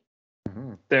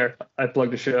 Mm-hmm. There, I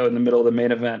plugged a show in the middle of the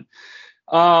main event.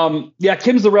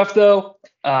 Kim's the ref, though.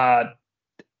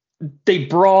 They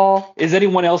brawl. Is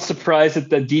anyone else surprised that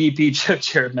the DDP Jeff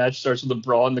Jarrett match starts with a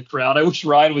brawl in the crowd? I wish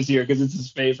Ryan was here because it's his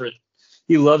favorite.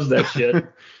 He loves that shit.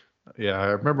 Yeah, I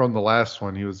remember on the last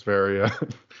one he was very,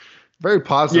 very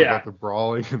positive about the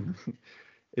brawling.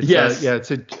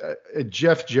 It's a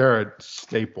Jeff Jarrett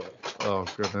staple. Oh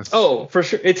goodness. Oh, for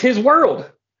sure. It's his world.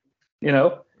 You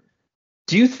know.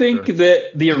 Do you think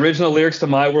that the original lyrics to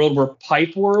My World were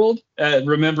Pipe World?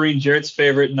 Remembering Jarrett's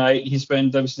favorite night he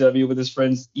spent in WCW with his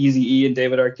friends Eazy-E and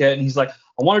David Arquette, and he's like,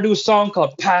 I want to do a song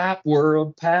called Pipe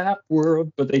World,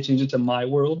 but they changed it to My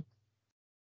World.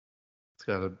 It's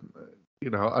got a,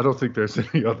 I don't think there's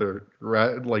any other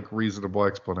reasonable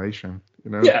explanation.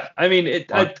 Yeah, I mean,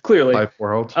 clearly Pipe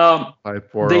World.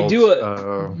 Pipe World.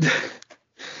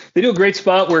 They do a great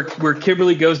spot where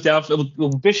Kimberly goes down.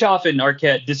 Bischoff and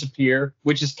Arquette disappear,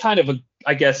 which is kind of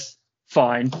I guess,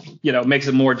 fine. Makes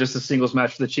it more just a singles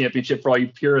match for the championship for all you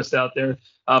purists out there.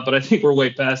 But I think we're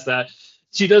way past that.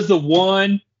 She does the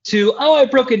 1, 2, I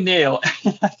broke a nail.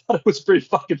 I thought it was pretty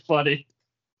fucking funny.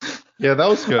 Yeah, that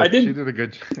was good. She did a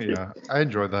good. Yeah, I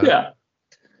enjoyed that. Yeah,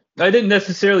 I didn't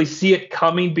necessarily see it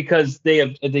coming because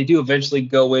they do eventually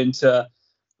go into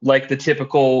like the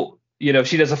typical.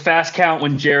 She does a fast count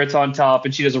when Jarrett's on top,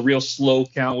 and she does a real slow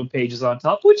count when Paige is on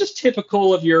top, which is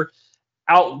typical of your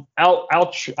out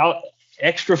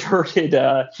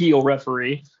extroverted heel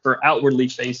referee or outwardly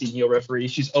facing heel referee.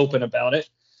 She's open about it.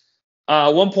 At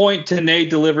one point, Tenay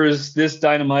delivers this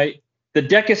dynamite. The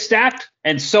deck is stacked,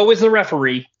 and so is the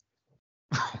referee.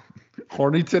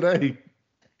 Horny today.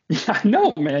 Yeah, I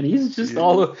know, man. He's just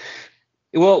all.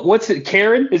 Well, what's it?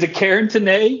 Karen? Is it Karen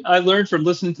Tenay? I learned from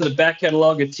listening to the back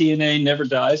catalog of TNA Never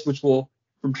Dies, which will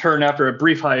return after a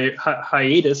brief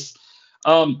hiatus.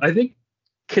 I think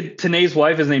Tenay's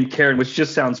wife is named Karen, which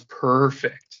just sounds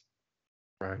perfect.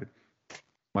 Right.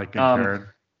 Mike and Karen.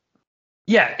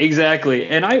 Yeah, exactly.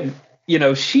 And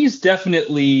she's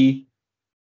definitely,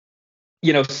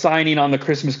 signing on the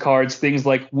Christmas cards, things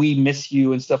like "We miss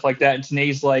you" and stuff like that. And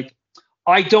Tenay's like,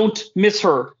 I don't miss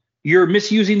her. You're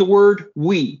misusing the word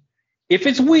 "we." If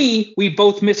it's we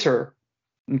both miss her.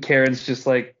 And Karen's just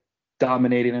like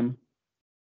dominating him.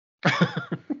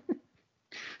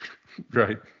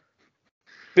 Right.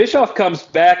 Bischoff comes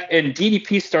back and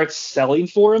DDP starts selling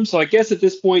for him. So I guess at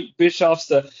this point, Bischoff's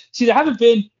there haven't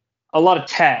been a lot of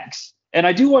tags. And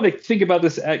I do want to think about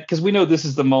this because we know this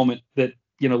is the moment that,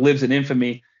 lives in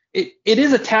infamy. It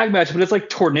is a tag match, but it's like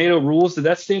Tornado Rules. Did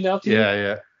that stand out to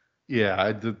you? Yeah,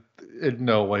 I did. In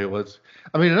no way was.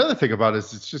 I mean, another thing about it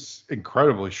is it's just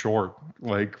incredibly short.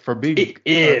 Like for being, it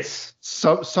is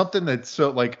something that's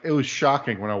so like it was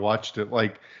shocking when I watched it.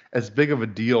 Like as big of a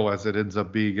deal as it ends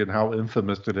up being and how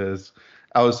infamous it is.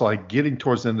 I was like getting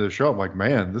towards the end of the show. I'm like,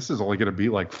 man, this is only going to be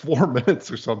like 4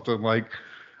 minutes or something. Like,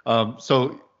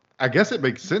 so I guess it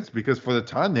makes sense because for the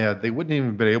time they had, they wouldn't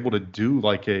even been able to do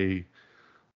like a.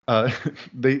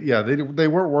 They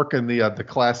weren't working the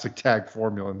classic tag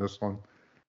formula in this one.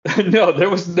 No, there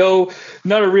was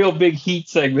not a real big heat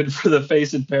segment for the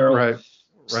face and peril.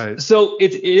 Right. So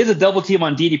it is a double team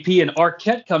on DDP, and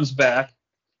Arquette comes back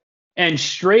and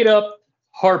straight up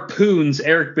harpoons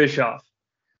Eric Bischoff.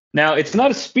 Now, it's not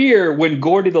a spear when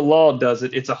Gordy the Law does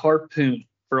it. It's a harpoon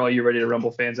for all you Ready to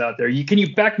Rumble fans out there. Can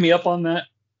you back me up on that?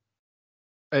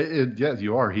 Yeah,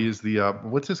 you are. He is the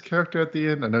what's his character at the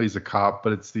end? I know he's a cop,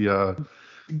 but it's the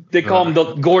they call him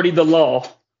the Gordy the Law.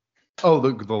 Oh,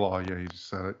 the Law. Yeah, you just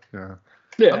said it. Yeah.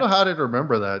 I don't know how I did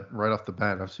remember that right off the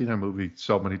bat. I've seen that movie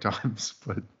so many times,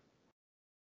 but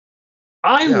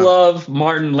I love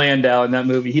Martin Landau in that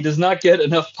movie. He does not get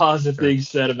enough positive things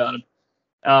said about him.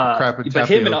 Crap and But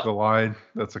him and tapioca line.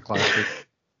 That's a classic.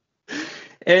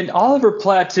 And Oliver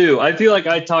Platt too. I feel like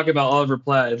I talk about Oliver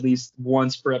Platt at least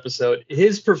once per episode.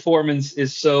 His performance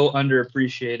is so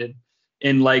underappreciated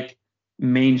in like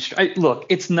mainstream. Look,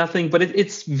 it's nothing, but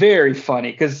it's very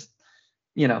funny because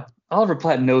Oliver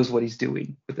Platt knows what he's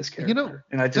doing with this character,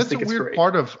 and I just think it's weird great.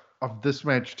 Part of this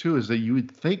match too is that you would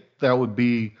think that would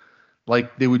be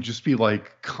like they would just be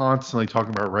like constantly talking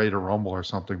about Ready to Rumble or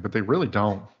something, but they really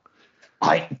don't.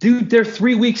 Dude, they're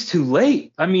 3 weeks too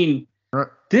late. I mean. Right.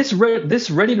 This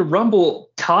Ready to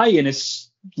Rumble tie-in is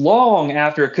long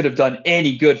after it could have done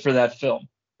any good for that film.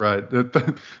 Right.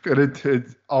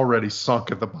 It already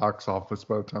sunk at the box office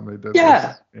by the time they did this.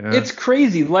 Yeah. It's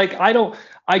crazy. Like I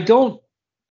don't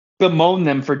bemoan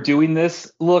them for doing this.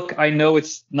 Look, I know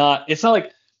it's not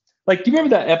like do you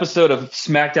remember that episode of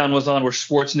SmackDown was on where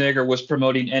Schwarzenegger was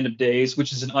promoting End of Days,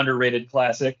 which is an underrated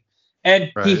classic?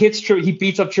 And he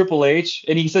beats up Triple H,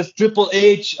 and he says Triple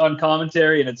H on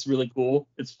commentary, and it's really cool.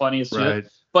 It's funny as shit.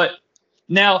 But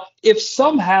now, if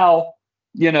somehow,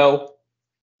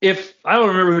 if I don't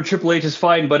remember who Triple H is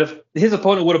fighting, but if his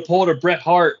opponent would have pulled a Bret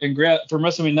Hart and from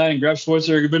WrestleMania 9 and grabbed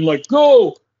Schwarzenegger and been like,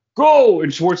 go,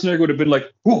 and Schwarzenegger would have been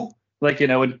like, whoo,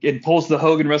 and pulls the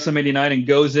Hogan WrestleMania 9 and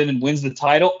goes in and wins the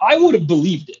title, I would have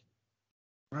believed it.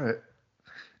 Right.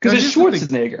 Because it's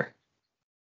Schwarzenegger.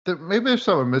 Maybe there's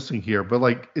something missing here, but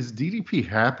is DDP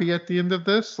happy at the end of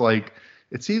this?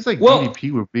 It seems like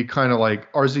DDP would be kind of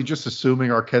or is he just assuming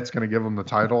Arquette's going to give him the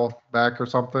title back or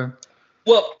something?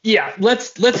 Well, yeah,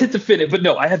 let's hit the finish. But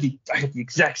no, I have the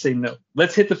exact same note.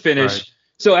 Let's hit the finish. Right.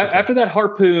 So after that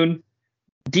harpoon,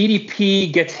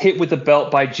 DDP gets hit with the belt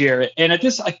by Jarrett, and at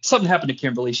this something happened to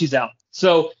Kimberly. She's out.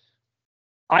 So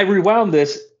I rewound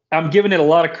this. I'm giving it a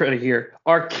lot of credit here.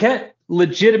 Arquette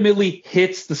legitimately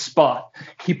hits the spot.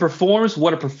 He performs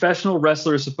what a professional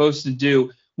wrestler is supposed to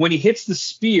do. When he hits the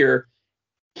spear,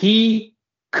 he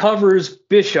covers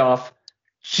Bischoff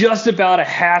just about a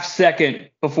half second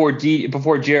before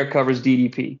Jarrett covers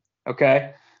DDP.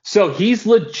 Okay? So he's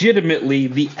legitimately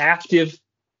the active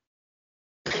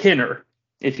pinner,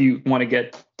 if you want to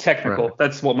get technical. Right.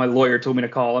 That's what my lawyer told me to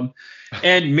call him.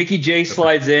 And Mickey J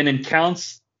slides in and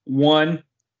counts 1,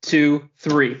 2,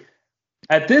 3.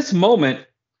 At this moment,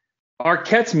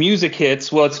 Arquette's music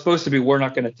hits. Well, it's supposed to be We're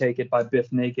Not Gonna Take It by Biff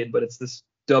Naked, but it's this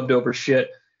dubbed over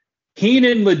shit.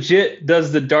 Heenan legit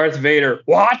does the Darth Vader,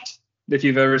 what? If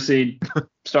you've ever seen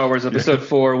Star Wars Episode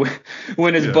 4,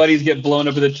 when his buddies get blown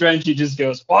up in the trench, he just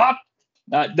goes, what?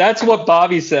 That's what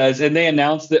Bobby says, and they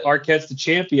announce that Arquette's the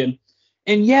champion.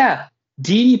 And yeah,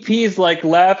 DDP is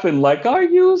laughing, are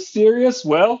you serious?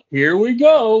 Well, here we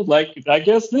go. I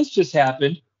guess this just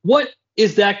happened. What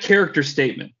is that character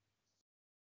statement?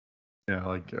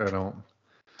 Yeah,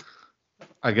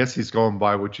 I guess he's going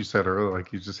by what you said earlier.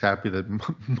 He's just happy that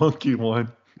Monkey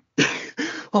won.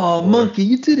 Oh, Monkey,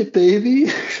 you did it, baby.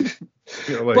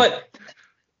 But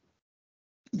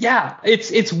yeah,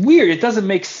 it's weird. It doesn't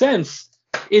make sense.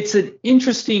 It's an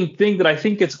interesting thing that I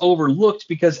think gets overlooked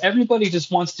because everybody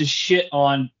just wants to shit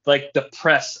on the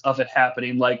press of it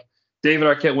happening. David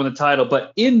Arquette won the title,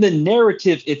 but in the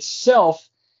narrative itself,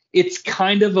 it's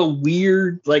kind of a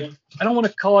weird, I don't want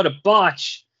to call it a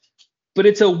botch, but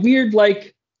it's a weird,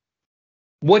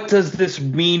 what does this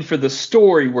mean for the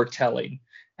story we're telling?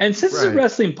 And since it's a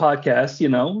wrestling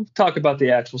podcast, talk about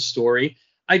the actual story.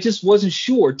 I just wasn't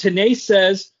sure. Tanae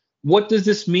says, what does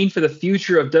this mean for the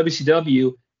future of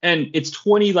WCW? And it's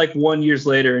 21 years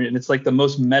later, and it's the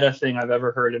most meta thing I've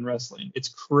ever heard in wrestling. It's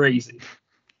crazy.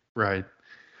 Right.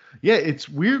 Yeah, it's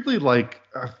weirdly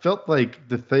I felt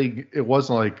the thing, it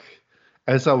wasn't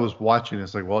as I was watching,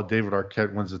 it's well, David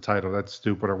Arquette wins the title, that's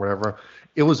stupid or whatever.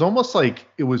 It was almost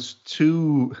it was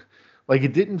too,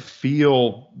 it didn't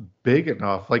feel big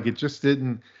enough. It just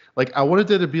didn't, I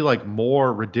wanted it to be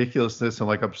more ridiculousness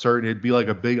and absurd. It'd be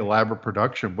a big elaborate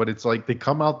production, but it's they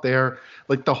come out there,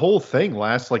 the whole thing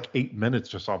lasts 8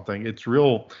 minutes or something. It's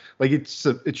real,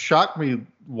 it shocked me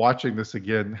watching this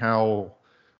again, how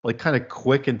kind of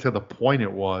quick and to the point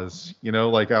it was,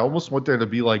 I almost want there to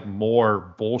be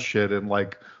more bullshit and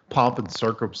pomp and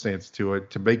circumstance to it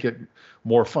to make it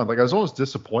more fun. I was almost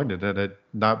disappointed in it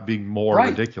not being more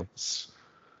ridiculous.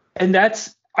 And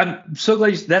I'm so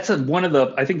glad I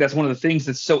think that's one of the things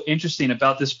that's so interesting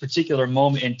about this particular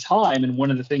moment in time. And one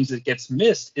of the things that gets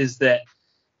missed is that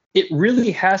it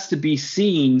really has to be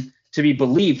seen to be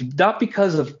believed, not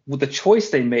because of the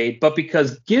choice they made, but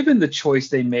because given the choice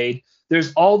they made,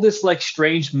 there's all this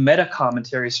strange meta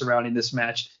commentary surrounding this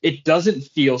match. It doesn't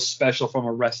feel special from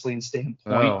a wrestling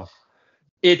standpoint. Oh.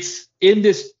 It's in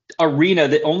this arena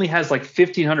that only has like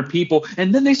 1,500 people,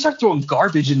 and then they start throwing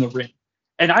garbage in the ring.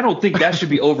 And I don't think that should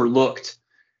be overlooked,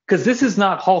 because this is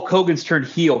not Hulk Hogan's turn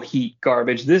heel heat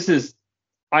garbage. This is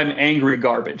I'm angry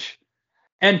garbage.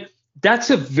 And that's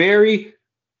a very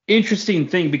interesting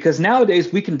thing, because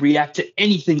nowadays we can react to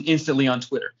anything instantly on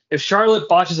Twitter. If Charlotte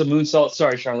botches a moonsault,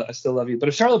 sorry, Charlotte, I still love you, but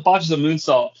if Charlotte botches a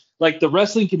moonsault, like the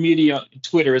wrestling community on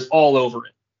Twitter is all over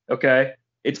it. Okay?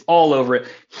 It's all over it.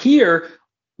 Here,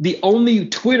 the only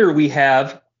Twitter we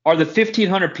have are the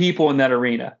 1,500 people in that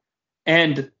arena.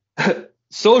 And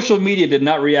social media did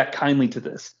not react kindly to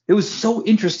this. It was so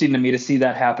interesting to me to see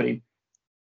that happening.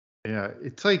 Yeah,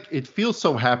 it's like it feels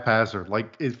so haphazard.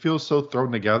 Like it feels so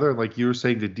thrown together. Like you were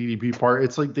saying, the DDP part.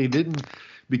 It's like they didn't,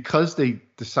 because they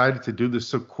decided to do this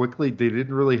so quickly. They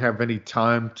didn't really have any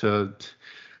time to.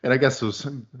 And I guess it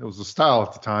was a style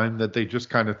at the time that they just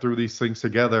kind of threw these things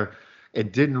together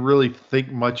and didn't really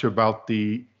think much about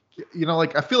the.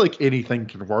 Like I feel like anything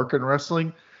can work in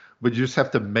wrestling, but you just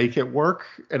have to make it work.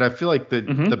 And I feel like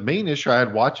the main issue I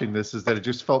had watching this is that it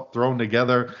just felt thrown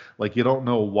together. Like you don't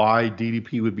know why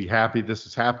DDP would be happy this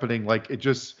is happening. Like it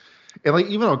just, and like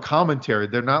even on commentary,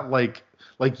 they're not like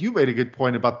you made a good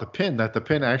point about the pin, that the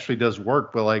pin actually does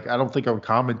work. But like, I don't think on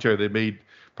commentary they made,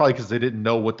 probably because they didn't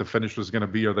know what the finish was going to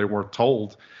be, or they weren't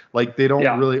told. Like they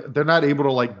don't really, they're not able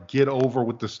to like get over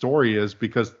what the story is,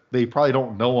 because they probably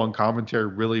don't know on commentary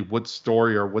really what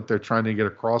story or what they're trying to get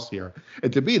across here.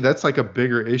 And to me, that's like a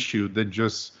bigger issue than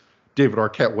just David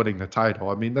Arquette winning the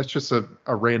title. I mean, that's just a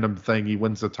random thing. He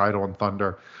wins the title on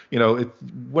Thunder.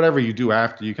 Whatever you do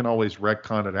after, you can always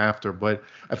retcon it after. But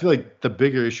I feel like the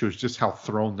bigger issue is just how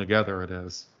thrown together it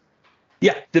is.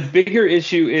 Yeah, the bigger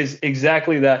issue is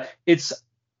exactly that. It's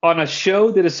on a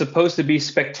show that is supposed to be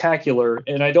spectacular,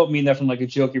 and I don't mean that from like a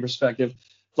jokey perspective,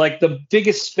 like the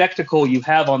biggest spectacle you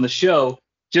have on the show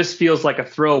just feels like a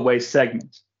throwaway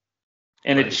segment.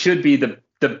 And It should be the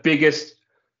biggest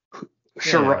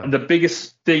the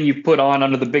biggest thing you put on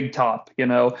under the big top,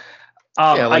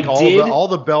 all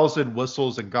the bells and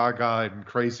whistles and gaga and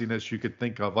craziness you could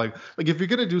think of. Like if you're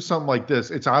gonna do something like this,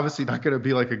 it's obviously not gonna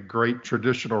be like a great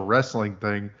traditional wrestling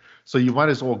thing. So you might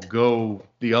as well go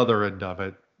the other end of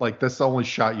it. Like that's the only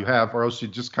shot you have, or else it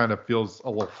just kind of feels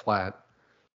a little flat.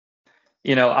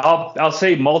 I'll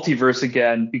say multiverse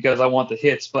again because I want the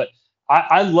hits, but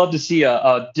I love to see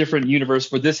a different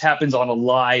universe where this happens on a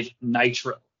live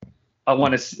Nitro. I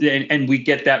want to, and we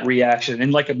get that reaction,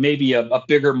 and like maybe a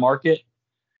bigger market,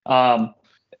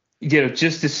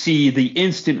 just to see the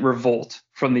instant revolt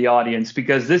from the audience,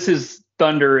 because this is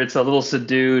Thunder. It's a little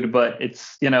subdued, but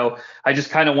it's, I just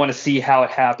kind of want to see how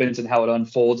it happens and how it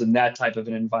unfolds in that type of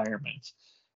an environment.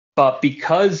 But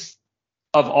because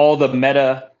of all the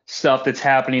meta stuff that's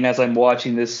happening as I'm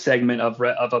watching this segment of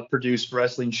a produced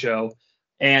wrestling show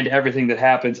and everything that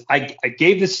happens, I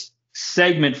gave this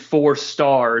segment 4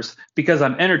 stars because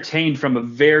I'm entertained from a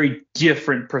very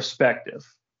different perspective.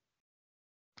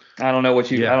 I don't know I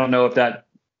don't know if that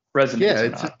resonates or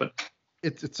not, but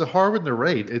it's a hard one to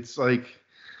rate. It's like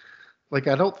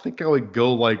I don't think I would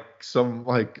go like some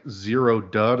like 0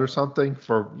 dud or something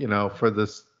for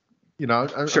this.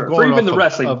 Sure. For even the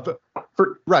wrestling.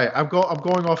 Right. I'm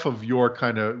going off of your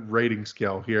kind of rating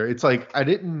scale here. It's like I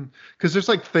didn't, because there's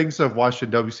like things I've watched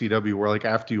in WCW where like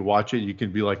after you watch it, you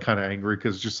can be like kind of angry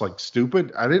because it's just like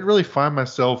stupid. I didn't really find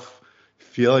myself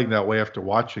feeling that way after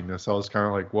watching this. I was kind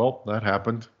of like, well, that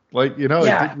happened. Like, It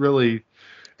didn't really,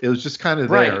 it was just kind of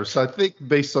there. Right. So I think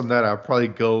based on that, I'd probably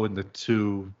go in the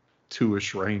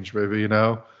 2-ish range, maybe,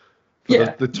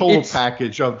 The total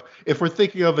package of, if we're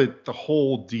thinking of it, the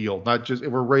whole deal, not just,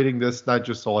 if we're rating this, not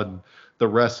just on the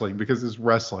wrestling, because it's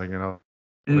wrestling,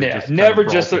 never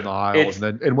just the aisle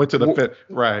and went to the fit.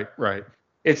 Right.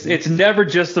 It's never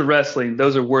just the wrestling.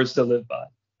 Those are words to live by.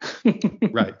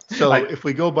 Right. So if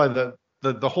we go by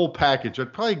the whole package,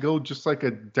 I'd probably go just like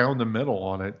a down the middle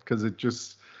on it, because it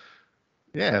just,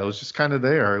 it was just kind of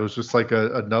there. It was just like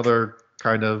another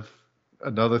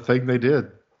thing they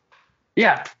did.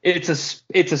 Yeah, it's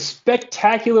a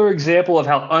spectacular example of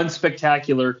how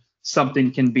unspectacular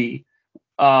something can be.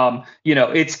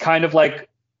 It's kind of like,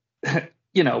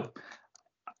 no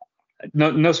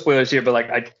spoilers here, but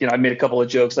like I made a couple of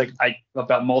jokes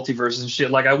about multiverses and shit.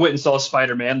 Like I went and saw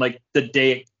Spider-Man like the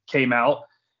day it came out,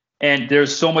 and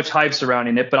there's so much hype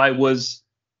surrounding it, but I was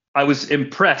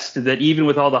impressed that even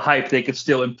with all the hype, they could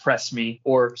still impress me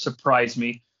or surprise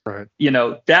me. Right.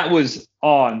 That was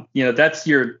on. That's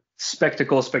your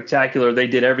spectacular. They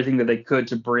did everything that they could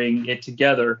to bring it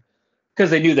together because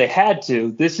they knew they had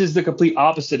to. This is the complete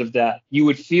opposite of that. You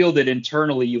would feel that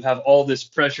internally you have all this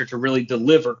pressure to really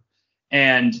deliver,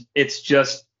 and it's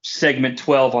just segment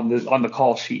 12 on the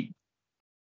call sheet.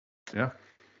 Yeah,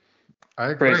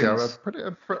 I agree. Craziness.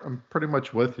 I'm pretty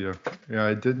much with you. Yeah,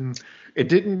 it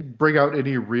didn't bring out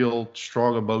any real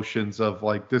strong emotions of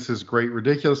like this is great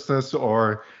ridiculousness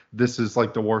or this is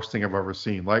like the worst thing I've ever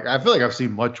seen. Like I feel like I've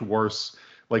seen much worse,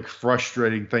 like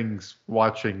frustrating things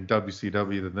watching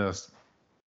WCW than this.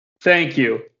 Thank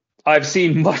you. I've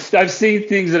seen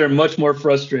things that are much more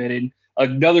frustrating.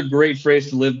 Another great phrase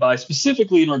to live by,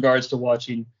 specifically in regards to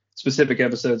watching specific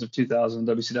episodes of 2000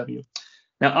 WCW.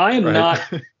 Now, I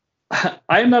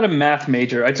am not a math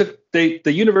major. I took the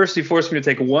university forced me to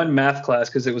take one math class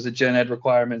because it was a gen ed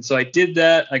requirement. So I did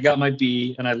that. I got my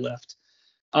B and I left.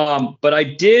 But I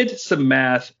did some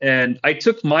math and I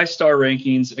took my star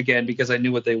rankings again because I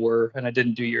knew what they were and I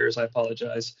didn't do yours. I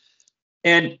apologize.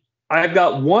 And I've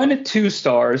got 1 at 2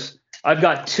 stars. I've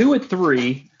got 2 at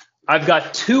 3. I've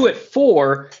got 2 at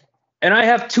 4, and I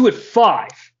have 2 at 5.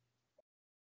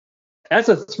 That's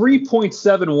a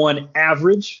 3.71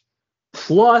 average,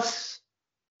 plus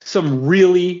some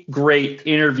really great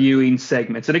interviewing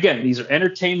segments. And again, these are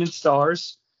entertainment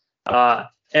stars,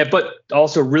 but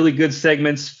also really good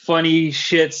segments, funny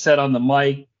shit said on the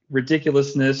mic,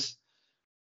 ridiculousness.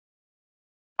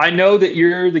 I know that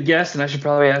you're the guest, and I should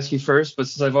probably ask you first, but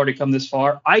since I've already come this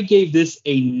far, I gave this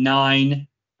a 9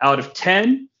 out of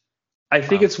 10. I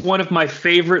think it's one of my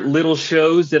favorite little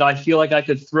shows that I feel like I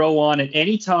could throw on at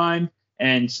any time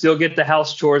and still get the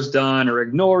house chores done or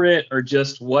ignore it or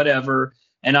just whatever.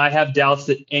 And I have doubts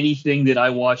that anything that I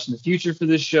watch in the future for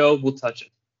this show will touch it.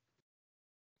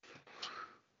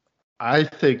 I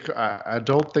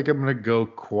don't think I'm going to go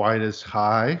quite as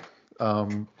high.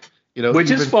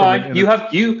 Which is fine. You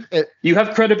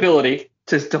have credibility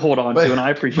to hold on to, and I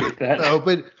appreciate that. No,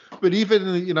 but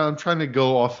even I'm trying to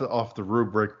go off the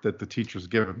rubric that the teacher's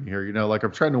given me here. Like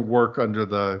I'm trying to work under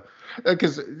the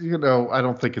because I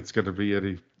don't think it's going to be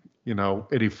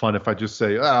any fun if I just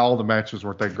say all the matches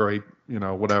weren't that great.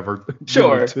 Whatever.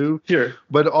 Sure. Sure.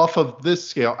 But off of this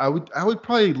scale, I would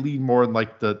probably lean more in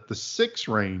like the 6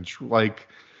 range, like.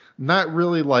 Not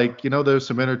really like, there's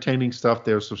some entertaining stuff.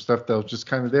 There's some stuff that was just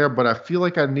kind of there, but I feel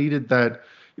like I needed that,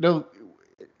 and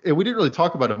we didn't really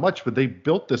talk about it much, but they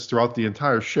built this throughout the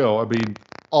entire show. I mean,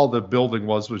 all the building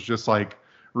was just like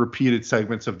repeated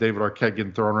segments of David Arquette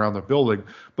getting thrown around the building,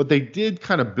 but they did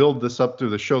kind of build this up through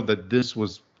the show that this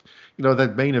was,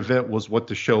 that main event was what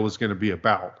the show was going to be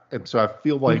about. And so I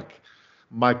feel like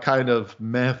my kind of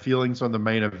meh feelings on the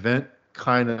main event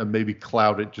kind of maybe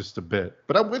clouded just a bit,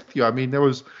 but I'm with you. I mean,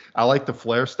 I like the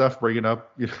Flair stuff, bringing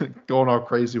up, going all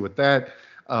crazy with that.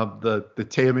 The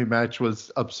Tammy match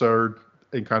was absurd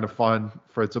and kind of fun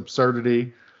for its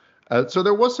absurdity. So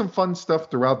there was some fun stuff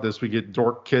throughout this. We get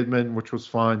Dork Kidman, which was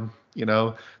fun. You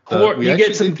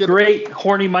get some great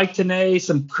horny Mike Tenay,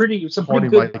 some pretty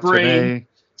good brain,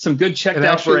 some good checked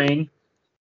out brain.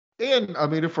 And, I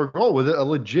mean, if we're going with it, a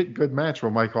legit good match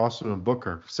with Mike Awesome and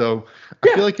Booker. So I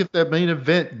feel like if that main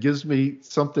event gives me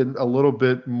something a little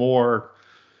bit more,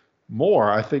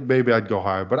 I think maybe I'd go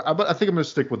higher. But I think I'm going to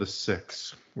stick with a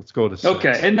 6. Let's go to 6.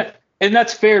 Okay, and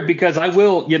that's fair because I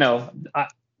will,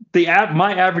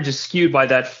 my average is skewed by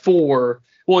that 4.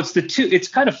 Well, it's the 2. It's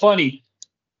kind of funny.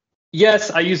 Yes,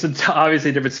 I use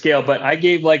obviously a different scale, but I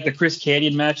gave like the Chris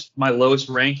Kanyon match my lowest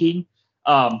ranking,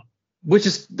 which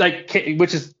is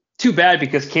too bad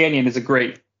because Kanyon is a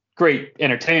great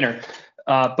entertainer.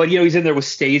 But he's in there with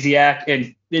Stasiak,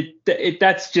 and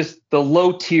that's just the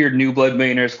low tier New Blood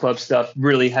Millionaires Club stuff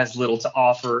really has little to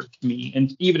offer me,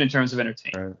 and even in terms of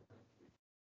entertainment.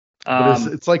 Right.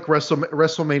 But it's like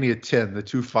WrestleMania 10, the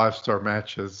 2 5-star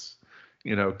matches,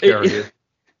 carry it.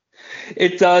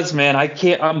 It does, man.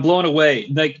 I'm blown away.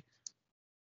 Like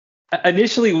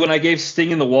initially when I gave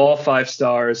Sting in the Wall 5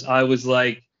 stars, I was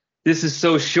like, this is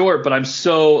so short, but I'm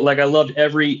so like, I loved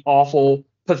every awful,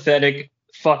 pathetic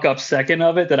fuck up second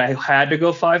of it that I had to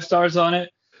go 5 stars on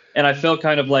it. And I felt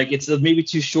kind of like it's maybe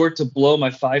too short to blow my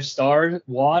 5-star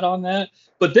wad on that.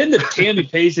 But then the Tammy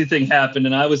Paisley thing happened,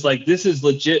 and I was like, this is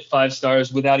legit 5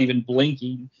 stars without even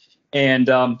blinking. And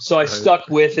so I stuck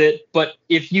with it. But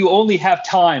if you only have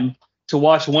time to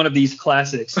watch one of these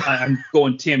classics, I'm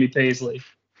going Tammy Paisley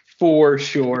for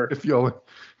sure. If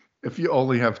you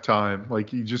only have time,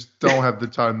 like you just don't have the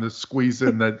time to squeeze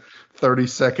in that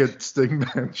 30-second Sting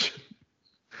match.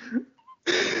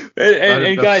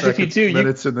 And guys, if you do,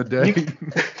 minutes in the day,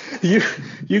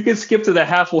 you can skip to the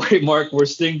halfway mark where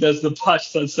Sting does the botch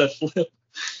sunset flip.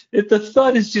 The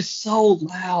thud is just so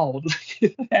loud.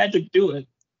 I had to do it.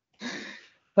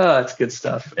 Oh, it's good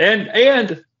stuff. And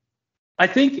I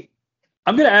think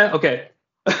I'm gonna add. Okay,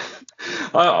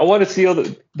 I want to seal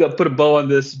put a bow on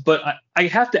this, but I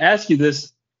have to ask you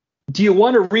this. Do you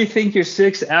want to rethink your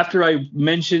 6 after I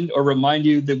mentioned or remind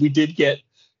you that we did get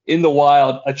in the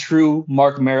wild a true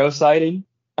Marc Mero sighting?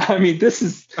 I mean, this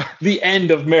is the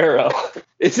end of Mero.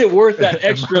 Is it worth that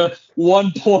extra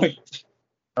 1 point?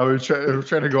 We're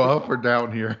trying to go up or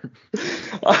down here.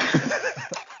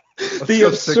 The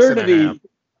absurdity.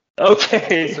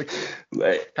 Okay.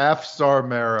 Half-star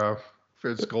Mero for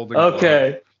his golden.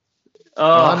 Okay. Oh,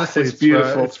 honestly, it's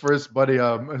beautiful. It's for his buddy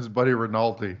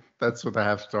Rinaldi. That's what the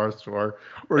half stars for.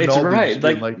 It's right.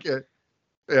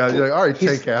 Yeah, you're like, all right,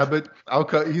 Tank Abbott. I'll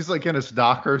cut. He's like in his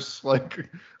knockers. Like,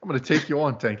 I'm gonna take you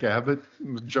on, Tank Abbott.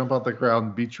 I'm gonna jump out the ground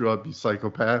and beat you up, you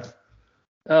psychopath.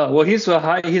 Well, he's a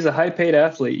high paid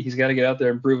athlete. He's got to get out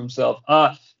there and prove himself.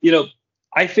 I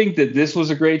think that this was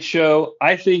a great show.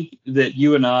 I think that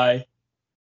you and I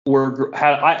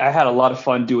I had a lot of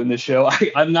fun doing this show.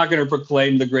 I'm not going to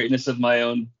proclaim the greatness of my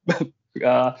own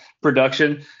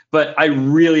production, but I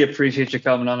really appreciate you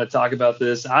coming on to talk about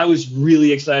this. I was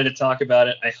really excited to talk about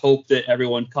it. I hope that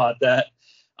everyone caught that.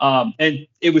 And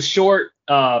it was short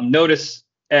notice,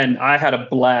 and I had a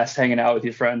blast hanging out with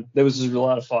you, friend. That was just a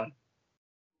lot of fun.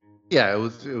 Yeah, it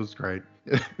was great.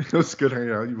 It was good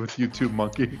hanging out with you too,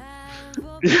 Monkey.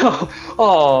 I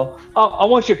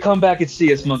want you to come back and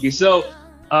see us, Monkey. So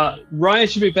Ryan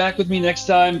should be back with me next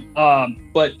time.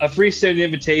 But a free-standing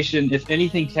invitation, if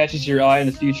anything catches your eye in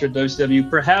the future of WCW,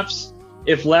 perhaps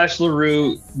if Lash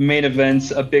LaRue main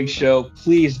events a big show,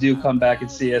 please do come back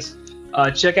and see us.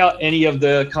 Check out any of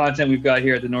the content we've got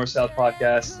here at the North-South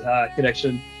Podcast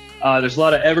Connection. There's a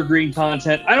lot of evergreen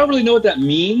content. I don't really know what that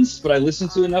means, but I listen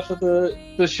to enough of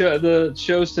the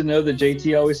shows to know that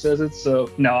JT always says it.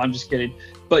 So no, I'm just kidding.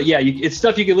 But yeah, it's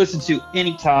stuff you can listen to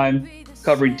anytime,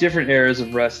 covering different eras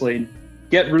of wrestling.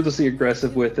 Get ruthlessly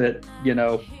aggressive with it.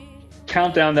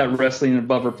 Count down that wrestling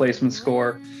above replacement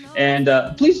score. And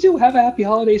please do have a happy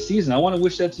holiday season. I want to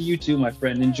wish that to you too, my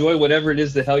friend. Enjoy whatever it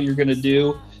is the hell you're going to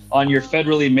do on your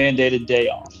federally mandated day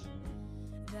off.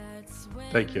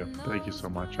 Thank you. Thank you so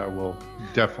much. I will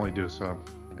definitely do so.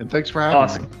 And thanks for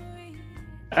having me.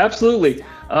 Absolutely.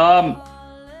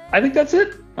 I think that's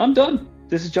it. I'm done.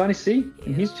 This is Jonnie C,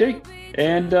 and he's Jake.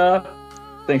 And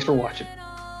thanks for watching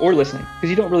or listening, because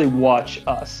you don't really watch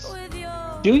us.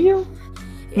 Do you?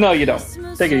 No, you don't.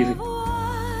 Take it easy.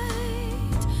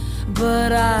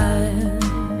 But I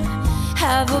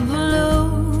have a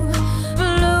blue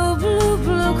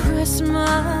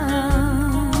Christmas.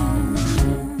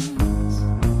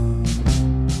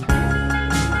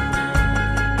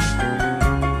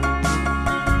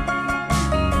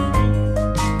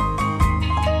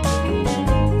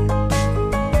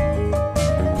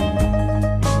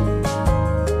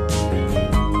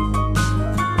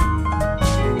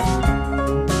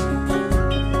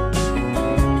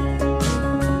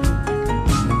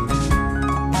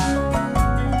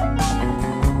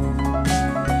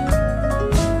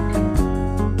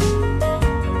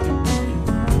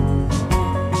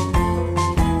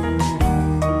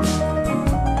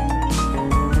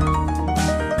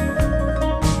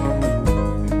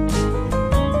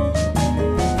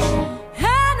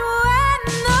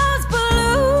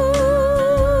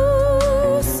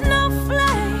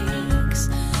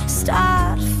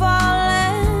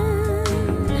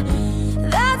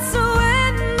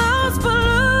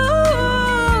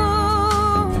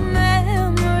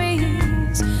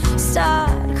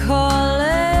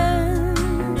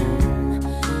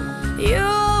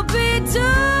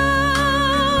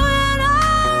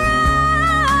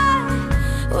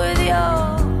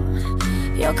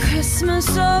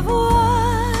 Christmas of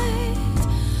white,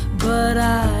 but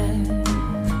I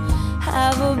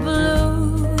have a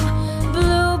blue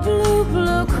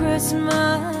Christmas.